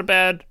think it's not a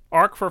bad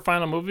arc for a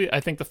final movie.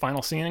 I think the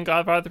final scene in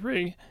Godfather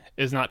 3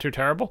 is not too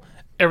terrible.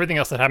 Everything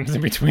else that happens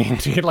in between,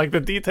 like the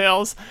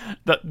details,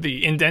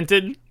 the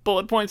indented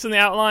bullet points in the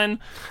outline,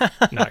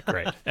 not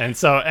great. And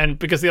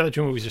because the other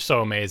 2 movies are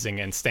so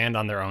amazing and stand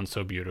on their own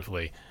so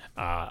beautifully,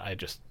 I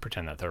just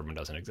pretend that third one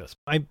doesn't exist.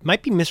 I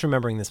might be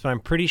misremembering this, but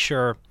I'm pretty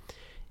sure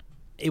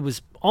it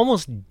was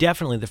almost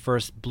definitely the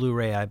first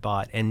Blu-ray I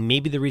bought, and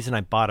maybe the reason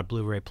I bought a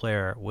Blu-ray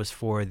player was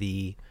for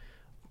the,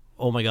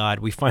 oh my God,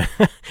 we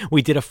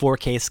did a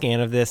 4K scan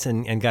of this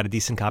and got a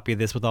decent copy of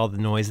this with all the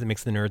noise that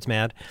makes the nerds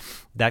mad.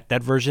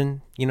 That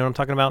version, you know what I'm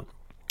talking about?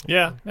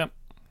 Yeah.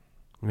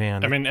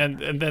 Man, I mean,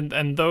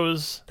 and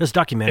those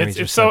documentaries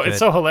it's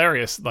so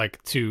hilarious,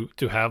 like to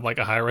have like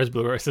a high res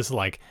Blu-ray.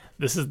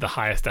 This is the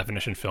highest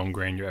definition film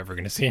grain you're ever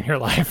going to see in your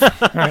life.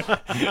 Right?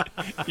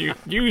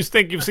 You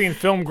think you've seen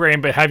film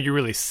grain, but have you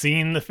really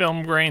seen the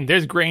film grain?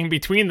 There's grain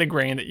between the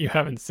grain that you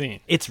haven't seen.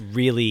 It's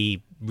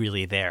really,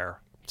 really there.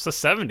 It's the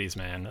 70s,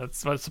 man.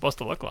 That's what it's supposed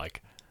to look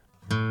like.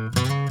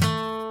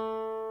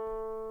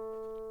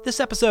 This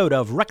episode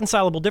of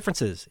Reconcilable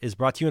Differences is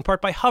brought to you in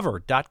part by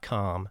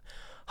Hover.com.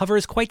 Hover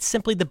is quite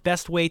simply the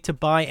best way to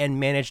buy and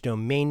manage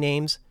domain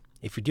names.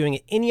 If you're doing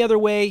it any other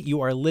way,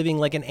 you are living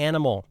like an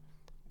animal.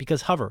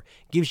 because Hover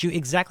gives you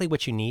exactly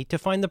what you need to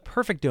find the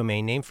perfect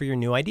domain name for your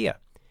new idea.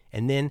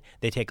 And then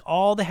they take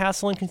all the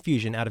hassle and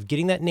confusion out of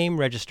getting that name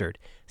registered,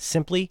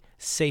 simply,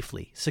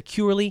 safely,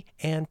 securely,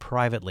 and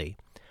privately.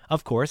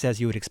 Of course, as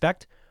you would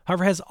expect,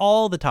 Hover has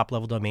all the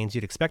top-level domains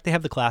you'd expect. They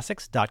have the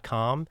classics,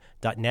 .com,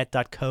 .net,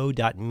 .co,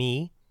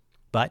 .me,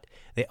 but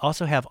they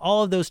also have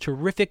all of those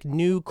terrific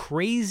new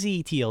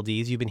crazy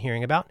TLDs you've been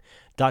hearing about,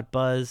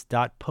 .buzz,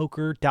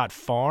 .poker,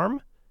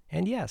 .farm,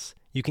 and yes,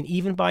 you can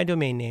even buy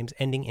domain names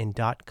ending in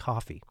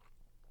 .coffee.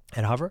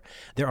 At Hover,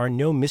 there are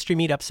no mystery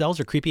meat upsells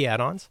or creepy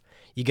add-ons.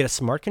 You get a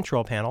smart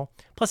control panel.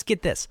 Plus,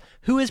 get this,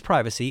 Whois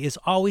Privacy is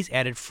always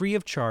added free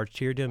of charge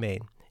to your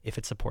domain if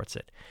it supports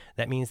it.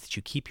 That means that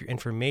you keep your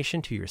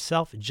information to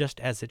yourself just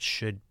as it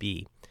should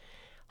be.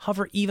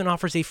 Hover even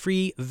offers a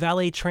free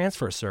valet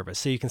transfer service,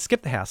 so you can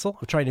skip the hassle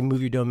of trying to move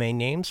your domain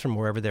names from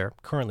wherever they're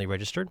currently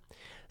registered.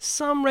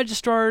 Some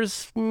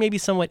registrars, maybe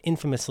somewhat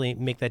infamously,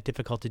 make that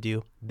difficult to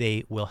do.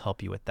 They will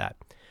help you with that.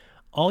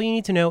 All you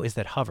need to know is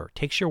that Hover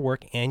takes your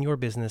work and your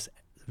business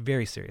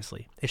very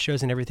seriously. It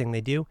shows in everything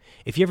they do.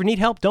 If you ever need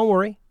help, don't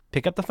worry.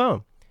 Pick up the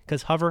phone,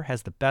 because Hover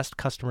has the best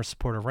customer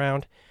support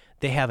around.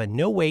 They have a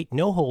no-wait,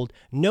 no-hold,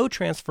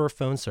 no-transfer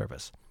phone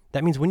service.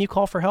 That means when you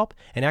call for help,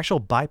 an actual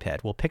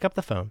biped will pick up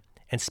the phone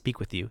and speak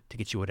with you to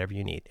get you whatever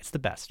you need. It's the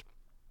best.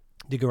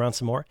 Dig around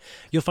some more.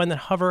 You'll find that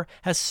Hover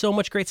has so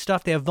much great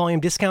stuff. They have volume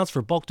discounts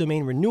for bulk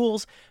domain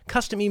renewals,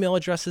 custom email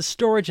addresses,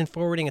 storage, and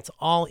forwarding. It's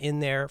all in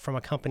there from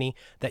a company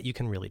that you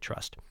can really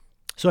trust.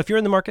 So if you're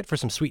in the market for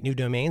some sweet new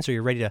domains, or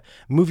you're ready to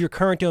move your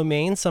current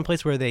domain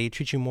someplace where they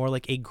treat you more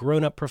like a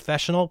grown-up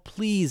professional,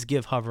 please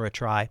give Hover a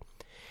try.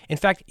 In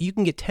fact, you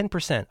can get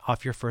 10%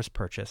 off your first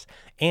purchase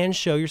and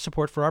show your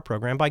support for our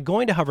program by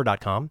going to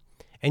hover.com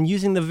and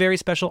using the very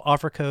special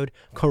offer code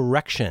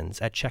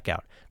CORRECTIONS at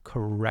checkout.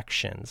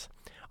 Corrections.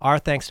 Our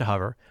thanks to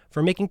Hover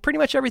for making pretty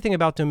much everything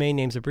about domain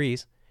names a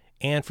breeze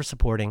and for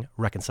supporting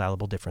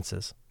Reconcilable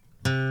Differences.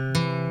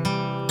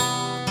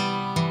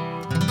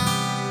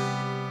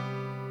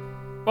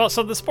 Well,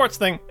 so the sports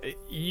thing,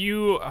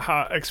 you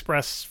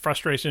express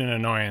frustration and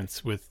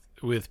annoyance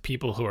with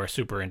people who are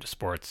super into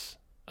sports,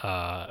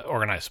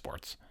 organized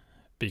sports,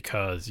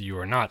 because you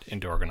are not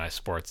into organized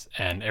sports,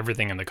 and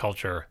everything in the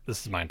culture,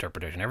 this is my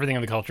interpretation, everything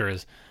in the culture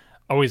is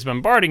always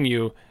bombarding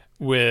you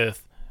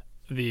with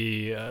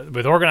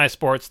with organized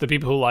sports, the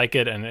people who like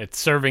it, and it's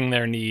serving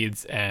their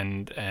needs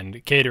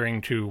and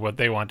catering to what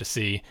they want to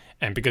see,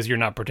 and because you're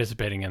not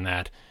participating in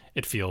that,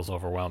 it feels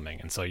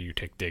overwhelming, and so you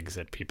take digs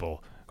at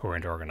people who are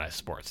into organized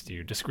sports. Do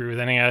you disagree with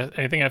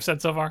anything I've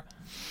said so far?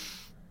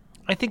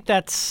 I think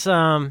that's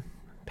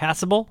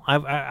passable.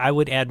 I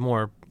would add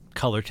more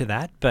color to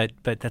that, but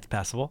that's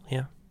passable,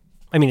 yeah.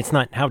 I mean, it's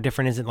not, how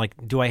different is it? Like,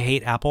 do I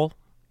hate Apple?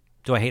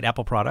 Do I hate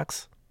Apple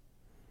products?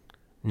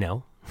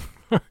 No.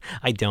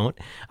 I don't.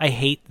 I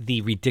hate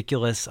the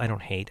ridiculous,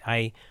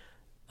 I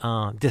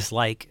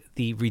dislike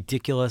the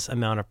ridiculous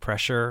amount of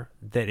pressure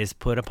that is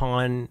put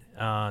upon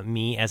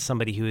me as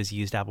somebody who has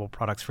used Apple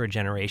products for a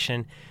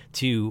generation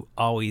to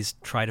always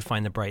try to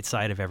find the bright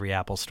side of every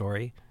Apple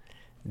story.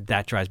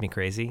 That drives me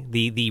crazy.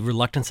 The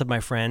reluctance of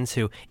my friends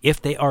who,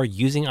 if they are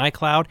using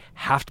iCloud,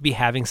 have to be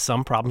having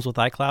some problems with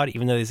iCloud,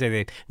 even though they say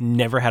they've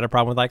never had a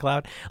problem with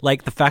iCloud.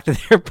 Like, the fact that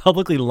they're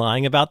publicly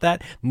lying about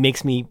that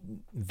makes me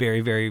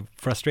very, very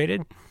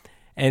frustrated.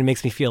 And it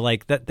makes me feel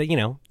like that's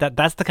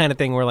the kind of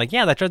thing where, like,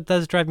 yeah, that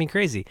does drive me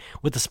crazy.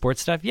 With the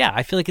sports stuff, yeah,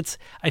 I feel like it's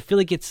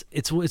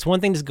one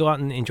thing to go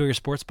out and enjoy your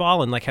sports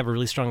ball and like have a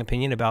really strong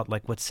opinion about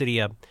like what city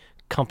a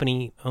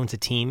company owns a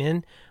team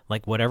in,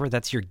 like whatever,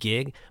 that's your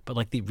gig. But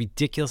like the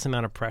ridiculous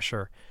amount of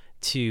pressure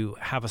to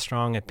have a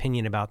strong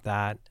opinion about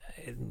that,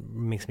 it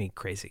makes me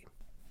crazy.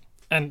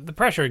 And the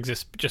pressure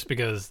exists just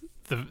because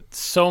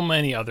so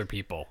many other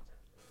people,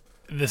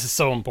 this is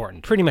so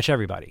important. Pretty much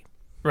everybody.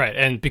 Right,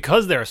 and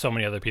because there are so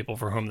many other people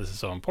for whom this is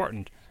so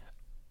important,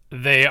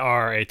 they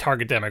are a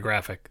target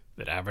demographic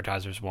that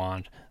advertisers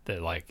want,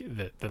 that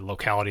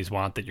localities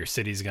want, that your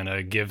city's going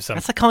to give some...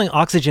 That's like calling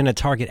oxygen a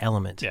target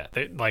element. Yeah,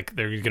 there's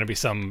going to be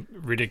some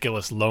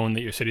ridiculous loan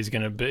that your city's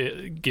going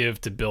to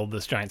give to build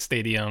this giant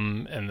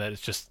stadium, and that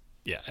it's just...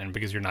 Yeah, and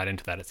because you're not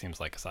into that, it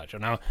seems like a sideshow.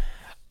 Now,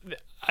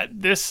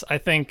 I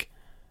think,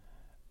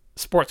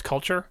 sports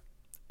culture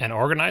and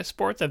organized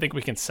sports, I think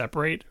we can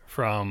separate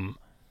from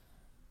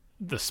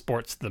the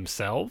sports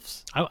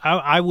themselves.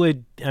 I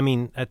would,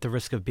 at the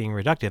risk of being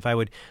reductive, I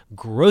would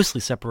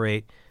grossly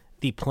separate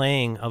the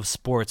playing of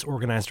sports,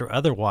 organized or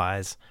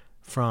otherwise,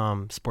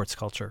 from sports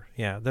culture.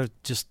 Yeah,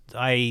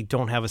 I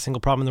don't have a single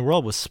problem in the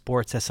world with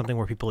sports as something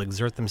where people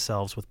exert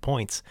themselves with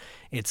points.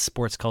 It's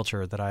sports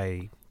culture that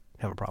I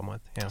have a problem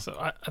with. Yeah. So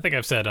I think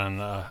I've said on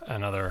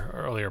another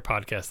earlier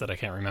podcast that I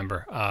can't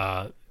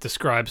remember,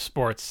 describe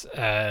sports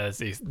as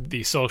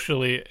the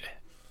socially,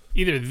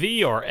 either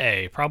the or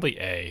a, probably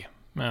a,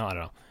 well, I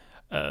don't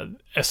know,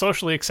 a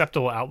socially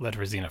acceptable outlet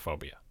for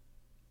xenophobia.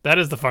 That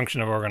is the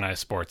function of organized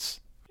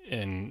sports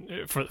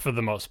for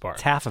the most part.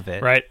 It's half of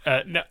it. Right?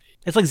 No,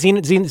 it's like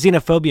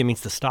xenophobia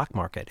means the stock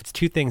market. It's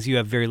two things you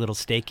have very little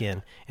stake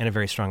in and a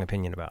very strong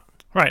opinion about.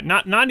 Right.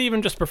 Not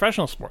even just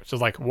professional sports.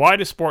 It's like, why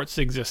do sports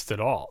exist at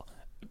all?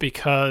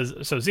 Because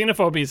so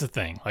xenophobia is a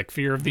thing, like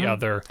fear of the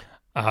other,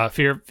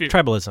 fear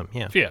Tribalism,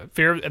 yeah.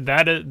 Fear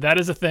that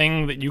is a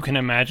thing that you can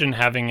imagine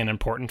having an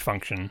important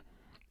function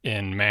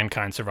in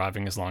mankind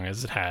surviving as long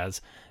as it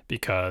has.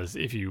 Because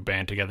if you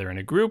band together in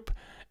a group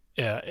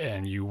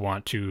and you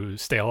want to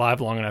stay alive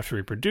long enough to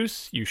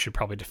reproduce, you should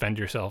probably defend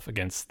yourself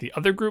against the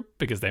other group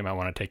because they might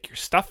want to take your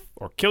stuff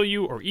or kill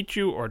you or eat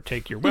you or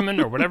take your women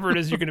or whatever it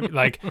is you're going to be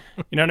like,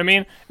 you know what I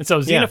mean? And so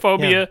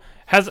xenophobia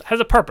has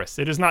a purpose.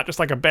 It is not just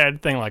like a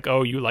bad thing like,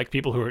 oh, you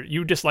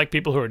dislike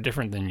people who are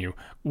different than you.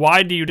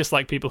 Why do you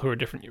dislike people who are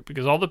different than you?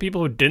 Because all the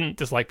people who didn't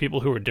dislike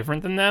people who were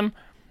different than them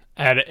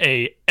had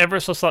a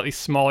ever so slightly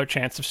smaller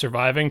chance of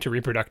surviving to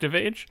reproductive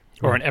age,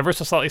 or an ever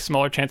so slightly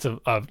smaller chance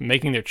of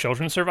making their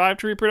children survive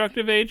to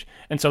reproductive age.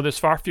 And so there's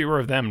far fewer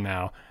of them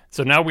now.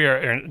 So now we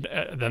are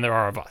than there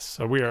are of us.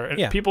 So we are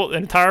people,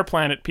 an entire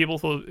planet, people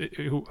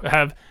who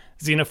have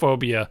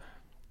xenophobia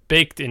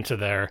baked into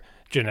their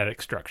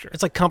genetic structure.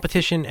 It's like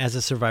competition as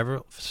a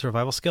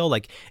survival skill.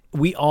 Like,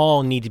 we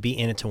all need to be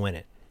in it to win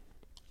it.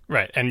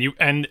 Right,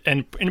 and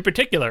in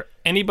particular,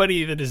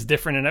 anybody that is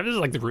different, and this is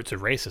like the roots of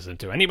racism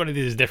too. Anybody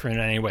that is different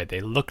in any way, they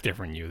look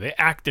different than you, they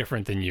act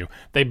different than you,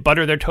 they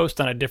butter their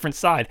toast on a different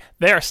side,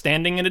 they are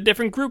standing in a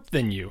different group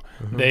than you,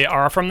 they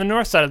are from the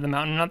north side of the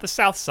mountain, not the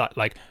south side.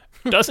 Like,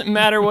 doesn't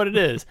matter what it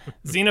is.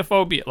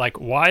 Xenophobia, like,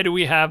 why do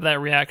we have that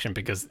reaction?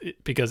 Because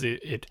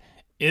it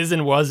is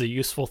and was a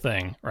useful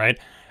thing, right?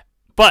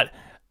 But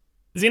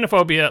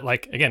xenophobia,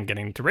 like, again,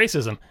 getting into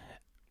racism.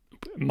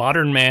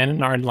 Modern man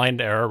in our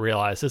enlightened era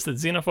realizes that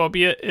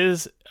xenophobia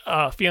is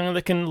a feeling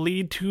that can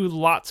lead to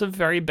lots of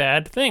very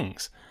bad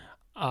things.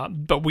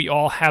 But we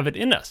all have it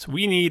in us.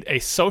 We need a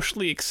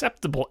socially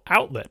acceptable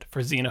outlet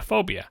for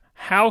xenophobia.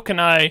 How can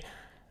I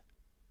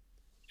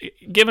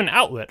give an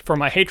outlet for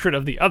my hatred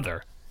of the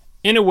other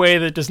in a way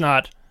that does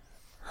not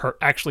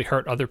actually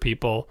hurt other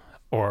people,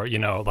 or, you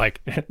know, like,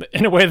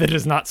 in a way that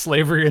is not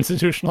slavery,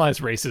 institutionalized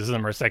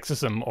racism, or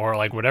sexism, or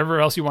like whatever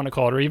else you want to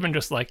call it, or even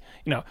just like,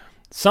 you know,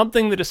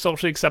 something that is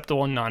socially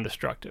acceptable and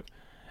non-destructive.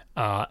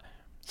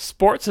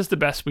 Sports is the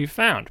best we've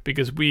found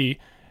because we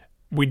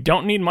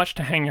don't need much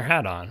to hang your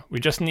hat on. We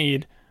just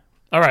need,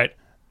 all right,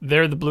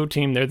 they're the blue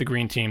team, they're the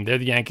green team, they're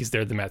the Yankees,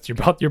 they're the Mets.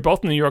 You're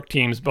both New York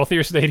teams. Both of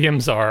your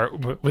stadiums are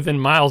within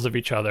miles of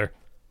each other.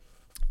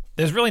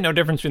 There's really no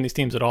difference between these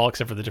teams at all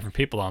except for the different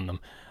people on them.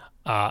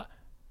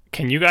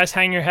 Can you guys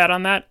hang your hat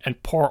on that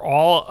and pour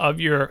all of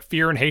your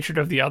fear and hatred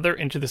of the other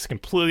into this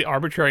completely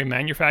arbitrary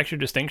manufactured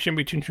distinction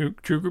between two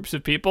groups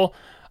of people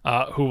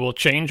who will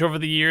change over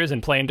the years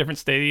and play in different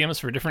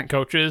stadiums for different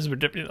coaches, with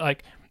different,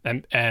 like,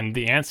 and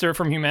the answer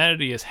from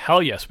humanity is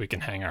hell yes, we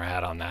can hang our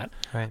hat on that.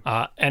 Right.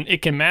 And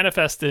it can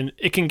manifest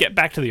it can get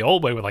back to the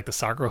old way with like the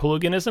soccer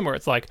hooliganism, where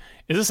it's like,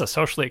 is this a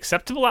socially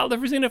acceptable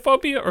outlet for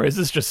xenophobia, or is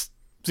this just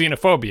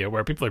xenophobia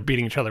where people are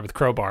beating each other with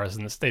crowbars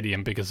in the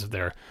stadium because of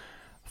their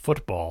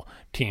football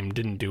team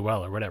didn't do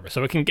well or whatever?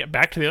 So it can get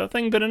back to the other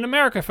thing. But in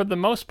America, for the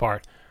most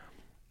part,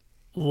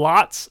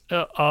 lots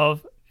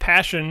of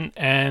passion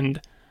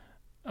and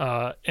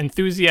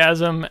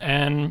enthusiasm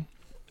and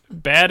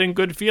bad and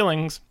good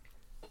feelings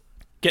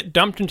get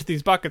dumped into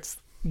these buckets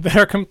that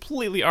are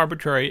completely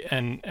arbitrary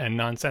and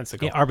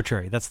nonsensical. Yeah,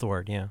 arbitrary. That's the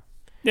word. Yeah.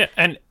 Yeah,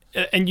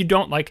 and you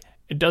don't, like,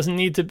 it doesn't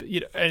need to be, you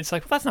know, it's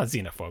like, well, that's not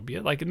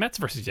xenophobia. Like, Mets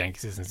versus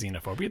Yankees isn't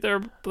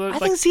xenophobia. I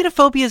think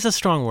xenophobia is a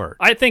strong word.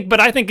 I think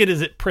it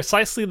is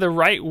precisely the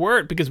right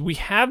word, because we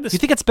have this. You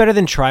think it's better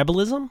than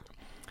tribalism?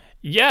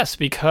 Yes,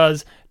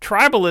 because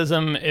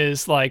tribalism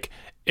is like,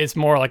 it's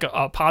more like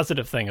a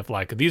positive thing of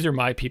like, these are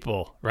my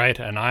people, right?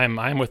 And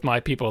I'm with my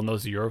people and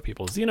those are your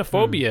people.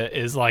 Xenophobia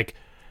is like,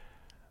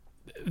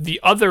 the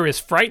other is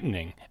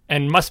frightening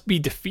and must be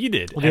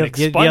defeated and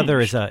expunged. The other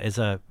is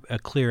a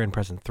clear and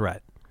present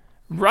threat.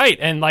 Right,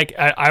 and like,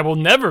 I will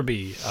never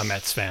be a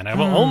Mets fan. I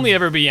will only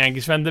ever be a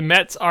Yankees fan. The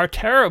Mets are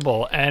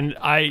terrible, and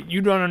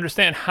you don't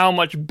understand how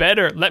much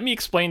better. Let me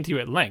explain to you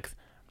at length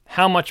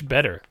how much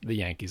better the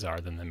Yankees are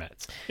than the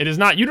Mets. It is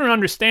not. You don't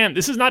understand.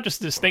 This is not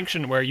just a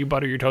distinction where you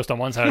butter your toast on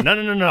one side.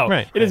 No.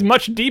 Right, it is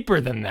much deeper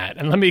than that.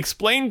 And let me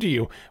explain to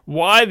you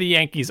why the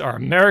Yankees are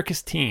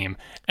America's team.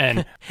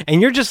 And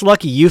and you're just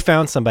lucky you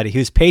found somebody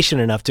who's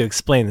patient enough to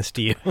explain this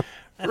to you.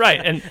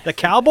 Right, and the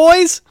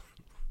Cowboys.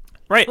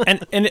 Right,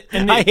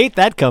 and I hate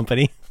that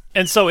company.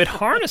 And so it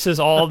harnesses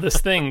all of this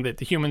thing that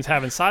the humans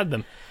have inside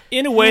them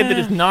in a way that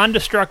is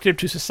non-destructive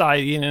to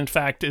society, and in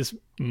fact is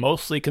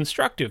mostly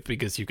constructive,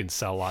 because you can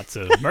sell lots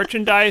of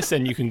merchandise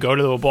and you can go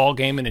to a ball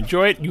game and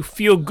enjoy it. You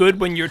feel good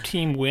when your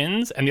team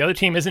wins and the other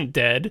team isn't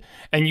dead,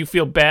 and you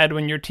feel bad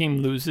when your team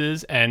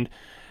loses. And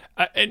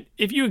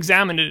if you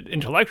examine it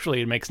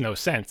intellectually, it makes no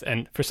sense.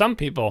 And for some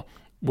people,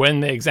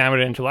 when they examine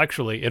it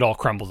intellectually, it all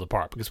crumbles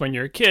apart. Because when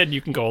you're a kid, you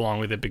can go along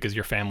with it because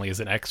your family is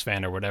an X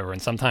fan or whatever.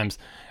 And sometimes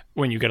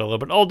when you get a little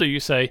bit older, you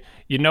say,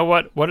 you know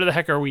what the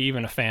heck are we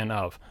even a fan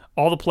of?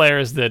 All the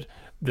players that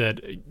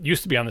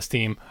used to be on this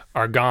team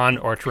are gone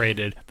or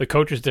traded. The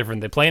coach is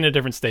different. They play in a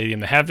different stadium.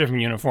 They have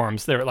different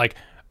uniforms. They're like,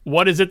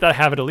 what is it that I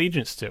have an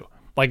allegiance to?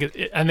 Like,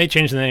 and they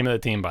changed the name of the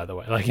team, by the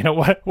way. Like,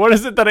 what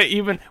is it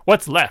that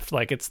what's left?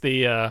 Like, it's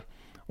the,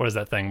 what is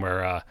that thing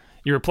where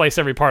you replace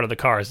every part of the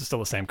car, it's still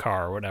the same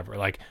car or whatever.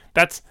 Like,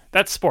 that's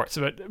sports.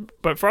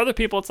 But for other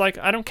people, it's like,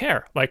 I don't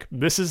care. Like,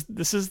 this is,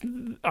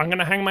 I'm going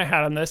to hang my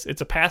hat on this.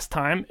 It's a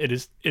pastime. It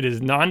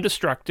is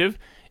non-destructive.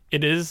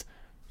 It is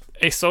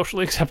a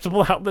socially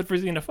acceptable outlet for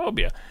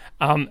xenophobia.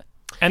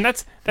 And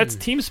that's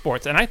team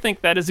sports, and I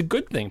think that is a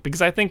good thing,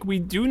 because I think we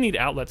do need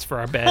outlets for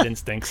our bad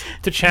instincts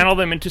to channel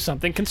them into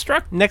something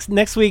constructive.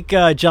 Next week,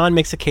 John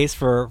makes a case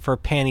for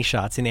panty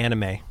shots in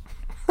anime.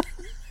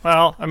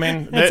 Well, I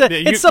mean,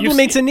 it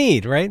sublimates a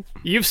need, right?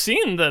 You've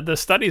seen the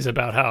studies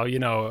about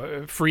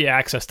how free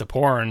access to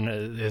porn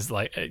is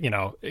like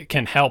it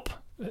can help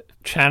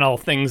channel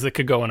things that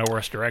could go in a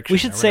worse direction. We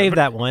should save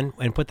that one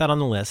and put that on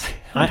the list.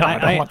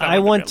 I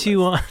want to.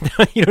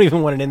 You don't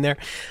even want it in there.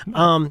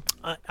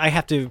 I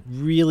have to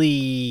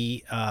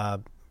really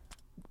kind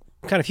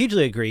of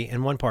hugely agree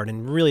in one part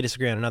and really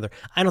disagree on another.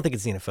 I don't think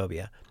it's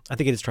xenophobia. I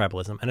think it is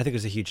tribalism, and I think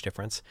there's a huge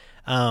difference.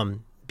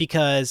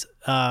 Because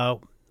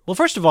well,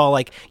 first of all,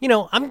 like,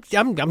 I'm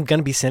going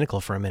to be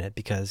cynical for a minute,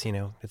 because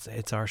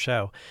it's our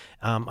show.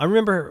 I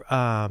remember,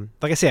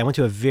 like I say, I went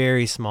to a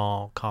very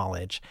small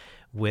college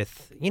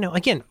with,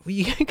 again,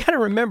 you got to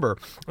remember,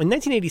 in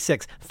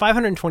 1986,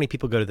 520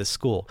 people go to this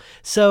school.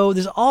 So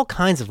there's all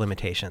kinds of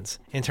limitations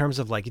in terms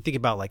of, like, you think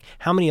about, like,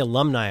 how many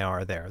alumni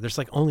are there? There's,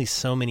 like, only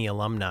so many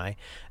alumni.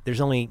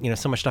 There's only,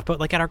 so much stuff. But,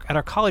 like, at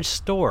our college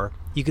store,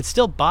 you could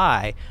still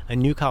buy a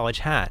New College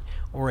hat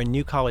or a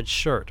New College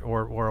shirt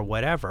or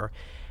whatever.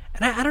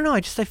 And I don't know,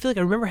 I feel like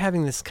I remember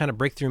having this kind of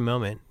breakthrough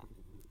moment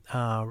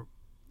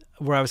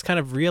where I was kind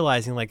of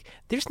realizing, like,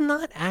 there's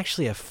not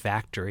actually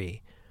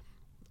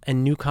a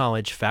New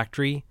College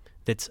factory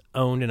that's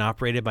owned and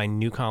operated by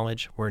New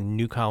College, where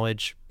New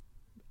College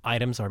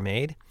items are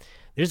made.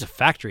 There's a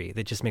factory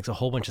that just makes a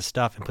whole bunch of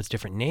stuff and puts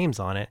different names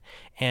on it,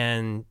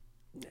 and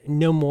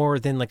no more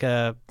than like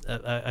a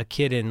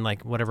kid in,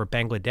 like, whatever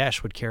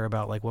Bangladesh would care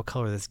about, like, what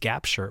color this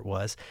Gap shirt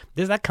was.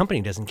 That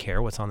company doesn't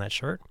care what's on that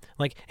shirt.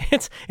 Like,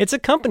 it's a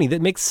company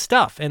that makes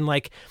stuff, and,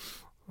 like,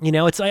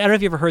 it's, I don't know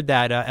if you ever heard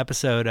that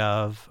episode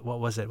of, what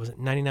was it? Was it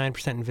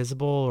 99%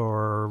 Invisible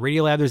or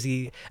Radiolab? There's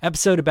the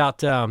episode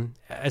about,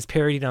 as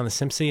parodied on The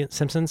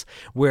Simpsons,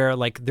 where,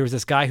 like, there was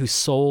this guy who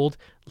sold,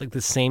 like, the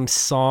same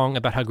song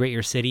about how great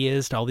your city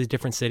is to all these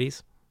different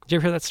cities. Did you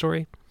ever hear that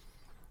story?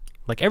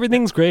 Like,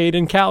 everything's great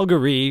in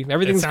Calgary.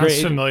 Everything's great. It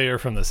sounds familiar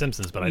from The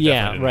Simpsons, but I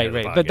definitely didn't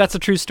hear right. But that's a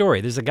true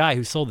story. There's a guy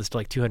who sold this to,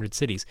 like, 200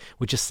 cities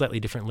with just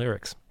slightly different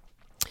lyrics.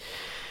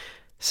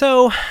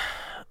 So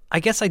I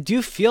guess I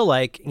do feel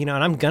like, and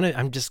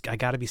I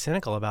got to be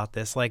cynical about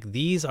this. Like,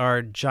 these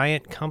are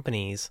giant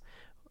companies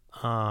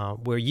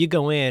where you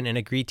go in and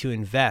agree to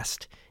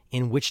invest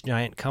in which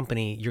giant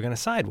company you're going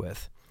to side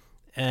with.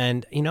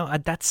 And,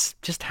 that's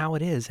just how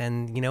it is.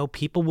 And,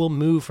 people will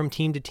move from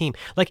team to team.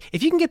 Like,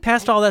 if you can get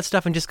past all that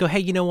stuff and just go, hey,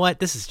 you know what?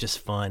 This is just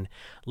fun.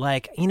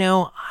 Like,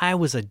 I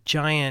was a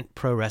giant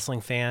pro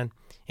wrestling fan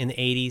in the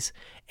 80s.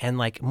 And,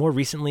 like, more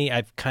recently,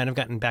 I've kind of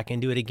gotten back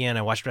into it again.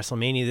 I watched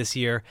WrestleMania this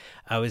year.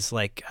 I was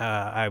like,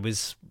 I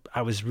was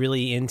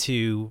really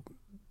into,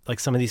 like,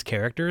 some of these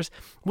characters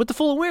with the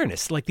full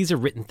awareness. Like, these are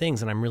written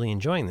things, and I'm really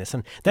enjoying this.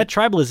 And that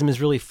tribalism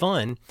is really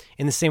fun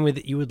in the same way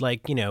that you would,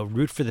 like,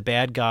 root for the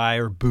bad guy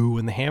or boo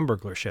when the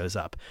Hamburglar shows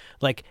up.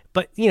 Like,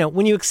 but,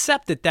 when you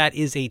accept that that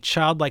is a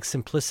childlike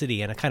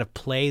simplicity and a kind of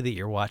play that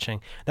you're watching,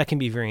 that can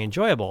be very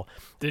enjoyable.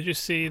 Did you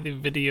see the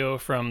video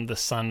from the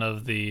son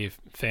of the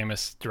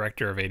famous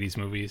director of 80s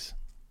movies?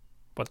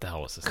 What the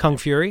hell was this? Kung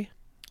Fury?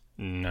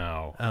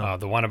 No.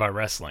 The one about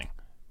wrestling.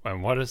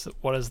 And what is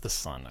the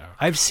son?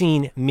 I've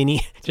seen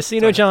many, just so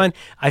you know, John,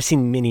 I've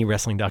seen many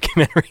wrestling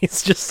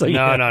documentaries, just so you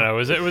know. No.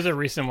 It was a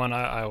recent one.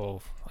 I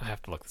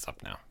have to look this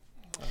up now.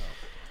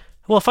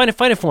 Well, find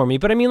it for me.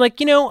 But I mean, like,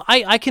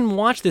 I can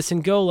watch this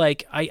and go,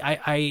 like,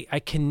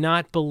 I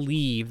cannot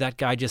believe that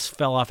guy just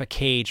fell off a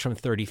cage from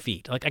 30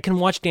 feet. Like, I can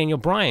watch Daniel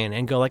Bryan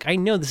and go, like, I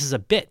know this is a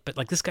bit, but,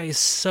 like, this guy is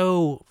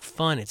so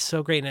fun. It's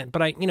so great.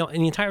 But in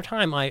the entire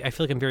time, I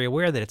feel like I'm very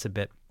aware that it's a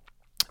bit.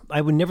 I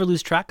would never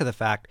lose track of the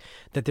fact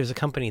that there's a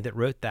company that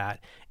wrote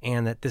that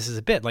and that this is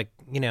a bit. Like,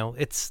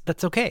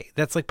 that's okay.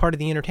 That's, like, part of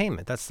the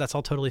entertainment. That's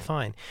all totally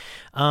fine.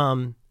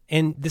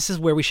 And this is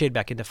where we shade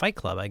back into Fight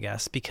Club, I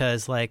guess,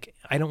 because, like,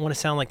 I don't want to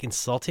sound, like,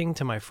 insulting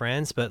to my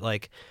friends, but,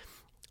 like,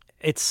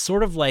 it's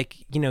sort of like,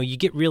 you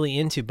get really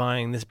into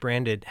buying this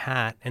branded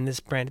hat and this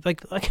brand,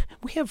 like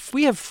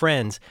we have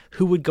friends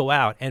who would go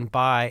out and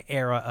buy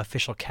Era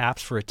official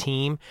caps for a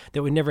team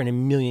that would never in a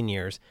million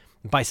years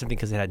buy something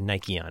because it had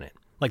Nike on it.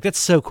 Like, that's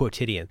so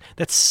quotidian.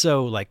 That's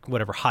so, like,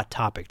 whatever, hot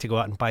topic to go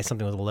out and buy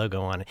something with a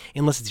logo on it,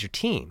 unless it's your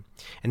team.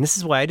 And this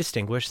is why I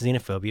distinguish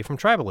xenophobia from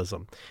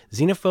tribalism.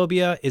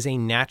 Xenophobia is a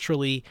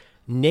naturally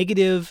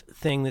negative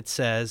thing that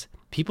says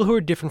people who are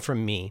different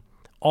from me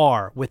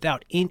are,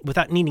 without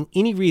needing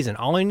any reason,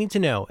 all I need to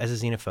know as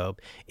a xenophobe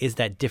is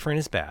that different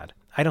is bad.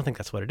 I don't think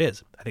that's what it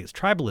is. I think it's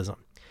tribalism.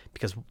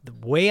 Because the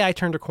way I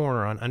turned a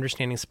corner on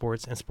understanding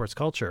sports and sports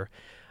culture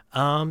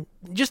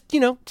Just,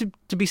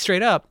 to be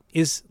straight up,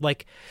 is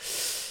like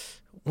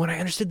when I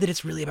understood that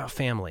it's really about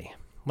family.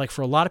 Like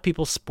for a lot of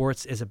people,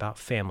 sports is about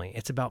family.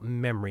 It's about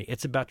memory.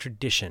 It's about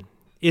tradition.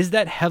 Is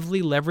that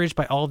heavily leveraged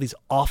by all of these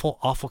awful,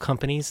 awful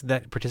companies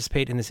that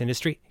participate in this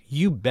industry?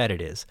 You bet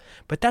it is.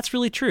 But that's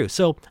really true.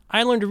 So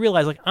I learned to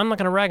realize, like, I'm not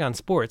going to rag on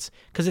sports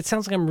because it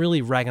sounds like I'm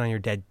really ragging on your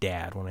dead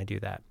dad when I do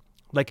that.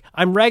 Like,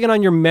 I'm ragging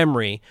on your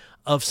memory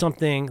of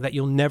something that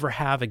you'll never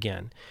have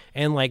again.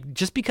 And, like,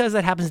 just because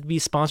that happens to be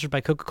sponsored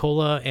by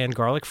Coca-Cola and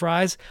garlic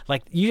fries,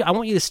 like, I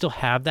want you to still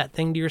have that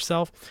thing to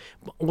yourself.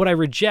 What I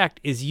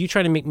reject is you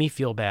trying to make me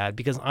feel bad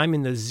because I'm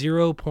in the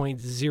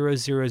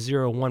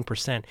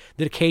 0.0001%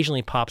 that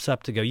occasionally pops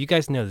up to go, you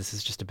guys know this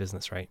is just a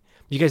business, right?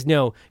 You guys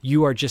know you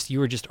were just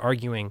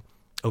arguing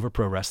over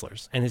pro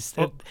wrestlers. And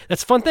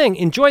that's a fun thing.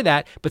 Enjoy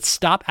that, but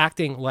stop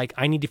acting like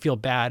I need to feel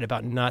bad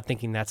about not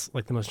thinking that's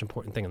like the most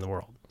important thing in the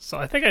world. So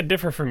I think I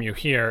differ from you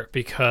here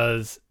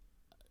because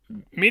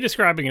me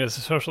describing it as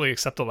a socially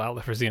acceptable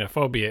outlet for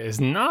xenophobia is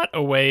not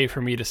a way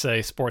for me to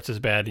say sports is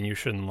bad and you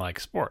shouldn't like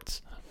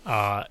sports.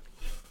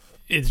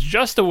 It's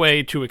just a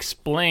way to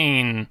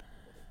explain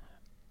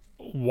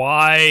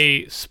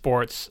why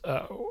sports...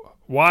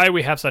 why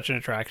we have such an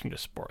attraction to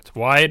sports,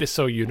 why it is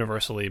so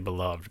universally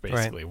beloved,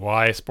 basically, right.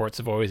 Why sports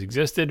have always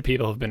existed,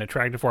 people have been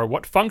attracted for,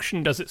 what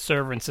function does it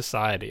serve in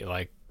society?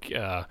 Like,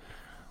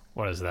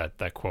 what is that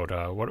quote?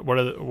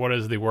 What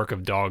is the work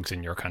of dogs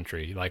in your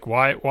country? Like,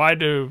 why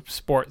do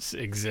sports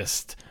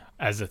exist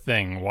as a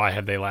thing? Why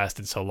have they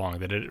lasted so long?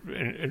 That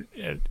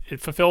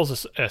it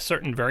fulfills a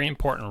certain very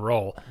important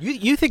role.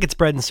 You think it's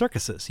bred in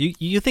circuses.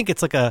 You think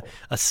it's like a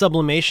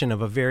sublimation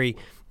of a very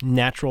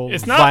natural,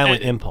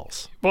 violent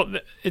impulse. Well,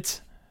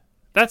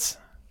 that's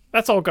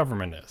all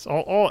government is.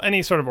 All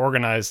any sort of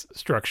organized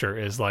structure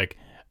is like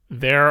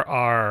there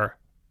are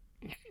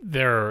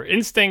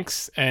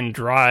instincts and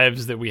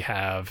drives that we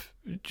have,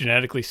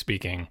 genetically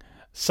speaking,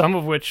 some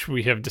of which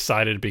we have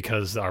decided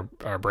because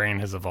our brain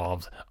has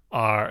evolved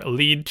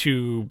lead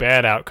to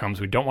bad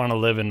outcomes. We don't want to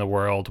live in the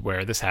world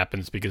where this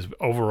happens because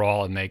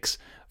overall it makes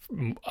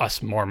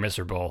us more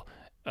miserable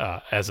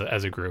as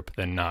a group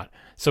than not.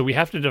 So we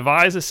have to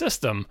devise a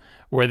system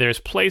where there's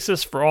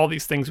places for all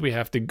these things we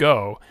have to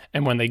go,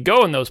 and when they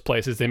go in those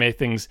places, they make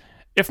things,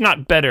 if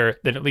not better,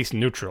 then at least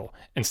neutral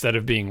instead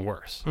of being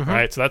worse. Mm-hmm.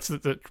 Right? So that's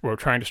we're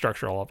trying to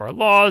structure all of our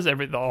laws, all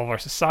of our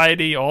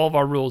society, all of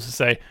our rules to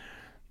say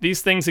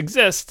these things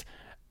exist,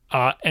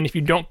 and if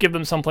you don't give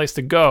them someplace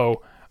to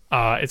go,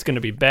 it's going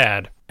to be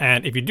bad.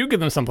 And if you do give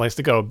them someplace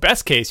to go,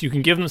 best case, you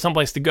can give them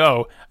someplace to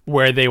go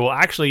where they will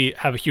actually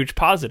have a huge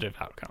positive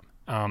outcome.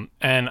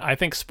 And I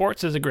think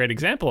sports is a great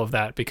example of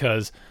that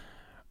because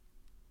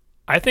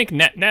I think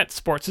net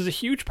sports is a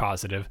huge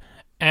positive.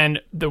 And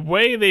the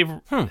way they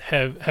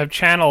have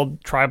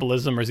channeled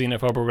tribalism or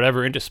xenophobia or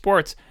whatever into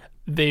sports,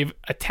 they've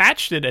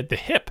attached it at the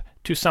hip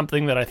to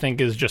something that I think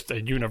is just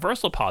a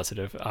universal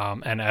positive.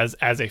 And as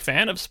a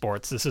fan of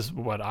sports, this is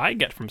what I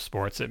get from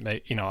sports.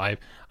 I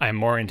am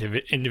more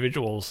into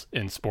individuals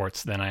in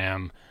sports than I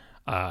am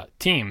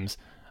teams,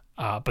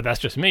 but that's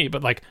just me.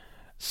 But like,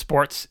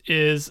 sports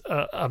is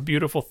a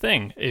beautiful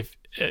thing. If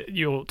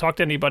you'll talk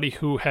to anybody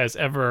who has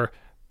ever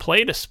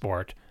played a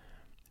sport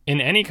in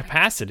any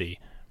capacity,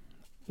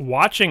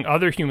 watching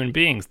other human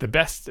beings, the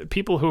best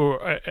people who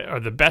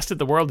are the best at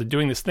the world at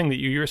doing this thing that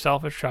you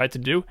yourself have tried to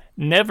do,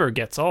 never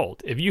gets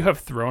old. If you have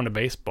thrown a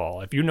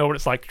baseball, if you know what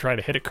it's like to try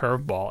to hit a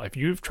curveball, if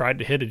you've tried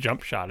to hit a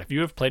jump shot, if you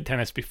have played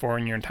tennis before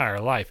in your entire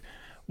life,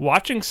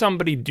 watching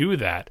somebody do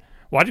that,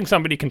 watching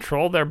somebody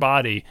control their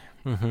body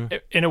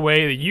in a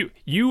way that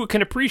you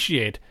can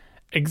appreciate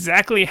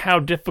exactly how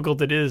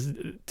difficult it is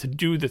to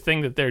do the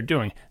thing that they're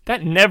doing,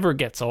 that never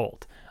gets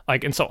old.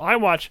 Like, and so I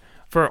watch,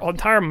 for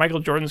entire Michael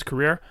Jordan's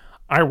career,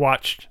 I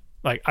watched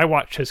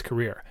his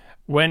career.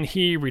 When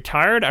he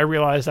retired, I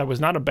realized I was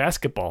not a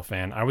basketball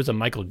fan. I was a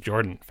Michael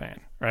Jordan fan,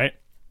 right?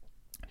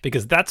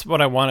 Because that's what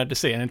I wanted to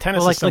see. And in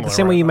tennis, like the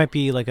same way you might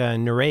be like a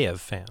Nureyev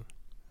fan.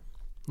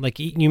 Like,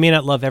 you may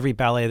not love every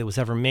ballet that was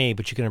ever made,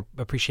 but you can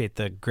appreciate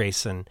the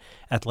grace and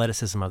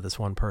athleticism of this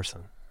one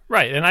person.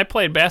 Right, and I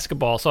played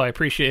basketball, so I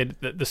appreciated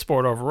the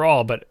sport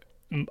overall, but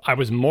I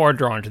was more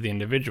drawn to the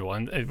individual,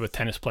 and with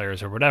tennis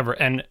players or whatever.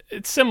 And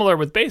it's similar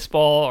with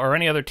baseball or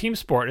any other team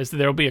sport, is that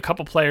there will be a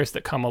couple players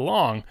that come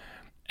along,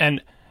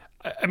 and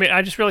I mean,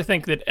 I just really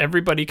think that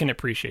everybody can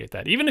appreciate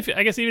that. Even if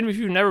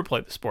you've never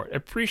played the sport,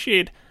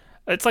 appreciate.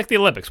 It's like the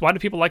Olympics. Why do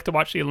people like to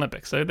watch the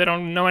Olympics? They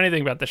don't know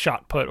anything about the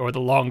shot put or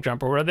the long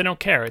jump or whatever. They don't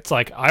care. It's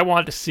like, I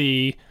want to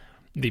see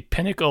the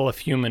pinnacle of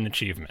human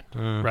achievement,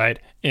 right?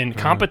 In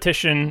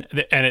competition,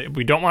 and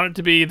we don't want it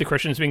to be the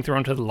Christians being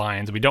thrown to the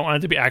lions. We don't want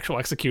it to be actual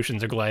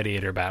executions or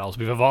gladiator battles.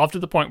 We've evolved to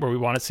the point where we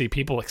want to see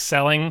people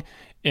excelling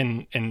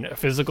in a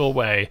physical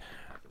way.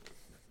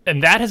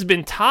 And that has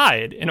been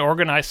tied in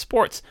organized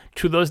sports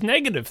to those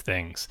negative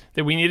things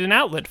that we need an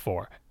outlet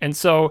for. And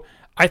so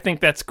I think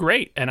that's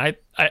great. And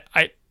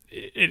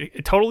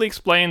it totally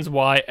explains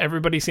why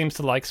everybody seems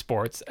to like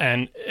sports.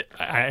 And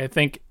I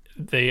think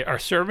they are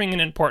serving an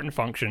important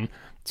function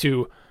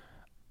to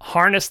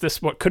harness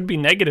this what could be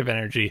negative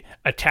energy,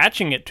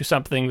 attaching it to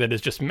something that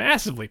is just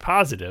massively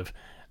positive,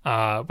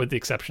 with the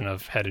exception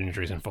of head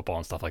injuries in football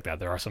and stuff like that.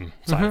 There are some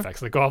side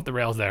effects that go off the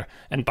rails there,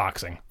 and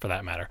boxing for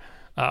that matter.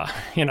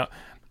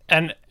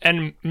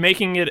 And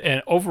making it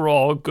an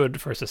overall good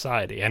for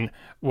society. And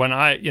when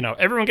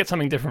everyone gets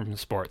something different from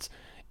sports.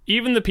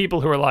 Even the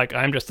people who are like,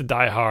 I'm just a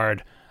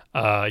diehard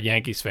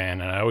Yankees fan,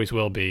 and I always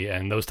will be.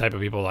 And those type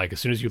of people, like, as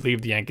soon as you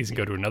leave the Yankees and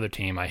go to another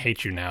team, I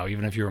hate you now,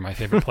 even if you were my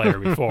favorite player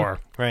before.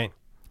 Right.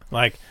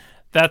 Like,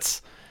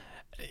 that's,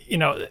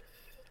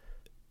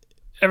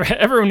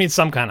 everyone needs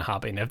some kind of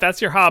hobby. And if that's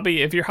your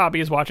hobby, if your hobby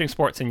is watching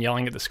sports and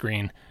yelling at the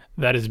screen,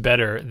 that is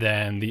better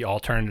than the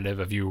alternative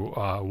of you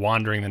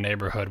wandering the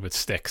neighborhood with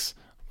sticks,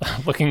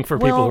 looking for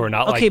people who are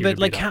not like you. Okay, but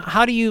like,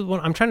 how do you?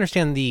 Well, I'm trying to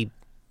understand the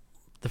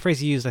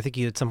phrase you used. I think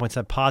you at some point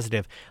said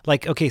positive.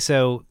 Like, okay,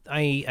 so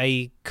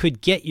I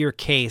could get your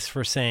case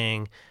for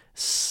saying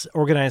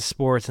organized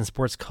sports and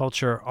sports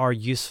culture are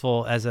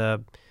useful as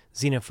a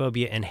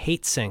xenophobia and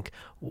hate sink.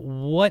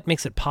 What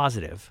makes it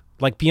positive?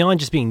 Like, beyond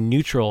just being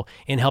neutral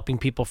in helping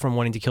people from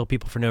wanting to kill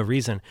people for no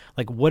reason,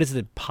 like, what is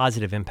the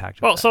positive impact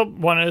of that? So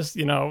one is,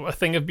 a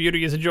thing of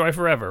beauty is a joy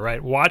forever,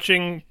 right?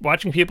 Watching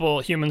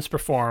humans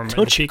perform.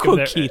 Don't you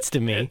quote Keats to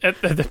me?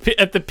 At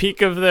the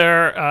peak of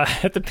their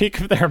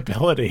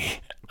ability,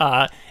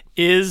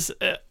 is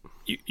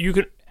you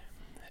can.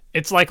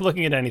 It's like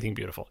looking at anything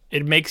beautiful.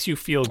 It makes you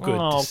feel good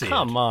to see. Oh,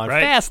 come on.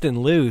 Right? Fast and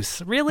loose.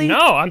 Really?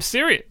 No, I'm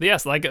serious.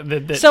 Yes, like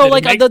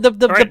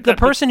the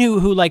person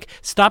who like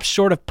stops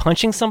short of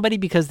punching somebody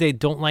because they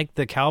don't like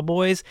the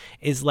Cowboys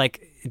is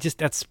like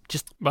that's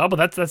just well, but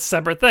that's a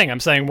separate thing. I'm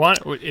saying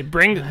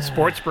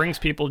sports brings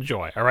people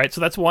joy. All right, so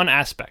that's one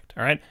aspect.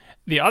 All right.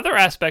 The other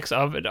aspects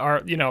of it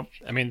are,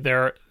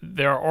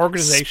 they're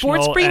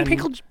organizational.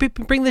 Sports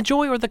bring the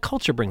joy, or the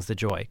culture brings the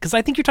joy? Because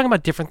I think you're talking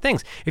about different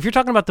things. If you're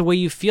talking about the way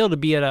you feel to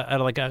be at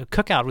a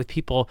cookout with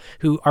people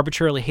who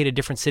arbitrarily hate a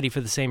different city for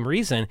the same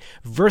reason,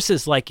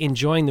 versus like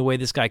enjoying the way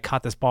this guy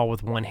caught this ball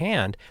with one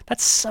hand,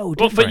 that's so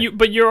different. Well,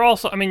 but you're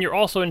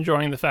also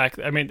enjoying the fact.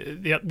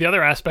 The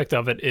other aspect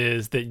of it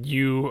is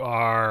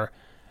that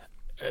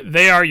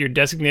they are your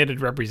designated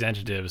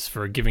representatives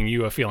for giving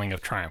you a feeling of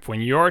triumph.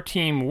 When your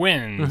team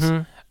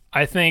wins,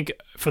 I think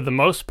for the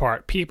most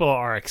part, people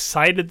are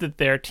excited that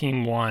their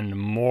team won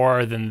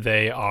more than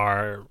they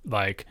are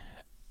like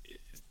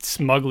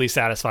smugly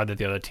satisfied that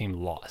the other team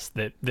lost.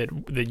 That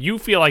you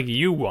feel like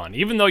you won,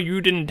 even though you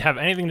didn't have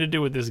anything to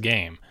do with this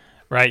game,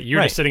 right?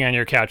 You're just sitting on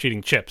your couch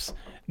eating chips.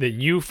 That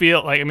you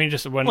feel like,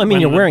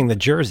 you're wearing the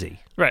jersey.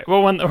 Right.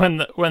 Well, when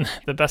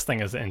the best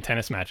thing is in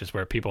tennis matches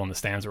where people in the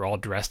stands are all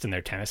dressed in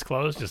their tennis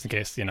clothes, just in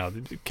case,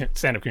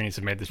 stand-up comedians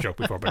have made this joke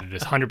before, but it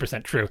is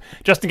 100% true.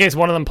 Just in case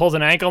one of them pulls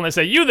an ankle and they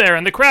say, "You there,"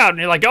 in the crowd, and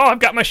you're like, "Oh, I've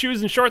got my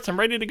shoes and shorts, I'm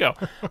ready to go."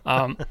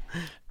 But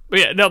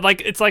yeah, no,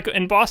 like it's like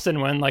in Boston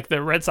when like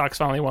the Red Sox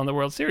finally won the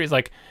World Series,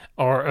 like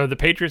or the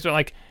Patriots were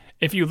like,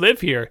 if you live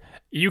here,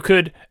 you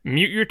could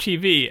mute your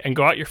TV and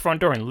go out your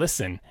front door and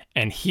listen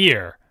and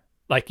hear.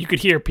 Like, you could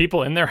hear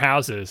people in their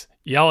houses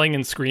yelling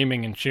and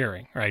screaming and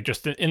cheering, right?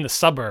 Just in the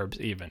suburbs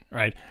even,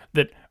 right?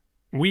 That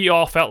we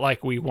all felt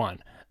like we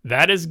won.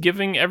 That is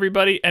giving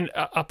everybody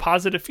a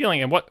positive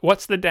feeling. And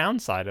what's the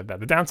downside of that?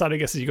 The downside, I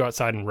guess, is you go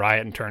outside and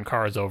riot and turn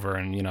cars over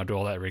and, do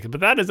all that.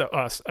 But that is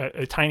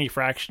a tiny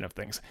fraction of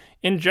things.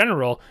 In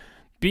general,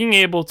 being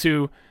able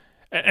to,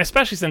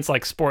 especially since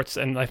like sports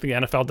and like the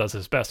NFL does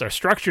its best, are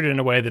structured in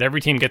a way that every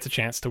team gets a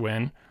chance to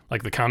win.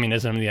 Like the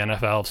communism of the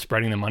NFL of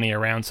spreading the money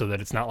around so that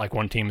it's not like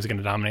one team is going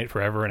to dominate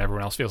forever and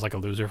everyone else feels like a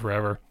loser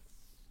forever.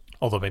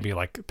 Although maybe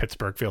like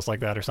Pittsburgh feels like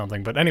that or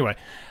something. But anyway,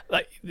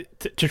 like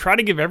to try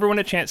to give everyone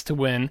a chance to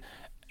win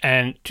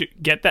and to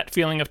get that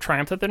feeling of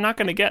triumph that they're not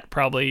going to get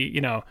probably,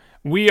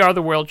 we are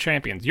the world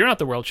champions. You're not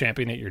the world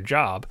champion at your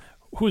job.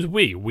 Who's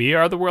we? We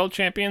are the world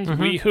champions?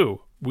 Mm-hmm. We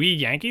who? We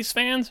Yankees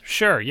fans?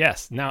 Sure,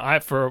 yes. Now,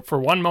 for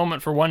one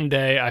moment, for one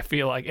day, I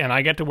feel like, and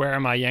I get to wear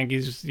my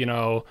Yankees,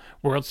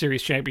 World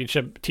Series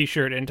championship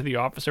T-shirt into the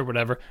office or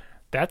whatever.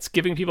 That's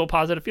giving people a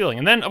positive feeling.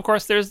 And then, of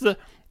course, there's the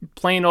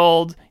plain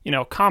old,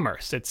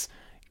 commerce. It's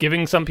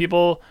giving some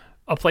people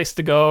a place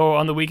to go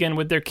on the weekend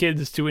with their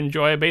kids to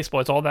enjoy baseball.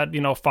 It's all that,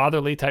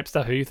 fatherly type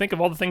stuff. You think of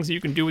all the things that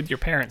you can do with your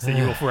parents that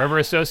you will forever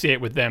associate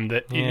with them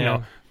that,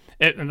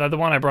 the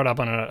one I brought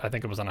up I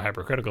think it was on a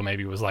Hypercritical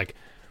maybe, was like,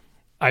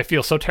 I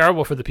feel so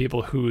terrible for the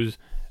people whose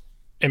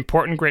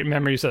important, great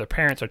memories of their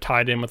parents are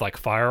tied in with like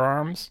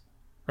firearms,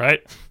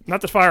 right?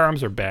 Not that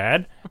firearms are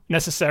bad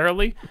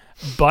necessarily,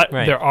 but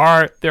there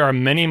are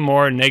many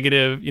more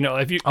negative.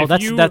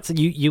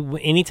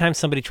 Anytime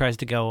somebody tries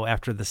to go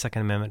after the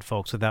Second Amendment,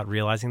 folks, without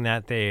realizing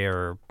that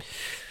they're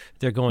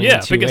going into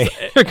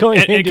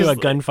a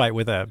gunfight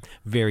with a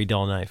very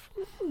dull knife.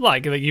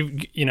 Like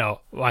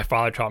my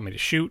father taught me to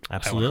shoot.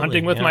 Absolutely, I went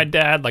hunting with my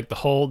dad, like the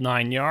whole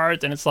 9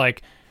 yards, and it's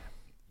like,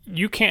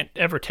 you can't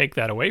ever take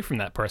that away from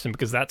that person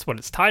because that's what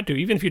it's tied to.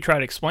 Even if you try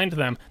to explain to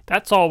them,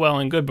 that's all well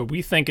and good, but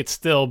we think it's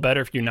still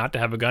better for you not to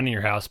have a gun in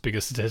your house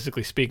because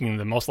statistically speaking,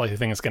 the most likely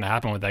thing that's going to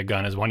happen with that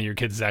gun is one of your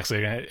kids is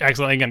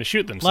actually going to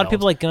shoot themselves. A lot of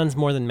people like guns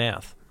more than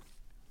math.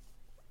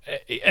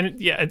 and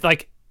yeah, it's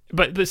like,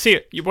 but see,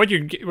 what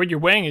you're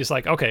weighing is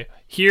like, okay,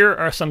 here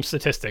are some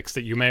statistics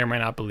that you may or may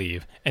not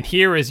believe, and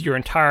here is your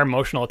entire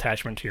emotional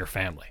attachment to your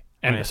family.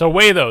 And so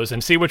weigh those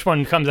and see which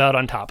one comes out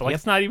on top. Like,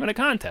 it's not even a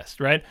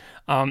contest, right?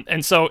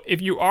 And so if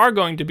you are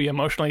going to be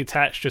emotionally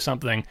attached to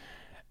something,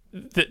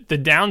 the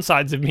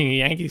downsides of being a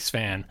Yankees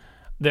fan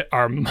that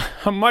are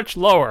much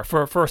lower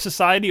for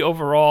society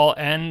overall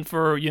and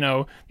for, you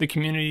know, the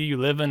community you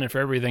live in and for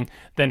everything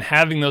than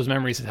having those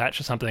memories attached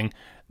to something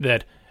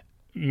that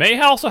may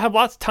also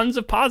have tons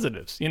of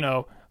positives. You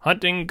know,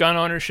 hunting, gun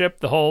ownership,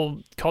 the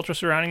whole culture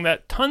surrounding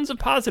that, tons of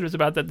positives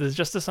about that. There's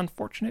just this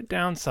unfortunate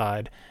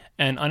downside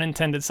and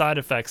unintended side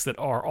effects that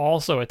are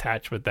also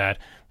attached with that.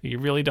 You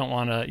really don't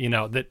want to, you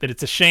know, that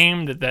it's a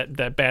shame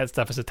that bad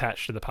stuff is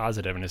attached to the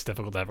positive, and it's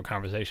difficult to have a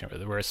conversation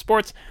with it. Whereas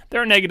sports,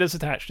 there are negatives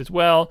attached as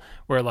well,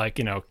 where, like,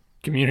 you know,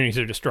 communities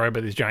are destroyed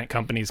by these giant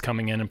companies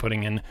coming in and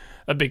putting in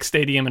a big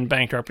stadium and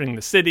bankrupting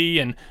the city,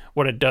 and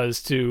what it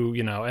does to,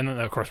 you know, and then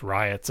of course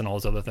riots and all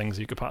those other things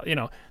you could, you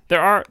know,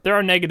 there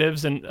are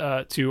negatives and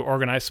to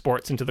organized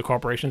sports and to the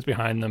corporations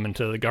behind them and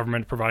to the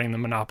government providing the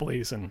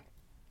monopolies and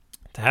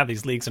to have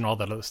these leagues and all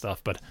that other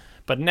stuff.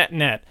 But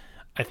net,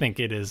 I think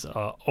it is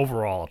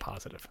overall a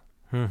positive.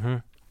 Mm-hmm.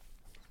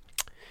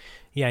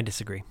 Yeah, I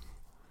disagree.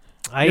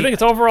 You think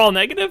it's overall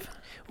negative?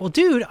 Well,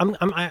 dude,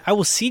 I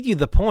will cede you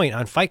the point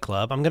on Fight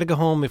Club. I'm going to go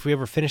home. If we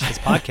ever finish this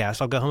podcast,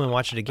 I'll go home and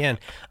watch it again.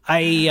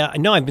 I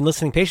know I've been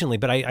listening patiently,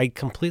 but I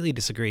completely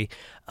disagree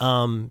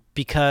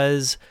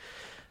because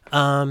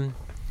I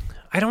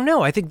don't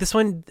know. I think this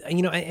one,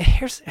 you know,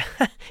 here's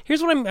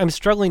what I'm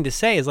struggling to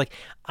say is, like,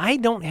 I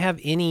don't have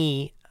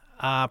any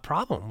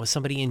problem with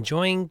somebody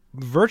enjoying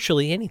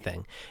virtually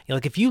anything. You know,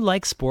 like, if you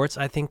like sports,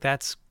 I think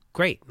that's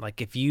great.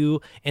 Like, if you,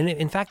 and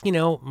in fact, you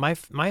know, my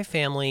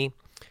family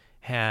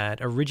had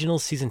original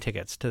season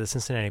tickets to the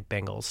Cincinnati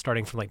Bengals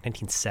starting from like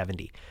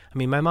 1970. I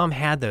mean, my mom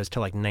had those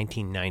till like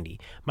 1990.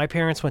 My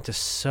parents went to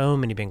so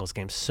many Bengals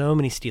games, so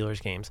many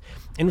Steelers games,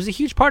 and it was a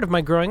huge part of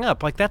my growing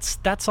up. Like,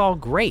 that's all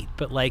great,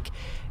 but, like,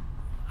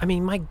 I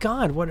mean, my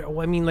God,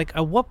 like,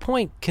 at what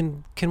point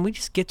can we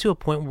just get to a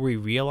point where we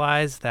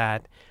realize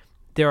that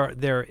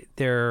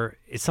there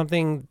is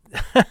something,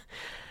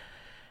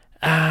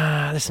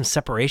 there's some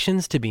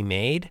separations to be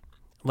made?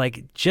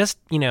 Like, just,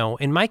 you know,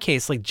 in my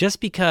case, like, just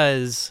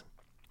because,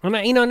 you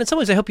know, and in some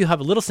ways I hope you have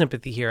a little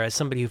sympathy here as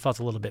somebody who felt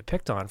a little bit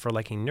picked on for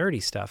liking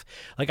nerdy stuff.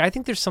 Like, I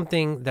think there's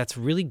something that's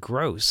really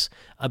gross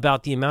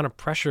about the amount of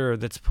pressure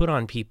that's put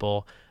on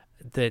people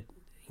that,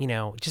 you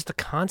know, just the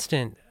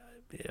constant,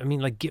 I mean,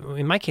 like,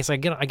 in my case, I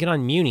get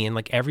on Muni and,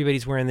 like,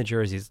 everybody's wearing the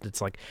jerseys.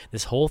 It's like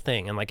this whole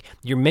thing, and, like,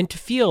 you're meant to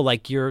feel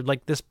like you're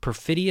like this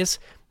perfidious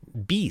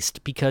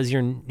beast because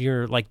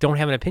you're like, don't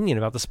have an opinion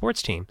about the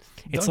sports team.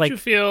 It's I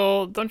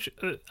feel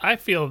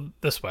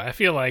this way. I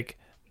feel like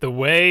the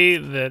way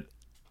that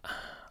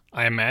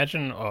I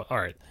imagine. All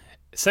right,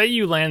 say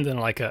you land in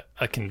like a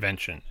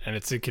convention, and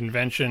it's a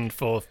convention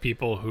full of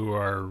people who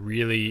are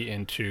really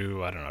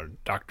into, I don't know,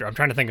 Doctor. I'm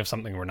trying to think of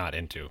something we're not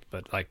into,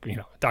 but, like, you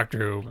know, Doctor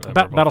Who,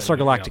 Battlestar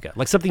Galactica, you know,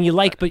 like something you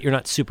like but you're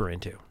not super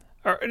into,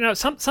 or no,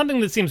 something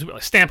that seems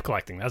like stamp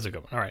collecting. That's a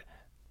good one. All right,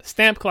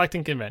 stamp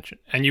collecting convention,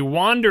 and you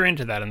wander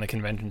into that in the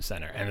convention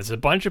center, and there's a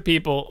bunch of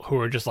people who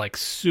are just like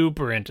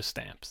super into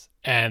stamps,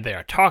 and they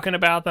are talking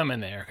about them,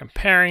 and they are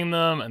comparing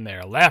them, and they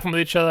are laughing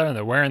with each other, and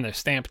they're wearing their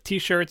stamp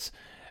T-shirts.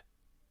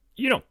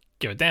 You don't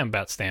give a damn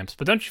about stamps,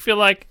 but don't you feel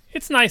like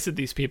it's nice that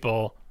these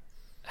people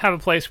have a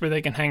place where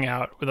they can hang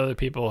out with other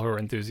people who are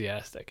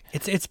enthusiastic?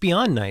 It's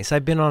beyond nice.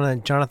 I've been on a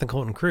Jonathan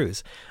Colton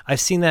cruise. I've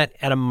seen that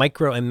at a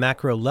micro and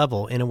macro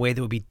level in a way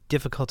that would be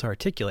difficult to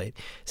articulate.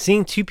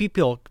 Seeing two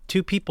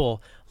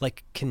people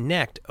like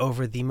connect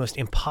over the most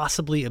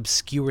impossibly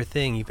obscure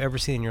thing you've ever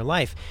seen in your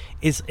life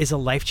is a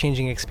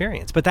life-changing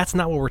experience. But that's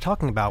not what we're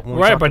talking about when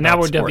we're talking but now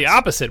about we're sports. The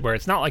opposite, where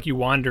it's not like you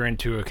wander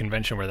into a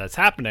convention where that's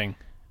happening.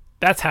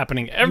 That's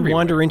happening everywhere. You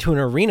wander into an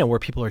arena where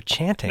people are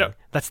chanting. No,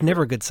 that's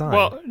never a good sign.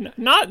 Well,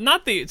 not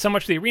so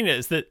much the arena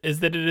is that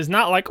it is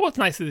not like, oh, it's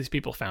nice that these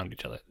people found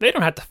each other. They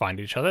don't have to find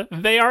each other.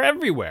 They are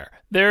everywhere.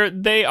 They're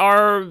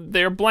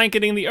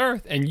blanketing the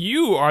earth, and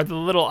you are the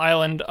little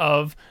island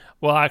of,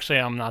 well, actually,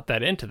 I'm not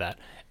that into that.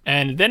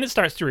 And then it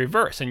starts to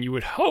reverse, and you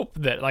would hope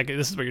that, like,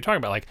 this is what you're talking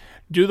about, like,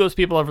 do those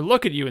people ever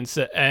look at you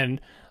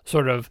and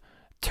sort of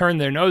turn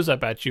their nose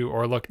up at you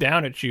or look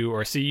down at you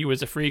or see you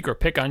as a freak or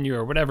pick on you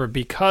or whatever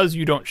because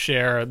you don't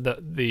share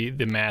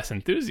the mass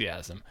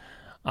enthusiasm?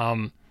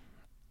 I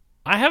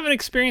haven't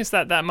experienced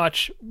that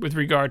much with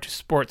regard to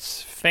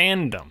sports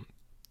fandom.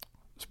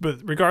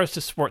 With regards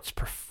to sports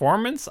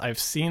performance, I've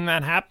seen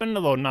that happen,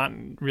 although not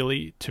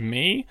really to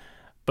me.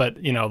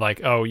 But, you know,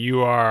 like, oh,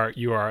 you are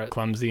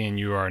clumsy and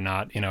you are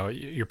not, you know,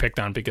 you're picked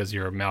on because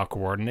you're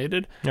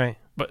malcoordinated. Right.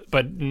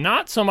 But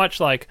not so much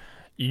like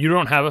you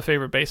don't have a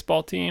favorite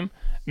baseball team.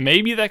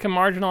 Maybe that can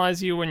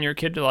marginalize you when you're a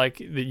kid, like,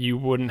 that you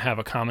wouldn't have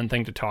a common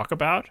thing to talk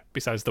about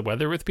besides the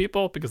weather with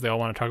people because they all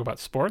want to talk about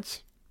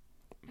sports.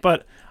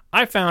 But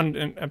I found,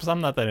 because I'm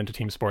not that into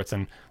team sports,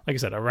 and like I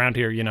said, around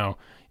here, you know,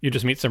 you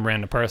just meet some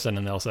random person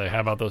and they'll say,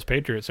 how about those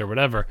Patriots or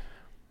whatever.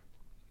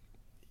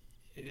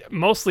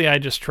 mostly I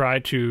just try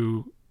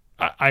to,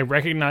 I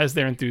recognize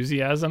their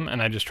enthusiasm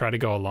and I just try to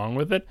go along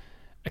with it.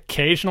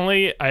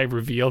 Occasionally, I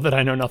reveal that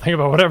I know nothing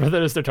about whatever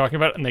that is they're talking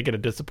about, and they get a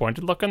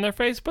disappointed look on their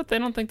face. But they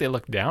don't think they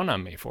look down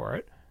on me for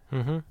it.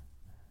 Mm-hmm.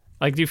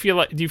 Like, do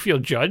you feel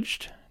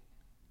judged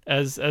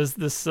as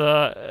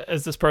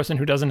this person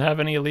who doesn't have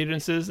any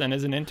allegiances and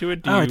isn't into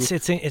it?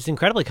 It's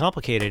incredibly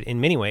complicated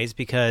in many ways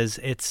because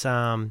it's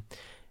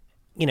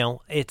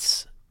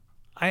it's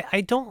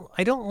I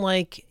don't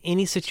like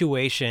any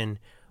situation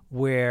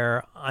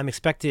where I'm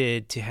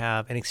expected to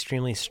have an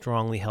extremely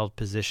strongly held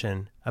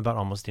position about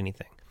almost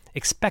anything.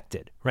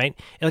 Expected, right?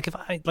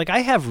 Like I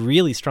have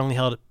really strongly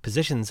held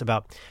positions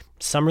about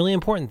some really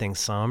important things,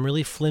 some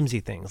really flimsy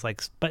things.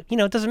 But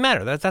it doesn't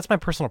matter. That's my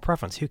personal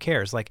preference. Who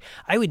cares? Like,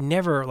 I would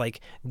never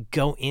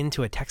go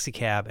into a taxi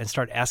cab and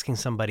start asking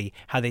somebody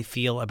how they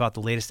feel about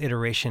the latest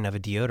iteration of a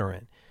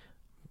deodorant.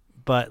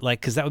 But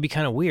because that would be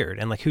kind of weird.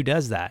 And who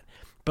does that?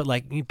 But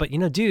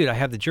dude, I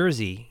have the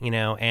jersey,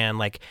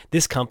 and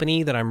this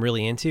company that I'm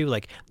really into,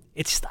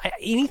 it's just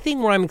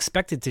anything where I'm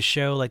expected to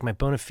show my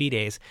bona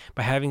fides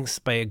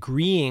by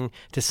agreeing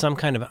to some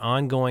kind of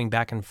ongoing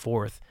back and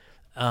forth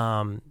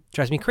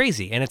drives me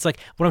crazy. And it's what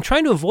I'm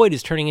trying to avoid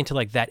is turning into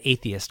that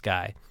atheist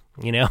guy,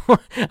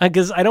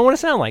 because I don't want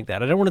to sound like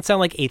that. I don't want to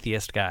sound like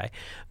atheist guy,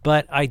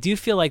 but I do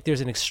feel like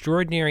there's an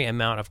extraordinary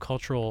amount of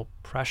cultural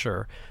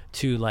pressure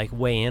to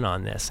weigh in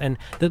on this. And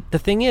the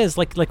thing is,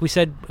 like we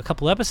said a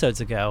couple episodes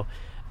ago,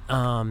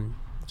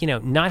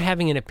 not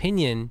having an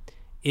opinion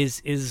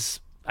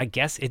is I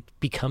guess it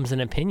becomes an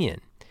opinion.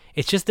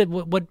 It's just that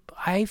what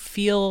I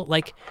feel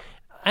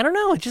I don't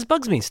know, it just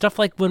bugs me. Stuff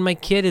like when my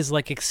kid is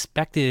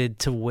expected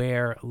to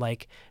wear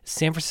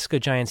San Francisco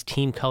Giants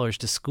team colors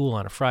to school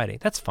on a Friday.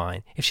 That's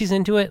fine. If she's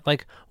into it,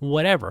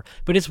 whatever.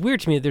 But it's weird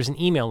to me that there's an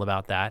email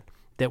about that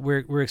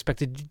we're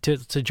expected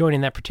to join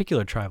in that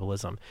particular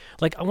tribalism.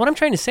 What I'm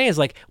trying to say is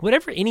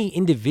whatever any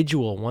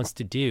individual wants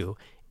to do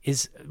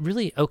is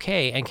really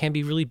okay and can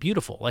be really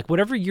beautiful.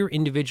 Whatever your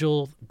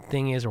individual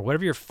thing is or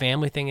whatever your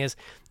family thing is,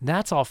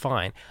 that's all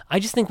fine. I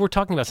just think we're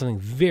talking about something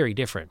very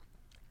different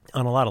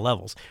on a lot of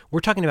levels.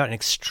 We're talking about an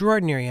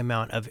extraordinary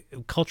amount of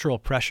cultural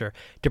pressure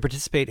to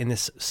participate in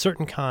this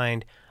certain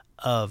kind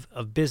of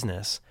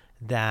business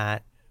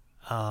that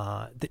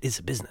is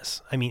a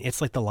business. I mean, it's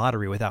the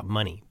lottery without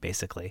money,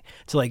 basically,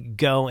 to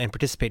go and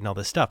participate in all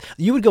this stuff.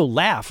 You would go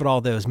laugh at all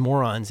those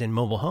morons in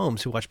mobile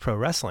homes who watch pro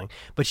wrestling,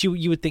 but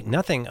you would think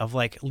nothing of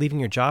leaving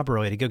your job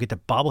early to go get to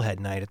bobblehead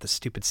night at the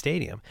stupid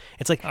stadium.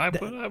 It's I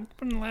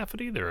wouldn't laugh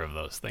at either of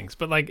those things,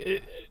 but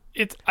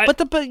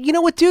but you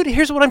know what, dude?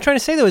 Here's what I'm trying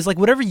to say though: is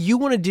whatever you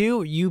want to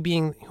do, you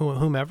being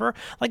whomever,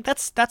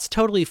 that's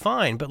totally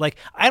fine. But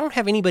I don't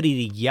have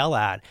anybody to yell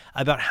at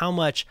about how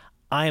much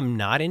I am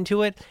not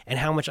into it and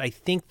how much I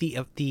think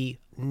the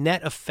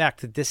net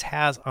effect that this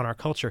has on our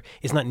culture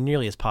is not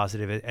nearly as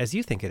positive as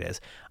you think it is.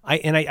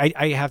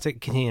 I have to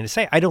continue to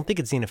say, I don't think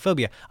it's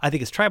xenophobia. I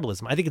think it's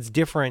tribalism. I think it's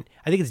different.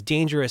 I think it's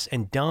dangerous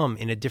and dumb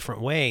in a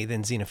different way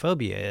than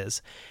xenophobia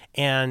is.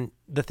 And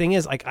the thing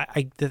is,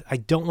 I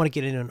don't want to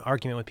get into an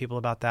argument with people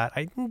about that.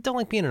 I don't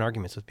like being in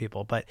arguments with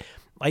people, but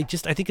I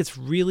think it's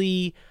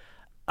really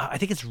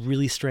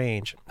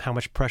strange how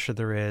much pressure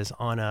there is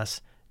on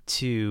us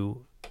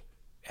to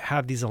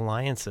have these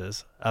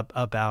alliances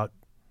about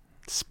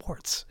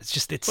sports.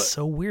 It's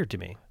so weird to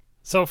me.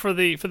 So for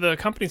the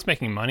companies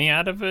making money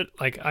out of it,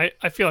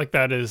 I feel like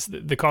that is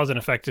the cause and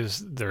effect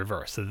is the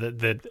reverse.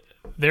 That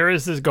there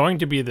is going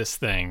to be this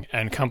thing,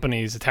 and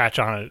companies attach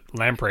on it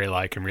lamprey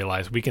and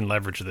realize we can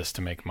leverage this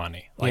to make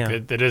money.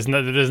 That is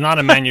not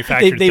a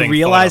manufactured thing. They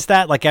realize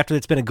that after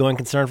it's been a going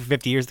concern for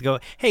 50 years to go,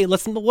 hey,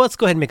 let's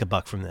go ahead and make a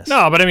buck from this.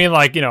 No, but I mean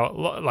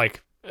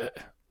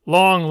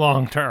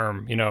long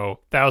term,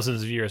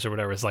 thousands of years or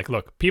whatever, it's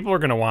look, people are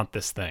going to want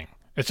this thing.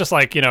 It's just how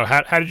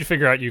did you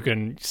figure out you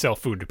can sell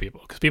food to people?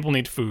 Because people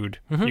need food.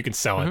 Mm-hmm. You can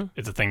sell it.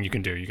 It's a thing you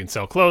can do. You can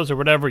sell clothes or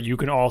whatever. You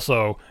can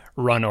also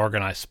run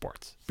organized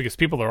sports because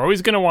people are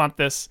always going to want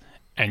this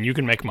and you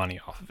can make money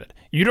off of it.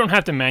 You don't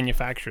have to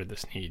manufacture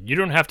this need. You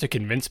don't have to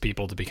convince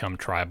people to become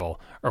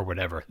tribal or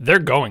whatever. They're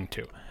going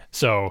to.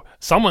 So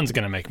someone's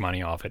going to make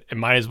money off it. It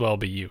might as well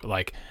be you.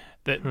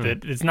 That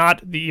it's not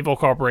the evil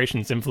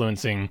corporations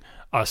influencing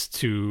us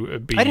to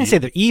be. I didn't say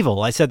they're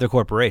evil. I said they're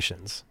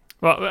corporations.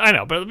 Well, I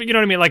know, but you know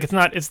what I mean. It's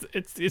not. It's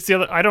the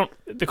other. I don't.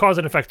 The cause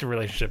and effect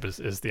relationship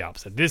is the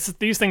opposite.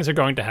 These things are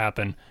going to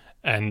happen,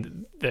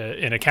 and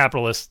in a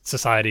capitalist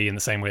society, in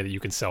the same way that you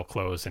can sell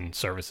clothes and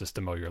services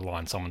to mow your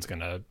lawn, someone's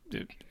going to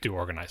do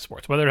organized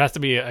sports. Whether it has to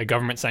be a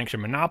government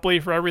sanctioned monopoly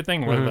for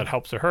everything, whether that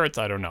helps or hurts,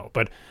 I don't know.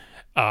 But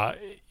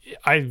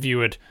I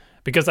view it.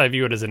 Because I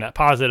view it as a net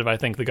positive, I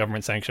think the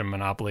government-sanctioned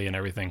monopoly and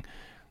everything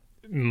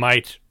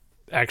might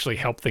actually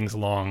help things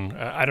along.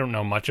 I don't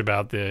know much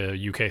about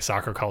the UK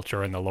soccer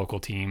culture and the local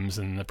teams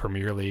and the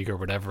Premier League or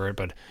whatever,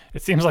 but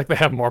it seems like they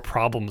have more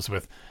problems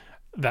with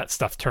that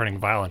stuff turning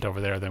violent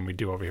over there than we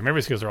do over here. Maybe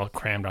it's because they're all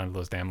crammed onto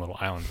those damn little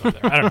islands over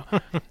there. I don't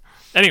know.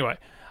 Anyway,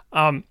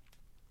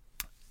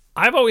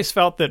 I've always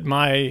felt that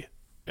my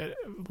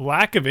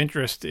lack of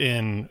interest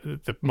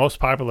in the most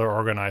popular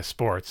organized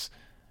sports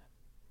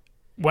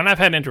when I've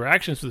had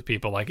interactions with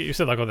people, like you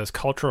said, like, oh, there's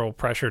cultural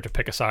pressure to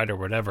pick a side or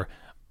whatever.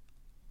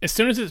 As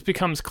soon as it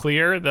becomes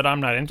clear that I'm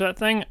not into that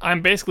thing,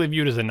 I'm basically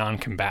viewed as a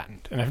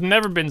non-combatant. And I've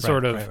never been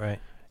sort of,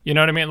 you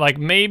know what I mean? Like,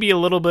 maybe a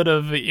little bit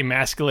of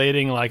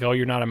emasculating, like, oh,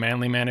 you're not a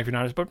manly man if you're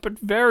not, but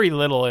very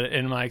little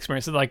in my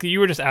experience. Like,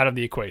 you were just out of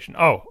the equation.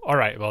 Oh, all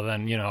right. Well,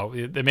 then, you know,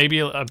 there may be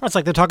it's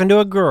like they're talking to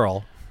a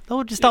girl.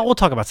 We'll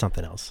talk about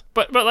something else.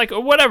 But like,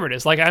 whatever it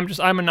is, like,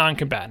 I'm a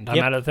non-combatant. I'm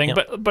out of the thing.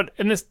 Yep.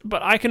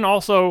 But I can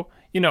also,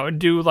 you know,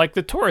 do like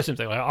the tourism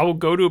thing. Like, I will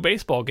go to a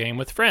baseball game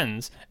with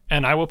friends,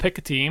 and I will pick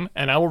a team,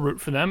 and I will root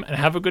for them, and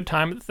have a good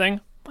time at the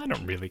thing. I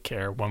don't really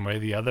care one way or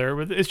the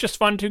other. It's just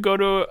fun to go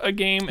to a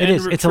game. It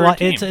is. It's a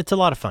lot. It's a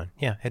lot of fun.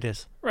 Yeah, it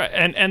is. Right,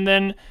 and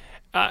then,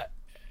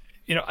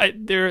 you know,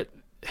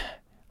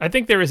 I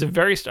think there is a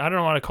very, I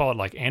don't want to call it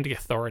like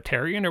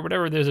anti-authoritarian or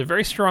whatever. There's a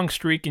very strong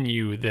streak in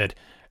you that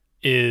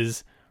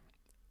is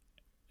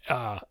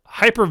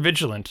hyper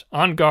vigilant,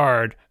 on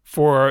guard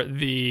for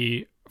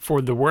the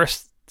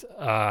worst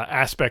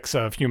aspects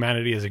of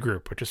humanity as a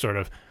group, which is sort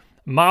of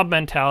mob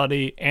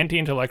mentality,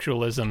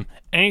 anti-intellectualism,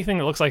 anything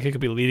that looks like it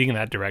could be leading in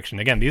that direction.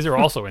 Again, these are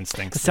also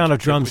instincts. The sound of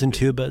drums and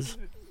tubas.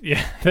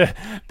 Yeah,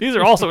 these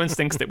are also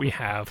instincts that we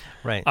have,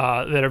 right?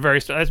 That are very.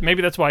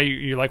 Maybe that's why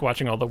you like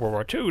watching all the World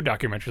War II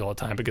documentaries all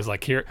the time, because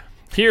like here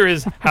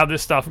is how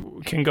this stuff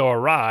can go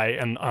awry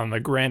and on the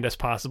grandest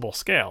possible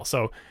scale.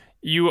 So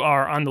you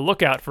are on the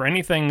lookout for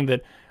anything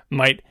that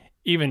might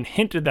even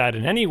hint at that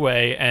in any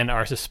way, and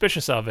are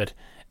suspicious of it,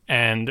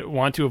 and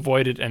want to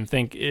avoid it, and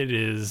think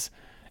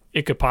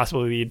it could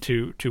possibly lead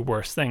to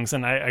worse things.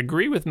 And I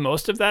agree with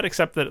most of that,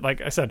 except that,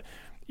 like I said,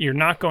 you're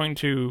not going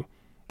to.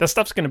 That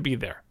stuff's going to be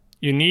there.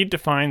 You need to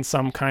find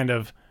some kind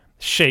of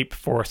shape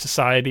for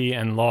society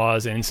and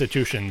laws and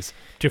institutions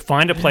to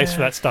find a place for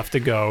that stuff to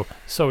go,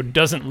 so it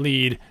doesn't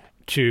lead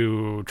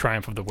to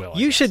triumph of the will.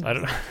 You should. I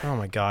don't know. Oh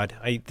my God!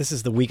 This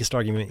is the weakest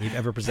argument you've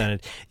ever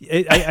presented.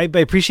 I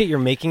appreciate your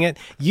making it.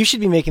 You should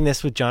be making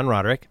this with John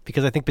Roderick,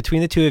 because I think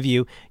between the two of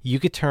you, you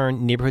could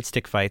turn neighborhood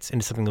stick fights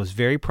into something that was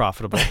very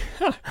profitable.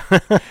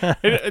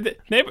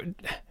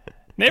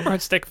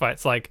 Neighborhood stick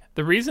fights, like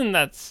the reason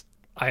that's.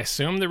 I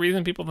assume the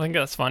reason people think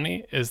that's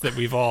funny is that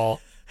we've all...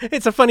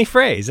 It's a funny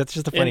phrase. That's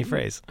just a funny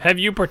phrase. Have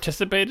you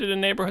participated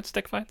in neighborhood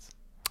stick fights?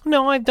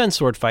 No, I've done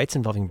sword fights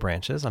involving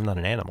branches. I'm not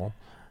an animal.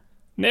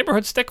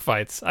 Neighborhood stick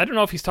fights. I don't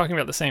know if he's talking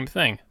about the same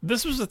thing.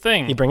 This was the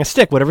thing. You bring a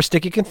stick. Whatever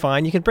stick you can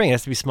find, you can bring. It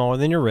has to be smaller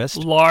than your wrist.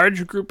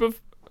 Large group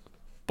of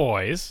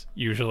boys,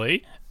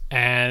 usually,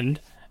 and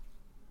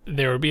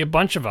there would be a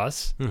bunch of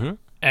us,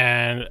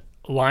 and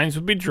lines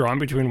would be drawn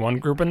between one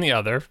group and the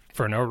other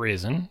for no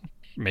reason,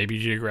 maybe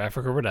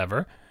geographic or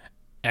whatever,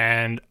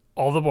 and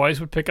all the boys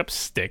would pick up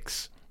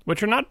sticks,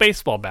 which are not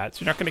baseball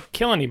bats. You're not going to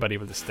kill anybody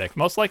with a stick.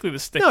 Most likely the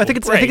stick. No, I think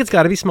it's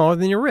got to be smaller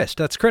than your wrist.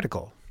 That's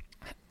critical.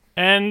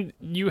 And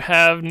you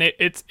have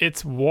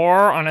it's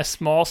war on a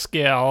small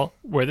scale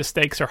where the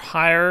stakes are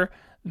higher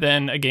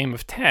than a game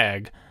of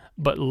tag,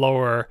 but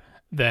lower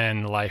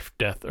than life,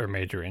 death, or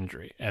major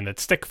injury. And that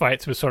stick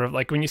fights was sort of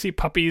like when you see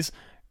puppies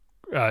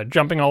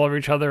jumping all over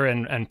each other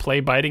and play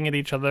biting at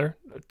each other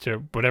to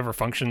whatever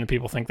function the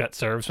people think that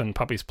serves, when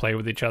puppies play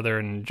with each other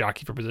and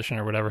jockey for position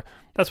or whatever.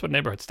 That's what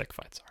neighborhood stick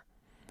fights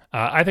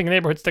are. I think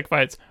neighborhood stick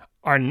fights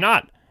are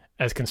not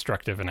as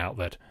constructive an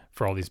outlet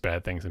for all these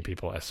bad things in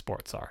people as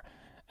sports are.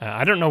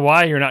 I don't know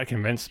why you're not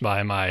convinced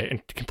by my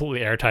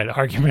completely airtight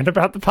argument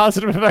about the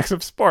positive effects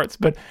of sports,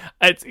 but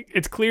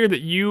it's clear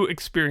that you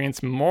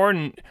experience more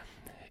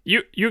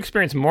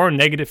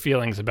negative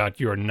feelings about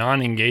your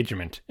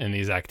non-engagement in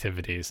these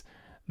activities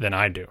than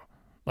I do.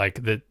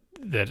 Like that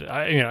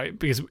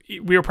because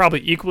we were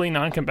probably equally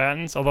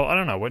non-combatants. Although I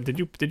don't know, what did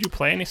you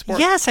play any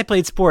sports? Yes, I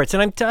played sports,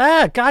 and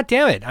God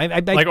damn it, I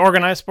like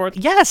organized sports.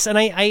 Yes, and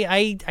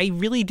I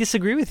really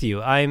disagree with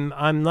you.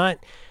 I'm not.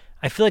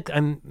 I feel like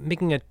I'm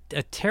making a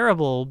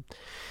terrible.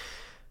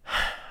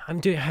 I'm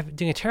doing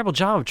a terrible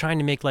job of trying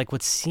to make like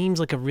what seems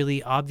like a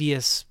really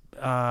obvious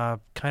kind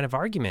of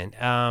argument.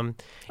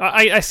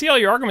 I see all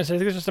your arguments. I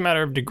think it's just a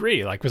matter of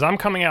degree. Like, because I'm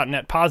coming out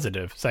net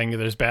positive, saying that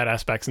there's bad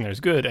aspects and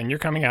there's good, and you're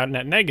coming out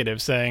net negative,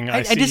 saying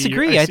I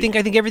disagree. I think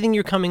everything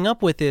you're coming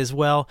up with is,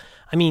 well,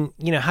 I mean,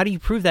 how do you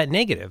prove that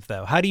negative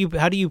though? How do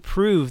you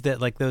prove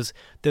that like those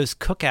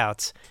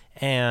cookouts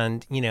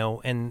and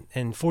and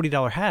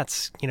 $40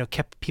 hats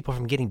kept people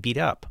from getting beat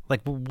up?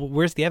 Like,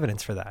 where's the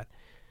evidence for that?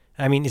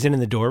 I mean, is it in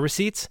the door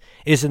receipts?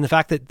 Is it in the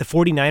fact that the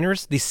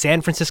 49ers, the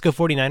San Francisco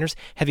 49ers,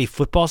 have a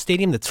football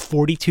stadium that's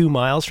 42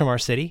 miles from our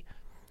city?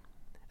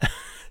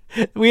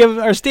 We have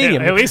our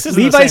stadium. Yeah, at least it's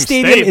Levi in the same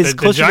Stadium state. is the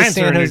closer Giants to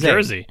San are in Jose. New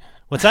Jersey.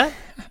 What's that?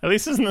 At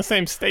least it's in the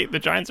same state. The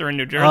Giants are in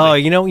New Jersey. Oh,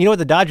 you know what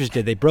the Dodgers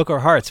did? They broke our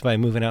hearts by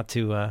moving out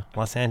to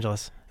Los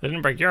Angeles. They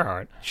didn't break your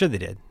heart. Sure they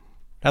did.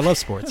 I love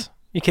sports.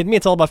 You kidding me?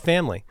 It's all about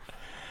family.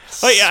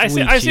 But yeah, I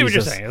see what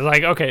you're Jesus. saying. It's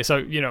like, okay,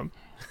 so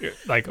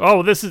Like,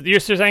 oh, you're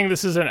saying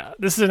this is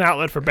an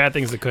outlet for bad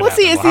things that could happen.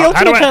 See, it's the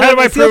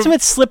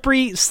ultimate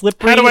slippery.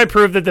 How do I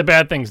prove that the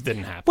bad things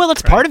didn't happen? Well,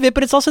 it's part of it,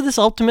 but it's also this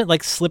ultimate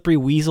like slippery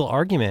weasel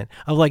argument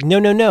of like, no,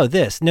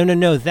 this,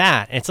 no,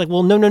 that. And it's like,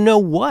 well, no,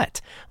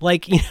 what?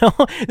 Like,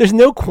 there's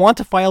no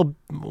quantifiable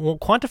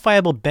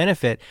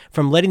benefit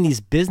from letting these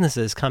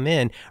businesses come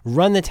in,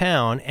 run the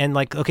town, and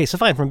like, okay, so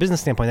fine, from a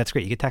business standpoint, that's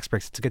great. You get tax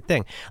breaks. It's a good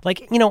thing.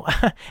 Like,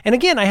 and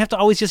again, I have to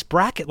always just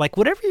bracket, like,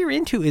 whatever you're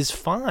into is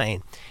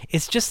fine.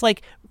 It's just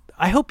like,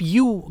 I hope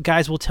you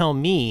guys will tell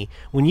me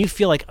when you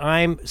feel like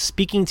I'm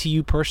speaking to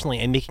you personally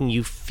and making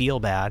you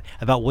feel bad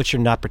about what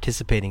you're not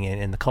participating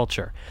in the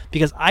culture.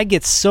 Because I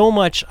get so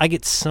much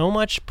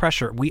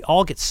pressure. We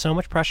all get so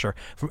much pressure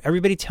from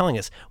everybody telling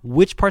us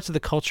which parts of the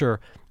culture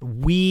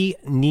we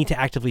need to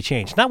actively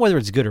change. Not whether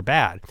it's good or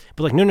bad,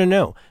 but like,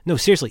 no,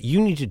 seriously,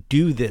 you need to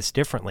do this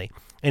differently.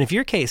 And if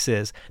your case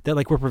is that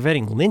like we're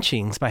preventing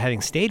lynchings by having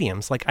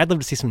stadiums, like I'd love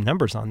to see some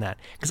numbers on that,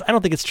 because I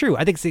don't think it's true.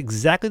 I think it's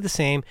exactly the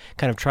same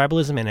kind of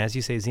tribalism and, as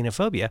you say,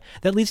 xenophobia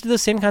that leads to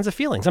those same kinds of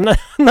feelings. I'm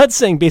not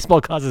saying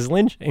baseball causes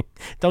lynching.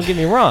 Don't get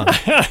me wrong.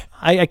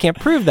 I can't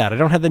prove that. I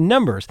don't have the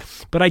numbers,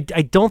 but I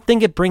don't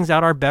think it brings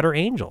out our better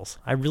angels.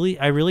 I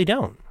really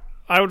don't.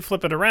 I would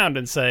flip it around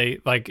and say,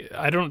 like,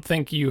 I don't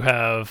think you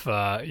have,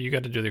 you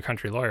got to do the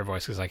country lawyer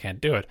voice because I can't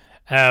do it,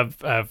 have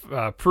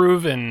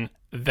proven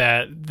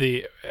that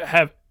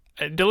have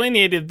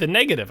delineated the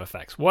negative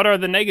effects. What are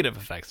the negative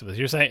effects of this?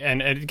 You're saying,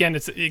 and again,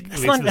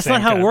 that's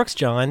not how it works,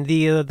 John.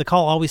 The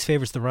call always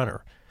favors the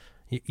runner.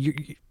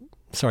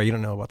 Sorry, you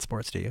don't know about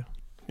sports, do you?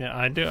 Yeah,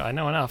 I do. I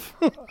know enough.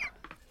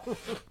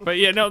 But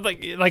yeah, no,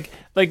 like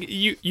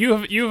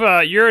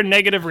you're a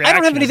negative reaction. I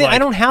don't have anything. I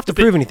don't have to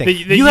prove anything.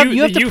 You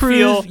have to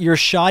prove your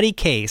shoddy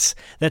case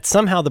that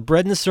somehow the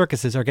bread and the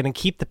circuses are going to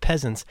keep the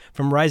peasants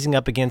from rising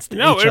up against each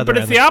other. No, but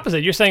it's the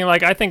opposite. You're saying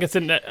like I think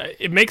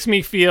it makes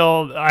me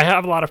feel I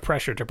have a lot of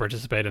pressure to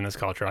participate in this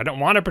culture. I don't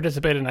want to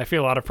participate, and I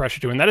feel a lot of pressure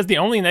to. And that is the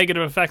only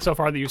negative effect so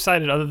far that you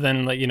cited, other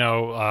than like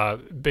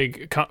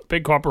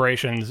big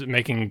corporations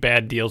making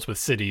bad deals with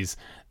cities.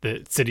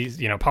 The cities,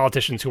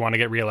 politicians who want to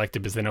get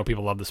reelected because they know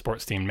people love the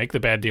sports team, make the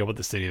bad deal with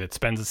the city that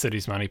spends the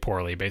city's money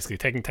poorly, basically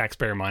taking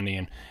taxpayer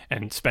money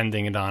and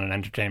spending it on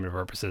entertainment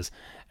purposes.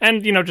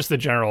 And, just the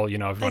general, if you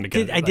want to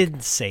get... I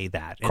didn't say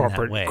that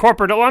corporate, in that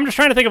way. Well, I'm just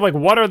trying to think of, like,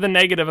 what are the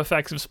negative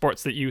effects of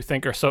sports that you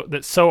think are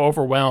so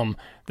overwhelm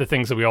the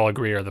things that we all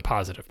agree are the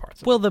positive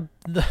parts? Well, the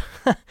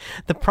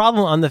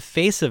problem on the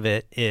face of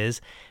it is,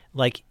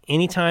 like,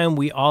 anytime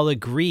we all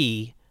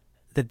agree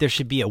that there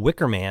should be a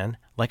Wicker Man,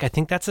 like, I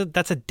think that's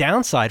a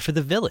downside for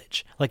the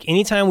village. Like,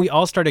 anytime we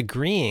all start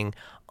agreeing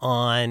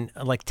on,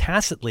 like,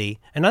 tacitly,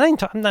 and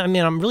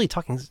I'm really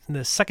talking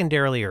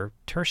secondarily or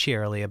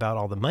tertiarily about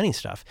all the money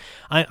stuff.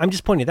 I'm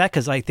just pointing to that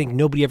because I think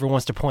nobody ever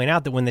wants to point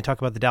out that when they talk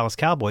about the Dallas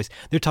Cowboys,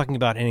 they're talking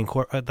about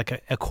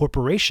a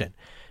corporation.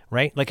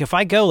 Right? Like if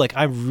I go, like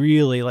I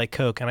really like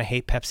Coke and I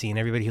hate Pepsi and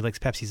everybody who likes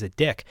Pepsi is a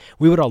dick,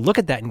 we would all look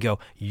at that and go,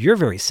 you're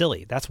very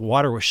silly. That's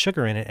water with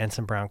sugar in it and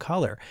some brown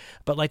color.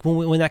 But like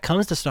when that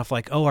comes to stuff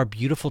like, oh, our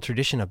beautiful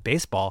tradition of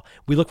baseball,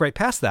 we look right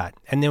past that.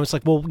 And then it's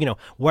like, well,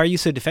 why are you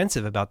so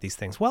defensive about these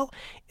things? Well,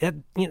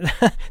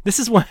 this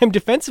is why I'm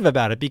defensive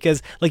about it,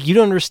 because like you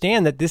don't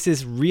understand that this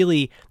is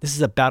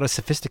about as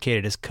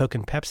sophisticated as Coke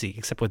and Pepsi,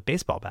 except with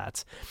baseball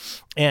bats.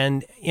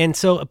 And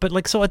so at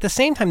the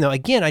same time though,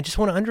 again, I just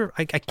want to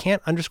I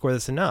can't underscore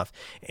this enough.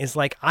 It's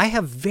like I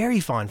have very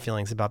fond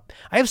feelings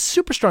I have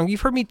super strong,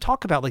 you've heard me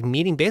talk about like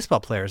meeting baseball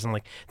players and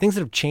like things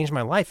that have changed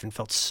my life and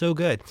felt so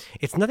good.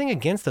 It's nothing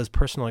against those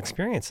personal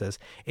experiences.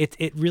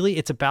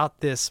 It's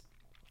about this,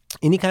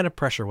 any kind of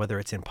pressure, whether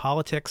it's in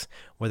politics,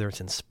 whether it's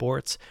in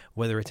sports,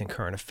 whether it's in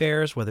current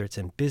affairs, whether it's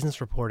in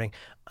business reporting.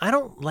 I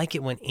don't like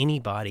it when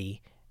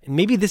anybody,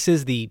 maybe this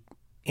is the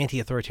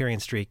anti-authoritarian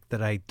streak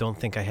that I don't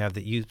think I have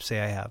that you say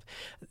I have.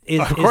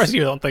 Of course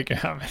you don't think you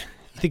have it.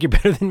 You think you're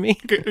better than me?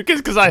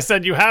 Because I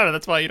said you have it.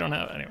 That's why you don't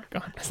have it. Anyway, go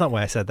on. That's not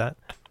why I said that.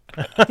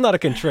 I'm not a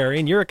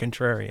contrarian. You're a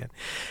contrarian.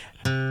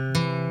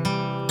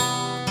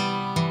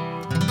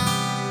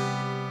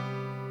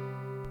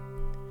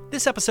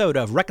 This episode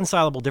of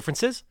Reconcilable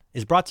Differences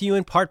is brought to you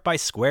in part by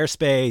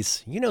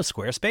Squarespace. You know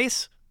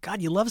Squarespace.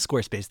 God, you love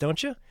Squarespace,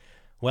 don't you?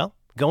 Well,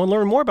 go and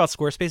learn more about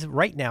Squarespace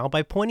right now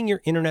by pointing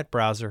your internet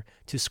browser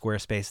to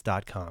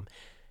squarespace.com.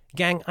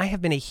 Gang, I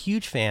have been a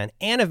huge fan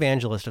and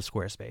evangelist of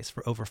Squarespace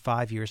for over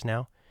 5 years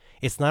now.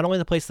 It's not only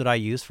the place that I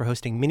use for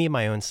hosting many of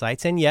my own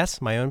sites and,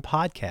 yes, my own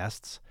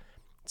podcasts.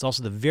 It's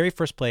also the very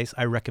first place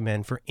I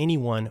recommend for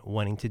anyone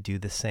wanting to do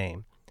the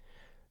same.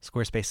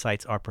 Squarespace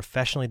sites are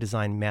professionally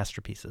designed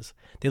masterpieces.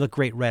 They look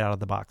great right out of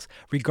the box.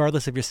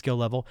 Regardless of your skill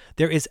level,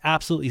 there is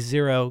absolutely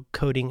zero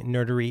coding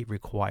nerdery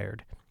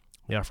required.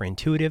 They offer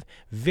intuitive,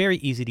 very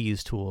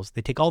easy-to-use tools.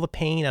 They take all the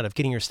pain out of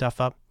getting your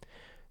stuff up.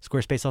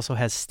 Squarespace also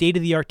has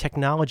state-of-the-art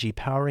technology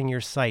powering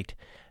your site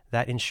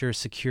that ensures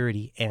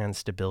security and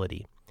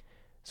stability.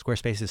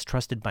 Squarespace is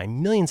trusted by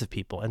millions of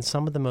people and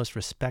some of the most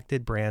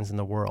respected brands in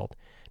the world.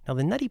 Now,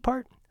 the nutty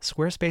part,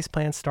 Squarespace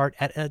plans start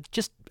at a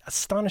just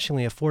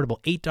astonishingly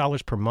affordable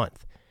 $8 per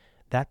month.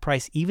 That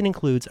price even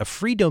includes a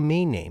free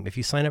domain name if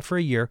you sign up for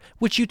a year,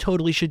 which you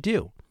totally should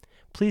do.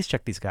 Please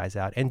check these guys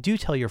out and do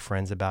tell your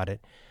friends about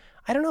it.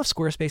 I don't know if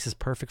Squarespace is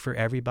perfect for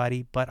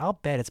everybody, but I'll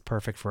bet it's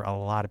perfect for a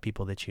lot of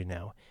people that you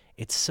know.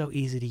 It's so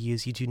easy to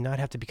use. You do not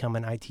have to become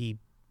an IT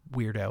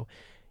weirdo.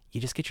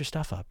 You just get your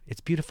stuff up.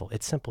 It's beautiful.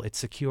 It's simple. It's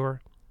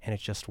secure. And it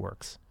just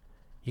works.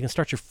 You can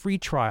start your free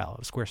trial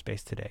of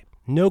Squarespace today.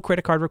 No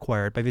credit card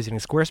required by visiting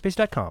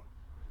squarespace.com.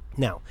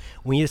 Now,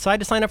 when you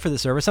decide to sign up for the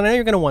service, and I know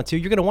you're going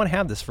to want to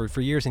have this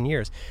for years and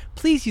years,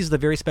 please use the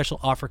very special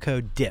offer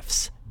code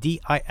DIFFS,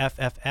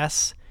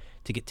 DIFFS,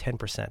 to get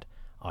 10%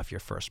 off your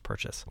first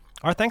purchase.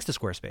 Our thanks to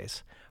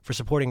Squarespace for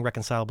supporting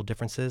Reconcilable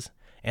Differences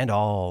and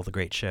all the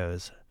great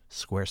shows.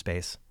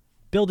 Squarespace.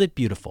 Build it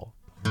beautiful.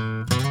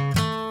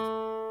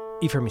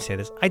 You've heard me say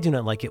this. I do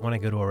not like it when I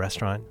go to a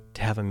restaurant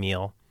to have a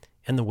meal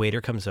and the waiter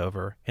comes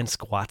over and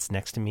squats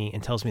next to me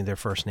and tells me their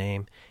first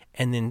name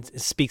and then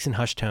speaks in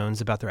hushed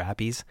tones about their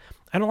appies.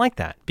 I don't like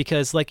that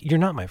because, you're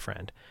not my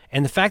friend.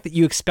 And the fact that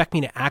you expect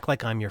me to act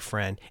like I'm your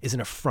friend is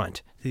an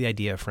affront to the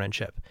idea of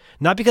friendship.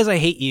 Not because I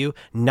hate you,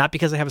 not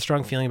because I have a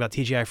strong feeling about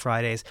TGI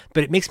Fridays,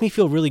 but it makes me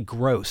feel really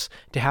gross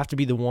to have to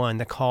be the one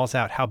that calls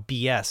out how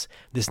BS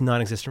this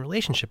non-existent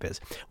relationship is.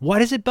 Why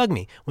does it bug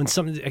me when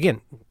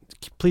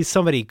please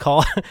somebody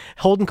call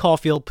Holden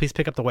Caulfield, please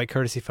pick up the white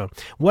courtesy phone.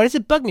 Why does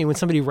it bug me when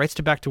somebody writes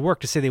to Back to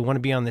Work to say they want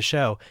to be on the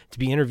show, to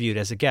be interviewed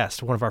as a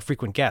guest, one of our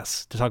frequent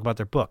guests, to talk about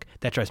their book?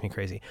 That drives me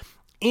crazy.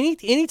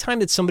 Any time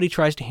that somebody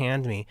tries to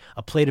hand me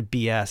a plate of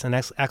BS and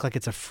act like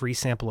it's a free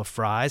sample of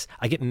fries,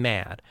 I get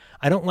mad.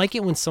 I don't like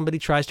it when somebody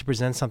tries to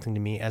present something to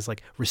me as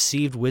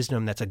received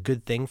wisdom that's a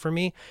good thing for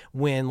me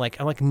when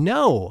I'm like,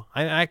 no,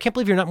 I can't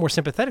believe you're not more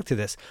sympathetic to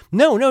this.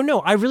 No.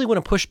 I really want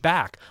to push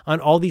back on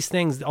all these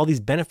things, all these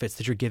benefits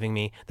that you're giving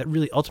me that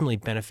really ultimately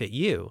benefit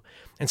you.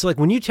 And so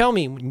when you tell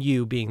me,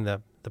 you being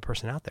the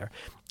person out there,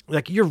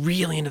 you're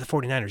really into the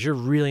 49ers, you're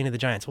really into the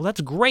Giants. Well,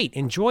 that's great.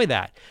 Enjoy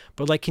that.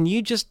 But can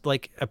you just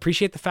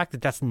appreciate the fact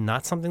that that's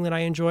not something that I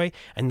enjoy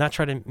and not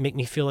try to make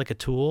me feel like a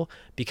tool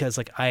because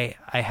I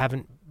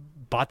haven't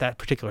bought that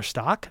particular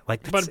stock?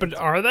 But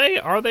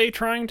are they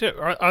trying to,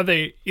 are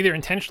they either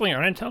intentionally or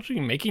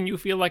unintentionally making you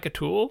feel like a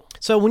tool?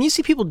 So when you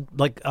see people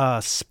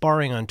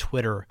sparring on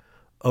Twitter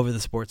over the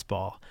sports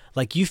ball,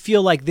 you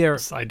feel like they're...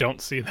 I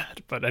don't see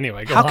that. But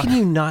anyway, go on. How can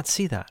you not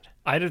see that?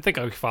 I don't think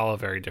I follow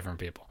very different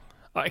people.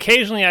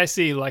 Occasionally I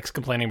see Lex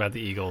complaining about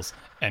the Eagles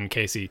and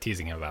Casey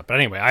teasing him about it. But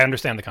anyway, I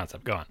understand the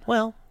concept. Go on.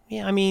 Well,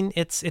 yeah,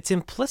 it's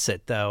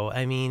implicit though.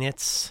 I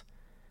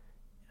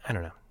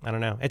don't know.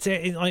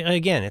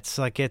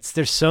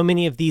 There's so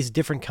many of these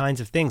different kinds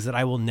of things that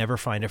I will never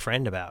find a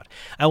friend about.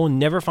 I will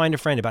never find a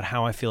friend about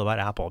how I feel about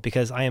Apple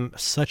because I am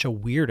such a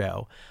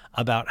weirdo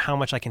about how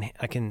much I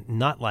can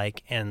not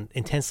like and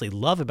intensely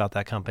love about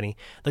that company.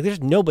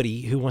 There's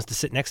nobody who wants to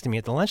sit next to me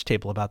at the lunch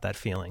table about that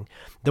feeling.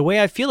 The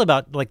way I feel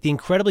about the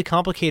incredibly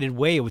complicated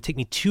way it would take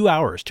me 2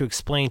 hours to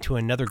explain to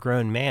another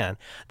grown man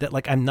that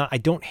I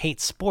don't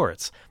hate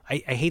sports. I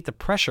hate the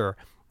pressure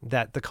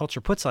that the culture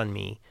puts on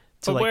me.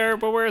 But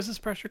where is this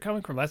pressure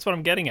coming from? That's what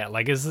I'm getting at.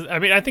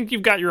 I think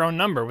you've got your own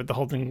number with the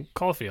Holden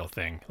Caulfield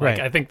thing. Right.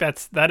 I think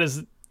that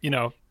is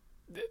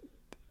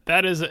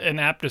an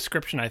apt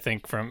description, I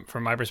think, from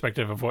my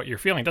perspective of what you're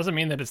feeling. Doesn't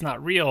mean that it's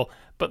not real,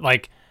 but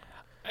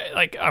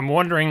I'm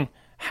wondering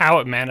how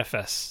it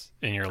manifests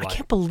in your life. I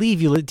can't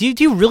believe you do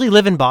you really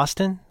live in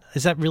Boston?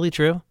 Is that really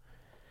true?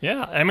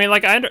 Yeah,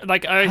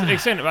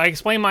 I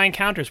explain my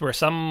encounters where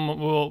some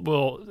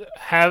will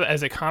have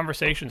as a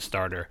conversation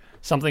starter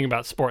something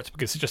about sports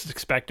because it's just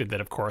expected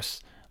that, of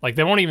course,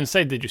 they won't even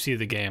say, "Did you see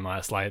the game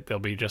last night?" They'll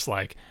be just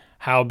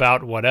 "How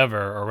about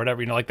whatever?" or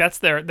whatever. That's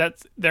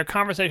their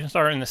conversation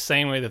starter in the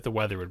same way that the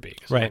weather would be.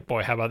 Right.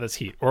 Boy, how about this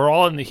heat? We're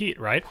all in the heat,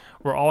 right?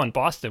 We're all in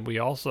Boston. We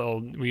all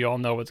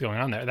know what's going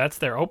on there. That's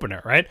their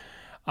opener, right?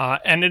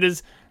 And it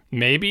is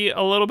maybe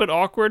a little bit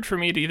awkward for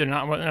me to either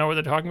not know what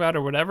they're talking about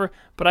or whatever,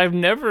 but I've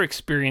never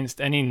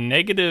experienced any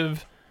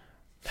negative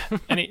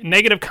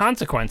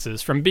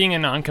consequences from being a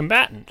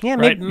non-combatant. Yeah,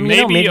 right?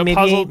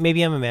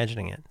 maybe I'm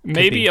imagining it.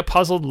 Maybe a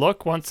puzzled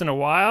look once in a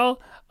while,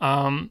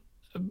 but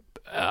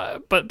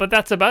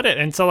that's about it.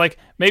 And so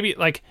maybe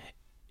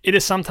it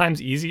is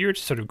sometimes easier to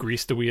sort of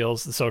grease the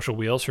social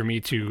wheels for me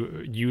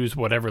to use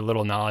whatever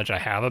little knowledge I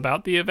have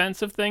about the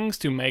events of things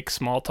to make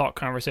small talk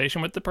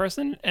conversation with the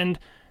person, and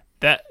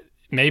that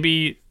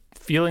maybe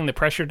feeling the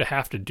pressure to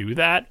have to do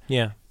that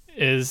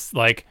is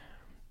that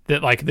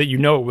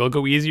it will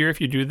go easier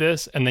if you do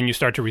this, and then you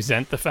start to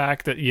resent the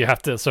fact that you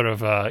have to sort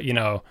of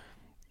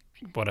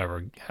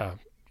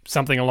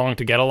something along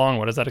to get along.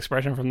 What is that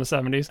expression from the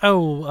 70s?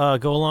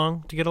 Go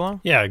along to get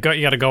along? Yeah, you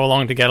got to go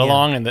along to get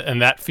along,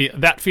 and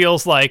that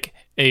feels like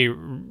a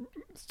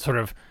sort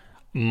of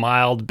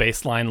mild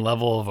baseline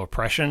level of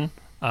oppression.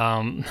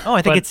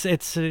 I think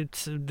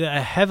it's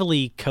a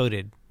heavily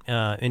coded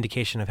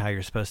indication of how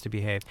you're supposed to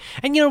behave.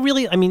 And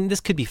really,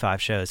 this could be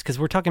 5 shows because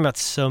we're talking about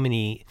so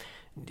many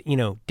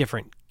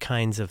different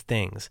kinds of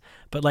things.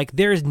 But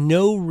there's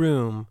no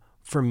room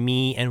for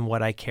me and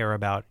what I care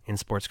about in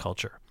sports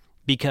culture.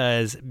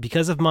 because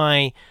of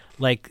my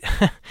like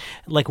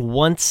like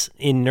once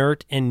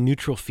inert and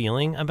neutral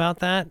feeling about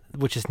that,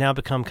 which has now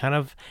become kind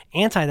of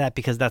anti that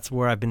because that's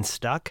where I've been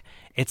stuck.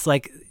 It's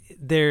like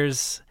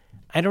there's,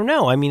 I don't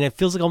know. I mean, it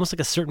feels like almost like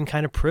a certain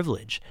kind of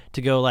privilege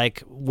to go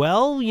like,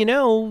 well,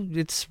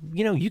 it's,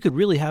 you could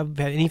really have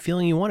any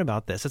feeling you want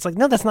about this. It's like,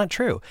 no, that's not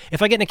true.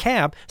 If I get in a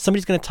cab,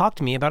 somebody's going to talk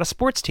to me about a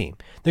sports team.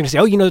 They're going to say,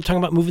 oh, they're talking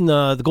about moving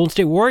the Golden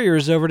State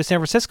Warriors over to San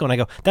Francisco. And I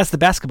go, that's the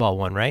basketball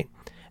one, right?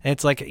 And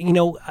it's like,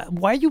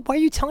 why are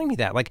you telling me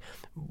that? Like,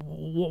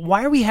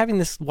 why are we having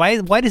this? Why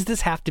does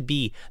this have to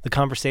be the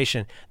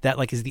conversation that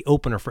like is the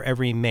opener for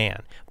every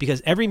man?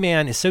 Because every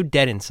man is so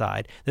dead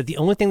inside that the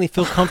only thing they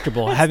feel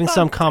comfortable having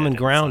some common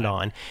ground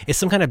on is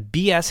some kind of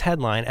BS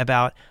headline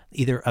about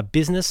either a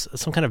business,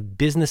 some kind of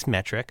business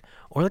metric,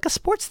 or like a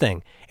sports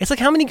thing. It's like,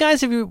 how many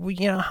guys have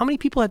how many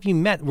people have you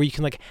met where you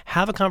can like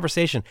have a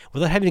conversation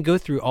without having to go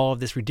through all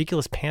of this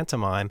ridiculous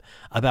pantomime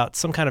about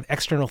some kind of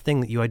external thing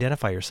that you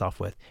identify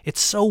yourself with? It's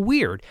so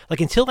weird.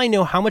 Like, until I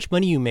know how much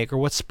money you make or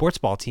what sports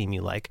ball team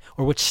you like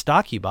or which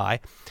stock you buy,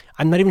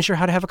 I'm not even sure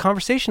how to have a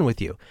conversation with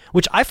you,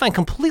 which I find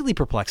completely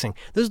perplexing.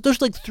 Those are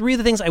like three of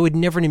the things I would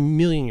never in a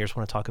million years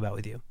want to talk about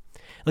with you.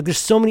 Like, there's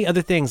so many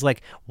other things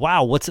like,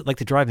 wow, what's it like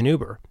to drive an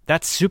Uber?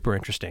 That's super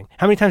interesting.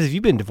 How many times have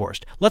you been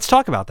divorced? Let's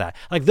talk about that.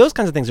 Like, those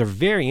kinds of things are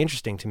very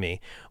interesting to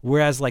me.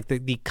 Whereas like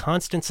the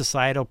constant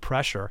societal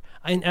pressure,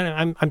 and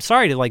I'm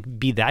sorry to like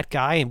be that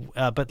guy,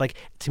 but like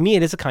to me,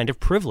 it is a kind of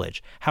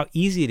privilege how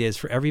easy it is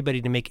for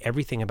everybody to make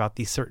everything about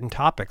these certain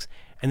topics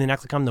and then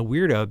act like I'm the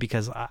weirdo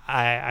because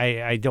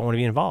I don't want to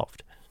be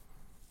involved.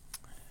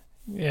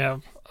 Yeah.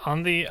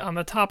 On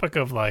the topic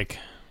of like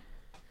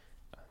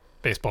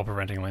baseball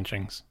preventing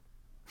lynchings,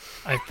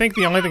 I think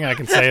the only thing I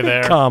can say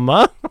there,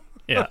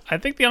 yeah, I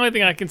think the only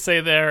thing I can say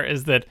there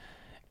is that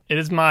it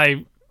is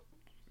my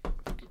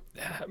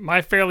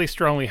fairly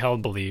strongly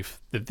held belief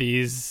that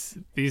these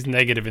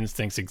negative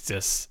instincts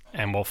exist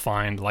and will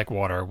find, like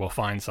water, will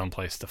find some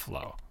place to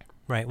flow.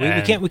 Right.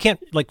 We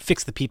can't like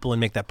fix the people and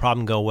make that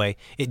problem go away.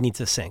 It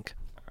needs a sink.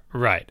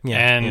 Right.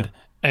 Yeah.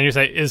 And you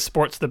say, is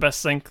sports the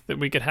best sink that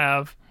we could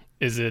have?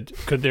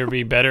 Could there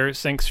be better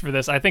sinks for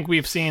this? I think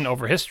we've seen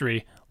over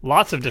history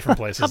lots of different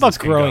places. How about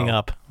growing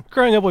up?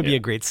 Growing up would be a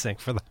great sink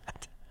for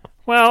that.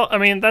 Well, I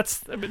mean,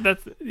 that's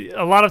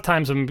a lot of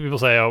times when people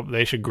say, "Oh,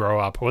 they should grow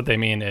up," what they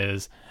mean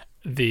is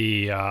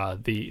the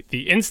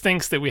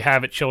instincts that we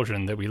have at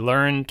children that we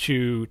learn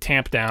to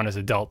tamp down as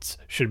adults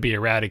should be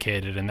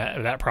eradicated, and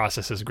that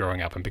process is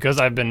growing up. And because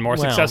I've been more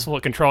successful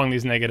at controlling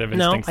these negative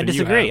instincts, I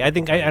disagree. I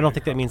don't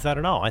think that means that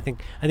at all. I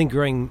think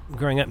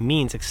growing up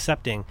means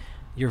accepting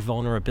your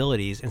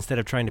vulnerabilities instead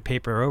of trying to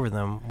paper over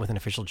them with an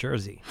official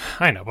jersey.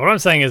 I know, but what I'm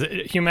saying is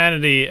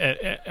humanity,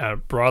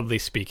 broadly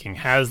speaking,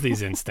 has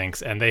these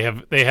instincts, and they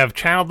have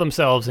channeled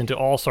themselves into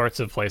all sorts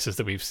of places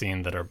that we've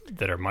seen that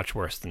are much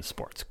worse than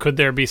sports. Could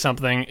there be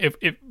something?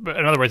 If in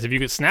other words, if you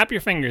could snap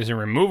your fingers and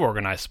remove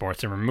organized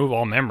sports and remove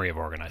all memory of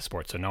organized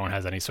sports, so no one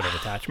has any sort of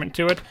attachment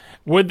to it,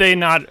 would they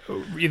not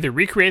either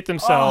recreate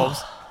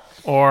themselves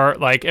or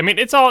like? I mean,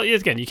 it's all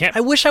again. You can't.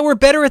 I wish I were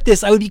better at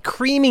this. I would be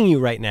creaming you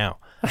right now.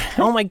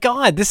 Oh my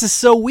God, this is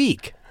so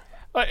weak.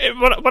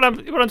 What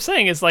I'm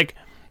saying is like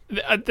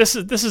this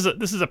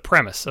is a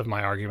premise of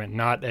my argument,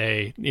 not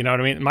a, you know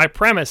what I mean? My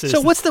premise is, so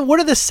what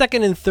are the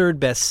second and third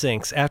best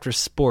sinks after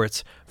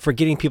sports for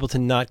getting people to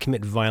not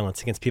commit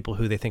violence against people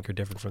who they think are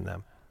different from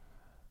them?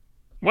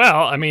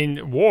 Well, I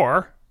mean,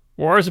 war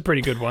is a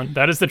pretty good one.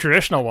 That is the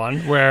traditional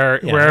one where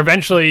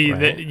eventually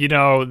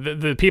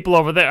the people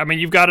over there, I mean,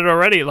 you've got it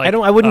already. Like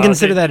I wouldn't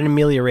consider that an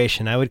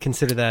amelioration. I would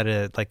consider that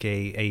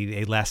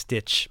a last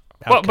ditch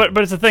outcome. Well,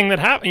 but it's a thing that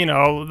happened. You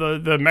know,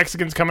 the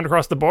Mexicans coming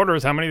across the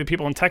borders. How many of the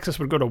people in Texas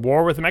would go to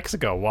war with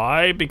Mexico?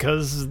 Why?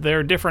 Because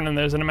they're different, and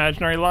there's an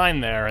imaginary line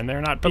there, and they're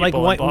not people.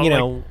 But like,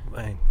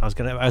 I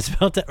was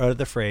about to utter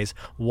the phrase,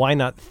 "Why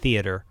not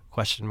theater?" ?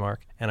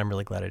 And I'm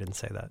really glad I didn't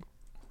say that.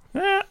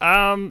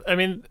 I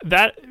mean,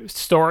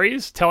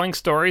 telling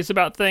stories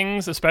about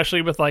things,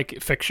 especially with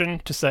like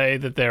fiction, to say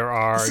that there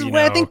are. This is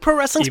why I think pro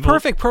wrestling's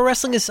perfect. Pro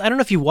wrestling is. I don't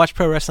know if you've watched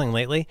pro wrestling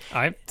lately.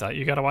 I thought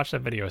you got to watch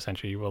that video.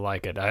 Essentially, you will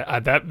like it.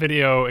 That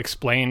video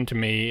explained to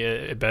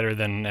me better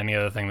than any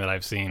other thing that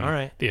I've seen. All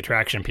right. The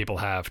attraction people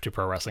have to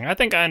pro wrestling. I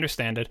think I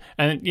understand it.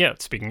 And yeah,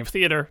 speaking of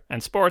theater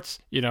and sports,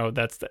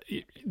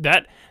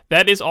 that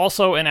is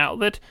also an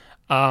outlet.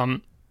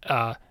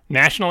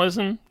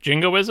 Nationalism,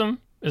 jingoism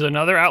is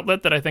another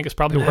outlet that I think is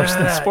probably worse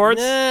than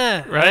sports,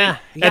 right?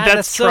 Yeah,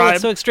 that's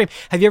so extreme.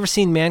 Have you ever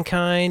seen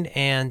Mankind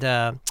and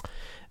The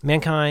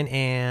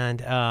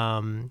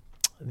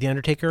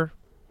Undertaker,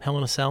 Hell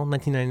in a Cell,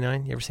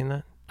 1999? You ever seen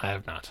that? I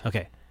have not.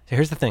 Okay. So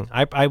here's the thing.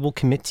 I will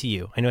commit to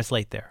you. I know it's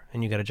late there,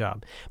 and you got a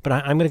job, but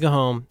I'm going to go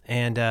home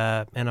and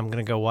I'm going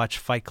to go watch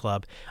Fight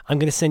Club. I'm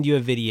going to send you a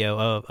video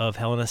of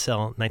Hell in a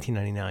Cell,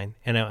 1999,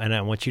 and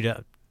I want you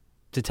to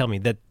tell me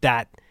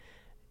that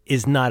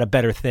is not a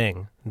better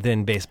thing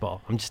than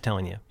baseball. I'm just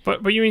telling you.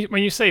 But when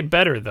you say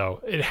better,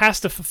 though, it has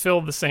to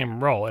fulfill the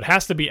same role. It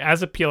has to be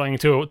as appealing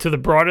to the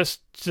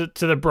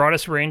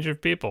broadest range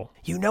of people.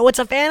 It's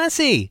a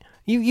fantasy.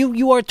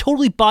 You are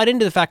totally bought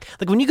into the fact,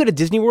 like when you go to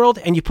Disney World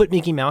and you put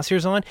Mickey Mouse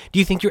ears on, do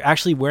you think you're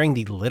actually wearing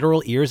the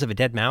literal ears of a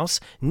dead mouse?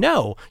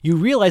 No. You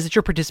realize that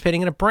you're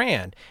participating in a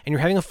brand and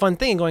you're having a fun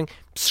thing and going,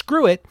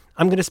 screw it,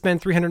 I'm going to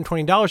spend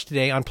 $320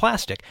 today on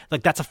plastic.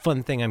 Like, that's a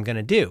fun thing I'm going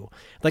to do.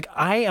 Like,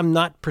 I am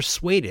not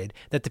persuaded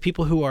that the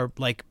people who are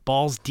like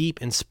balls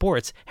deep in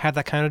sports have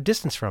that kind of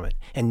distance from it.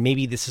 And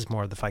maybe this is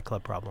more of the Fight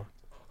Club problem.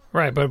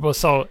 Right, but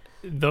so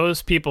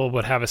those people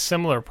would have a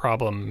similar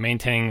problem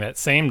maintaining that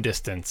same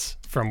distance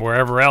from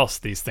wherever else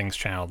these things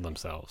channeled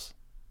themselves.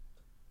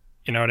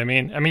 You know what I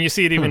mean? I mean, you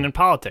see it even in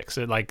politics.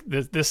 Like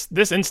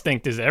this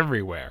instinct is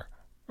everywhere,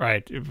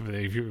 right?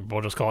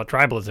 We'll just call it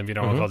tribalism. If you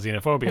don't want to call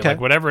it xenophobia, like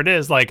whatever it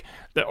is, like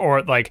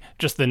or like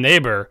just the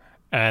neighbor.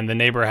 And the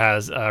neighbor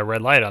has a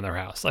red light on their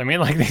house. I mean,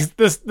 like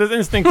this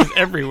instinct is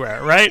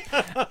everywhere, right?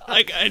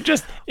 Like,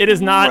 it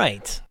is not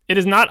right. It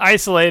is not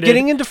isolated.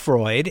 Getting into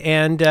Freud,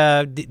 and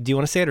do you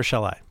want to say it or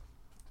shall I?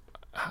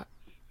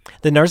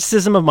 The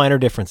narcissism of minor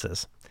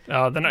differences.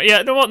 But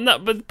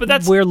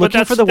that's we're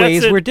looking for the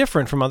ways we're we're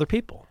different from other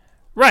people.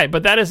 Right,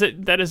 but that is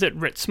it. That is it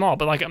writ small.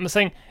 But like I'm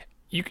saying,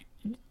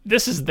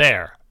 this is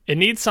there. It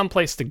needs some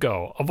place to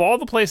go. Of all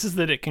the places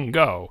that it can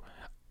go,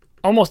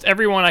 almost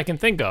everyone I can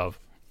think of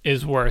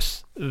is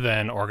worse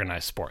than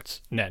organized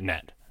sports,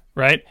 net,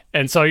 right?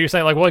 And so you're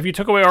saying, like, well, if you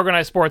took away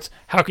organized sports,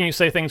 how can you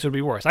say things would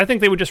be worse? I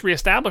think they would just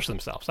reestablish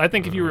themselves. I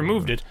think if you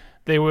removed it,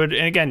 they would,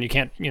 and again, you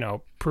can't,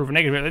 prove a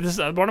negative. This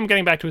is, what I'm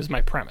getting back to is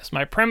my premise.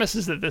 My premise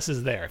is that this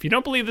is there. If you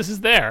don't believe this is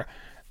there,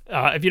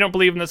 if you don't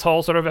believe in this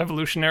whole sort of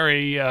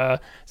evolutionary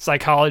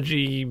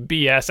psychology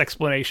BS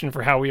explanation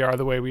for how we are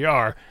the way we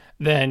are,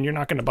 then you're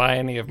not going to buy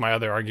any of my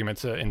other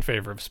arguments in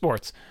favor of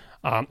sports.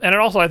 And it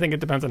also, I think it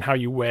depends on how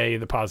you weigh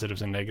the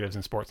positives and negatives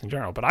in sports in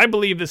general. But I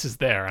believe this is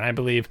there, and I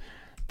believe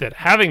that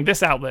having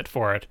this outlet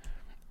for it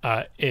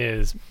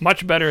is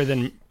much better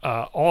than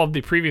all of the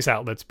previous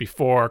outlets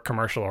before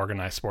commercial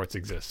organized sports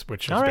exists,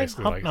 which is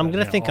basically like... I'm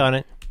going to think on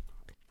it.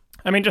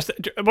 I mean, just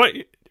what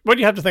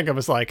you have to think of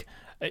is like,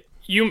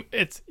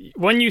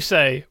 when you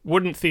say,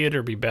 wouldn't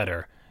theater be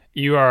better,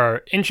 you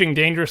are inching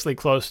dangerously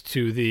close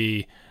to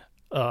the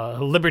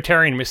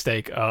libertarian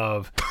mistake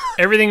of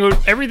everything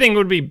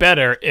would be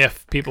better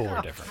if people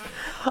were different.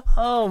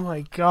 Oh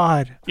my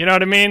God! You know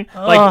what I mean?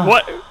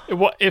 Like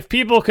what if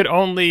people could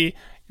only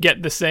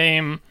get the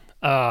same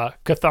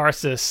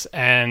catharsis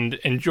and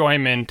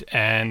enjoyment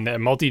and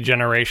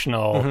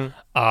multi-generational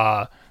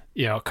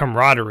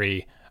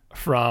camaraderie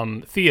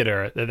from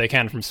theater that they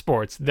can from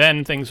sports,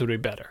 then things would be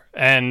better.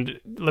 And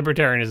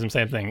libertarianism,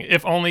 same thing.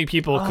 If only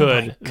people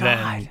could,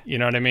 then you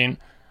know what I mean?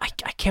 I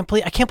can't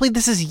believe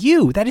this is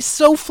you. That is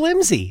so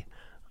flimsy.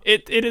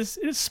 It is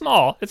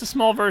small. It's a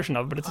small version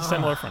of it, but it's a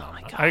similar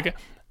phenomenon.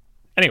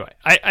 Anyway,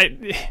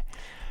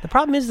 the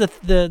problem is that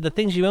the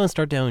things you own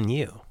start to own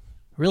you.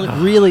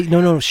 Really,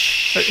 no.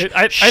 Shh.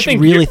 I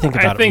think really think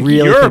about it. I think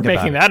you're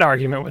making that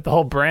argument with the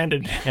whole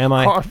branded. Am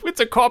I?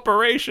 It's a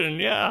corporation.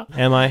 Yeah.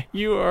 Am I?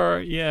 You are.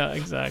 Yeah,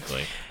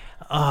 exactly.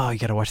 Oh, you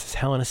got to watch this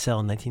Hell in a Cell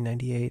in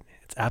 1998.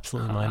 It's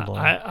absolutely mind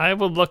blowing. I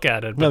will look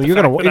at it. No, you're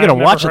gonna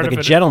watch it like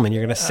a gentleman.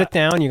 You're gonna sit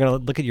down. You're gonna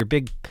look at your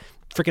big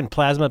freaking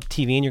plasma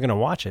TV, and you're gonna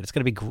watch it. It's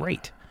gonna be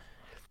great.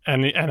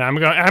 And I'm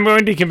going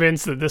to be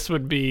convinced that this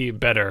would be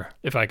better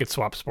if I could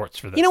swap sports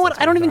for this. You know what?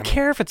 I don't even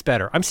care if it's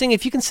better. I'm saying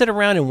if you can sit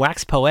around and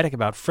wax poetic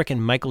about frickin'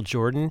 Michael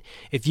Jordan,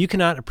 if you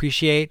cannot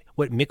appreciate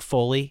what Mick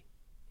Foley,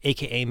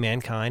 a.k.a.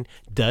 Mankind,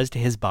 does to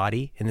his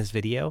body in this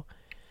video,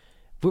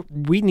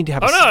 we need to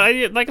have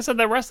like I said,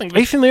 that wrestling... Are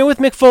you familiar with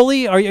Mick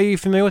Foley? Are you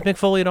familiar with Mick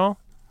Foley at all?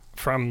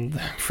 From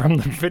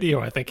the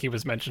video, I think he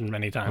was mentioned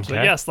many times. Okay.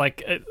 But yes,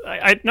 like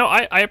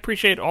I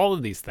appreciate all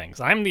of these things.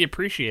 I'm the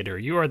appreciator.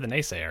 You are the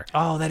naysayer.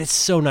 Oh, that is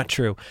so not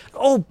true.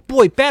 Oh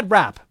boy, bad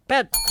rap.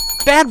 Bad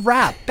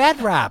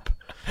rap.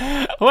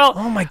 Well,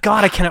 oh my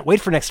God, I cannot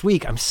wait for next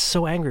week. I'm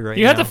so angry right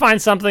now. You have to find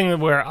something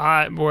where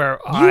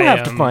you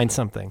have to find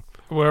something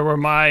where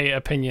my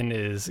opinion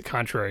is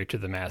contrary to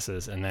the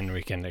masses, and then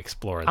we can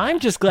explore that. I'm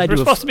just glad we're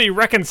supposed to be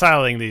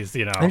reconciling these,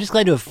 I'm just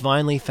glad to have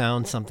finally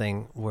found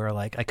something where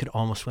like I could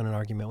almost win an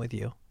argument with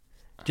you.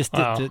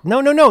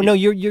 No,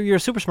 you're a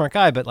super smart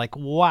guy, but like,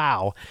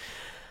 wow.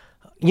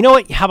 You know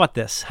what? How about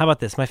this?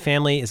 My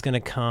family is going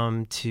to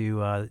come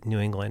to New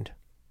England.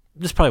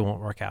 This probably won't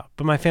work out,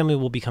 but my family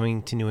will be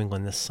coming to New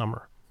England this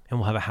summer, and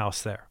we'll have a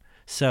house there.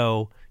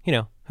 So,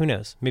 who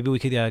knows? Maybe we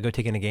could go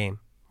take in a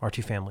game, our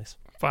two families.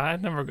 I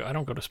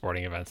don't go to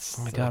sporting events.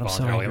 Oh my God, I'm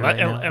so angry right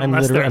now. I'm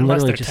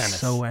literally just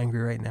tennis. So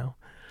angry right now.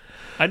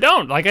 I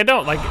don't.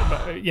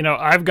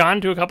 I've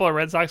gone to a couple of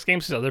Red Sox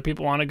games because other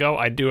people want to go.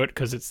 I do it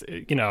because it's,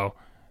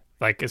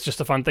 it's just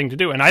a fun thing to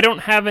do. And I don't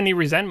have any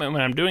resentment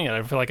when I'm doing it.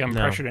 I feel like I'm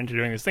pressured into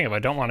doing this thing. If I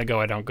don't want to go,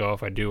 I don't go.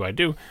 If I do, I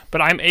do.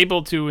 But I'm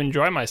able to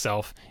enjoy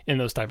myself in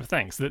those type of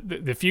things.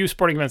 The few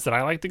sporting events that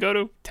I like to go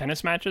to,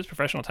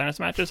 professional tennis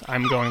matches,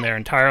 I'm going there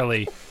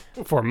entirely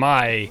for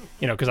my,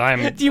 because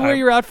I'm... Do you wear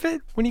your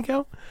outfit when you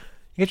go?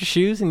 You get your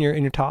shoes and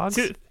your togs?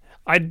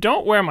 I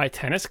don't wear my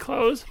tennis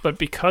clothes, but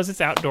because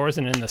it's outdoors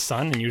and in the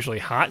sun and usually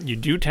hot, you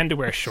do tend to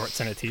wear shorts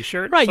and a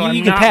t-shirt. Right, so you I'm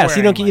can not pass.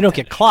 You wearing don't my get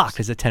tennis clocked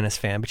shoes. as a tennis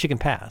fan, but you can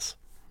pass.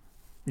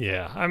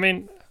 Yeah, I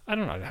mean, I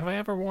don't know. Have I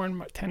ever worn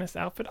my tennis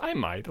outfit? I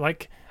might.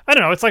 Like, I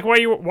don't know. It's like why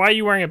are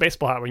you wearing a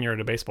baseball hat when you're at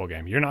a baseball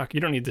game? You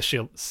don't need to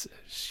shield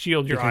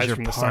your Because eyes you're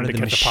from the part sun of to the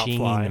catch a pop machine.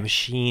 fly. The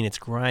machine, it's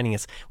grinding.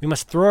 We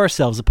must throw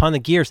ourselves upon the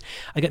gears.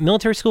 I got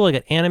military school. I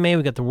got anime.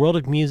 We got the world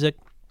of music,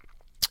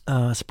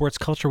 sports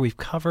culture. We've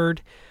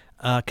covered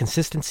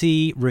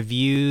consistency,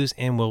 reviews,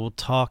 and we'll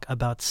talk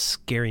about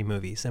scary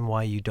movies and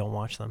why you don't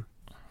watch them.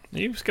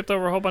 You skipped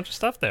over a whole bunch of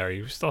stuff there.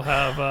 You still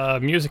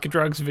have music,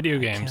 drugs, video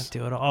games. Can't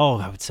do it all.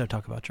 Oh, I would so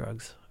talk about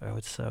drugs.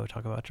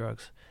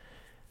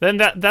 Then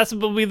that's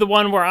will be the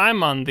one where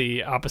I'm on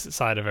the opposite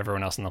side of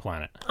everyone else on the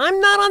planet. I'm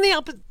not on the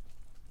opposite.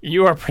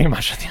 You are pretty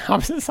much on the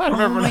opposite side of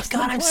Oh everyone my else on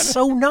God, the I'm planet.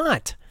 so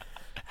not.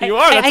 You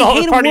are. That's the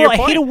whole part of your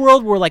point. I hate a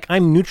world where like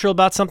I'm neutral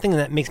about something, and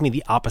that makes me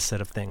the opposite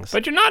of things.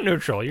 But you're not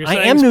neutral. You're I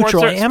saying am sports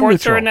neutral. Are, I am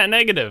sports are neutral. a net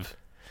negative.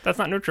 That's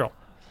not neutral.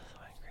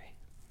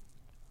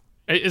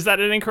 Is that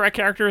an incorrect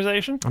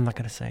characterization? I'm not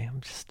gonna say.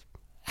 I'm just.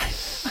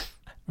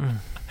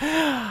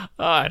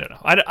 I don't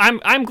know.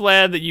 I'm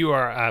glad that you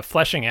are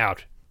fleshing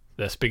out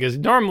this because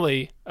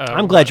normally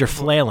I'm glad you're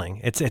flailing.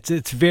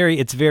 It's very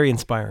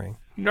inspiring.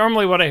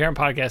 Normally, what I hear in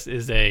podcasts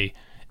is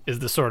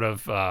the sort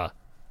of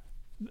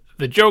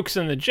the jokes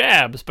and the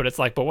jabs, but it's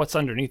like, but what's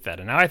underneath that?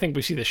 And now I think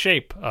we see the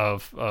shape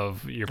of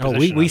your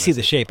position. We see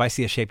the shape. I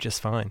see a shape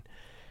just fine.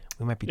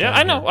 We might be. Yeah, done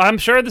I know. here. I'm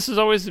sure this has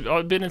always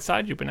been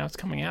inside you, but now it's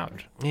coming out.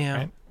 Yeah.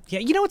 Right? Yeah,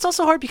 it's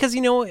also hard because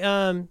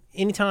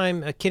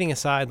anytime kidding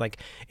aside, like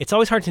it's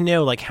always hard to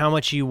know like how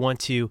much you want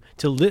to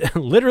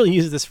literally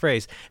use this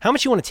phrase, how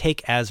much you want to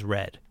take as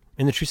read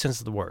in the true sense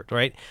of the word,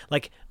 right?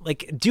 Like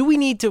do we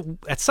need to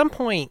at some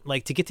point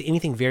like to get to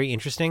anything very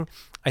interesting?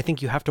 I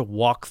think you have to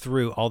walk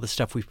through all the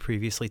stuff we've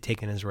previously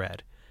taken as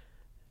read,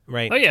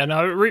 right? Oh yeah,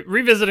 no.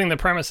 Revisiting the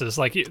premises,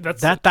 like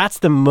That's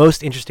the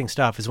most interesting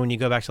stuff is when you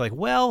go back to like,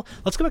 well,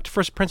 let's go back to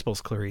first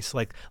principles, Clarice.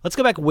 Like, let's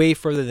go back way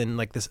further than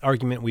like this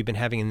argument we've been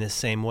having in this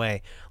same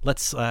way.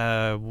 Let's,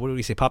 what do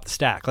we say, pop the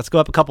stack. Let's go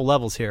up a couple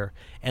levels here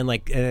and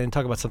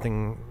talk about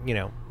something,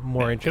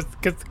 more interesting.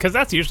 because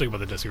that's usually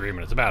what the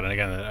disagreement is about. And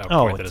again, a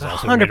Oh, point that is it's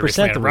also 100% made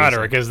recently the on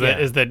Roderick reason.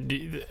 is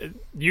that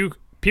you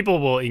people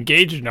will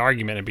engage in an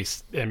argument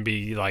and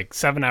be like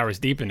 7 hours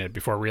deep in it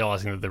before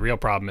realizing that the real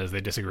problem is they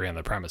disagree on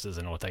the premises,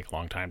 and it will take a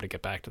long time to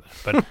get back to that.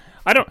 But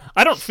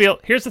I don't feel.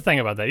 Here's the thing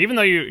about that. Even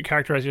though you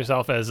characterize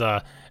yourself as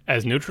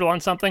neutral on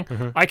something,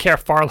 I care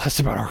far less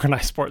about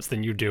organized sports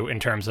than you do in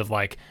terms of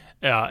like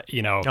I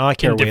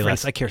care way indifference.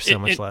 less. I care so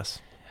much less.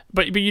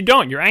 But you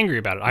don't. You're angry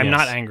about it. I'm Yes.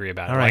 not angry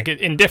about it. All right. Like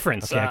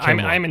indifference. Okay, I care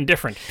more. I'm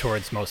indifferent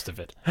towards most of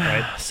it.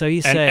 Right. So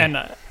you say.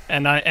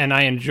 And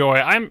I enjoy.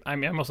 I'm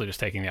mostly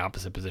just taking the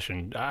opposite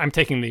position. I'm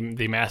taking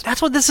the mass.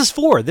 That's what this is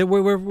for. That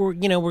we're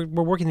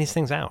working these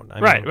things out.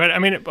 Right. I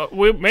mean, but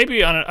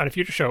maybe on a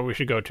future show we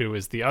should go to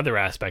is the other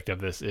aspect of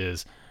this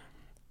is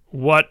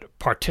what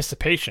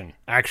participation,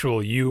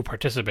 actual you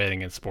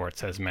participating in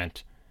sports, has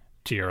meant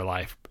to your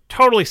life.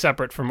 Totally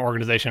separate from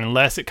organization,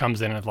 unless it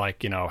comes in of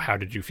like, how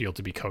did you feel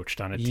to be coached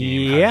on a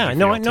team? Yeah, How did you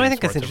no, feel I team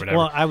think that's sports or interesting. whatever?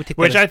 Well, I would take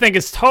which that I think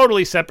is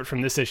totally separate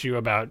from this issue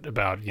about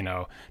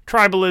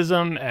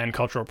tribalism and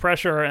cultural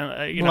pressure.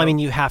 And Well, I mean,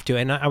 you have to,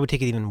 and I would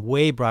take it even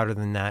way broader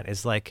than that.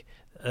 Is like,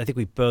 I think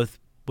we both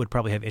would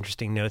probably have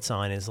interesting notes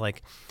on. Is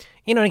like,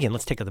 and again,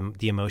 let's take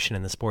the emotion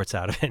and the sports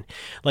out of it.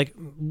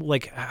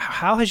 Like,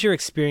 how has your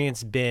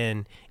experience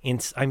been?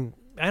 I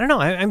don't know.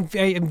 I'm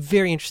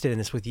very interested in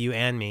this with you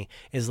and me.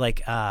 Is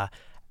like,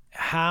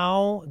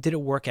 how did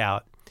it work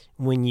out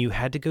when you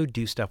had to go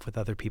do stuff with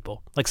other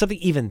people? Like something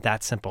even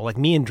that simple, like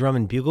me in drum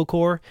and bugle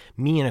corps,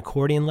 me in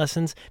accordion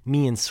lessons,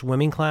 me in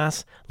swimming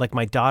class, like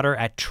my daughter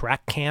at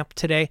track camp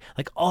today.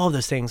 Like all of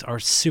those things are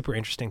super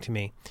interesting to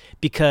me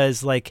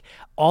because like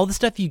all the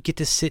stuff you get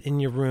to sit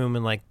in your room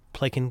and like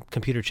play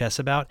computer chess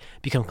about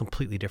become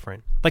completely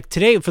different. Like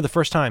today, for the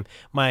first time,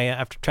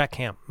 after track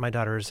camp, my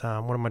daughter's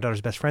one of my daughter's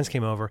best friends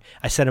came over.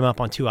 I set them up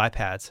on 2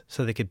 iPads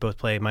so they could both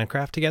play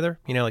Minecraft together.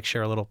 Like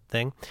share a little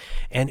thing,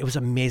 and it was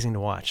amazing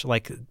to watch.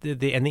 Like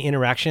the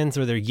interactions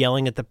where they're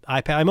yelling at the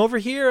iPad, "I'm over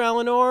here,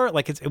 Eleanor!"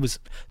 Like it was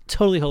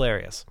totally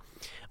hilarious.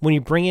 When you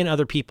bring in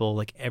other people,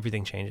 like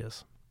everything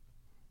changes.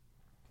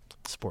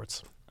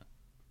 Sports,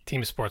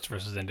 team sports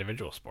versus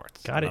individual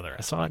sports. Got it.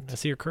 I saw it. I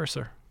see your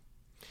cursor.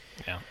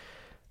 Yeah.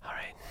 All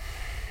right.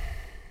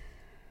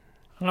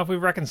 I don't know if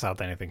we've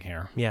reconciled anything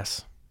here.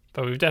 Yes.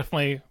 But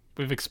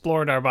we've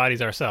explored our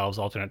bodies ourselves,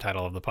 alternate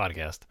title of the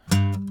podcast.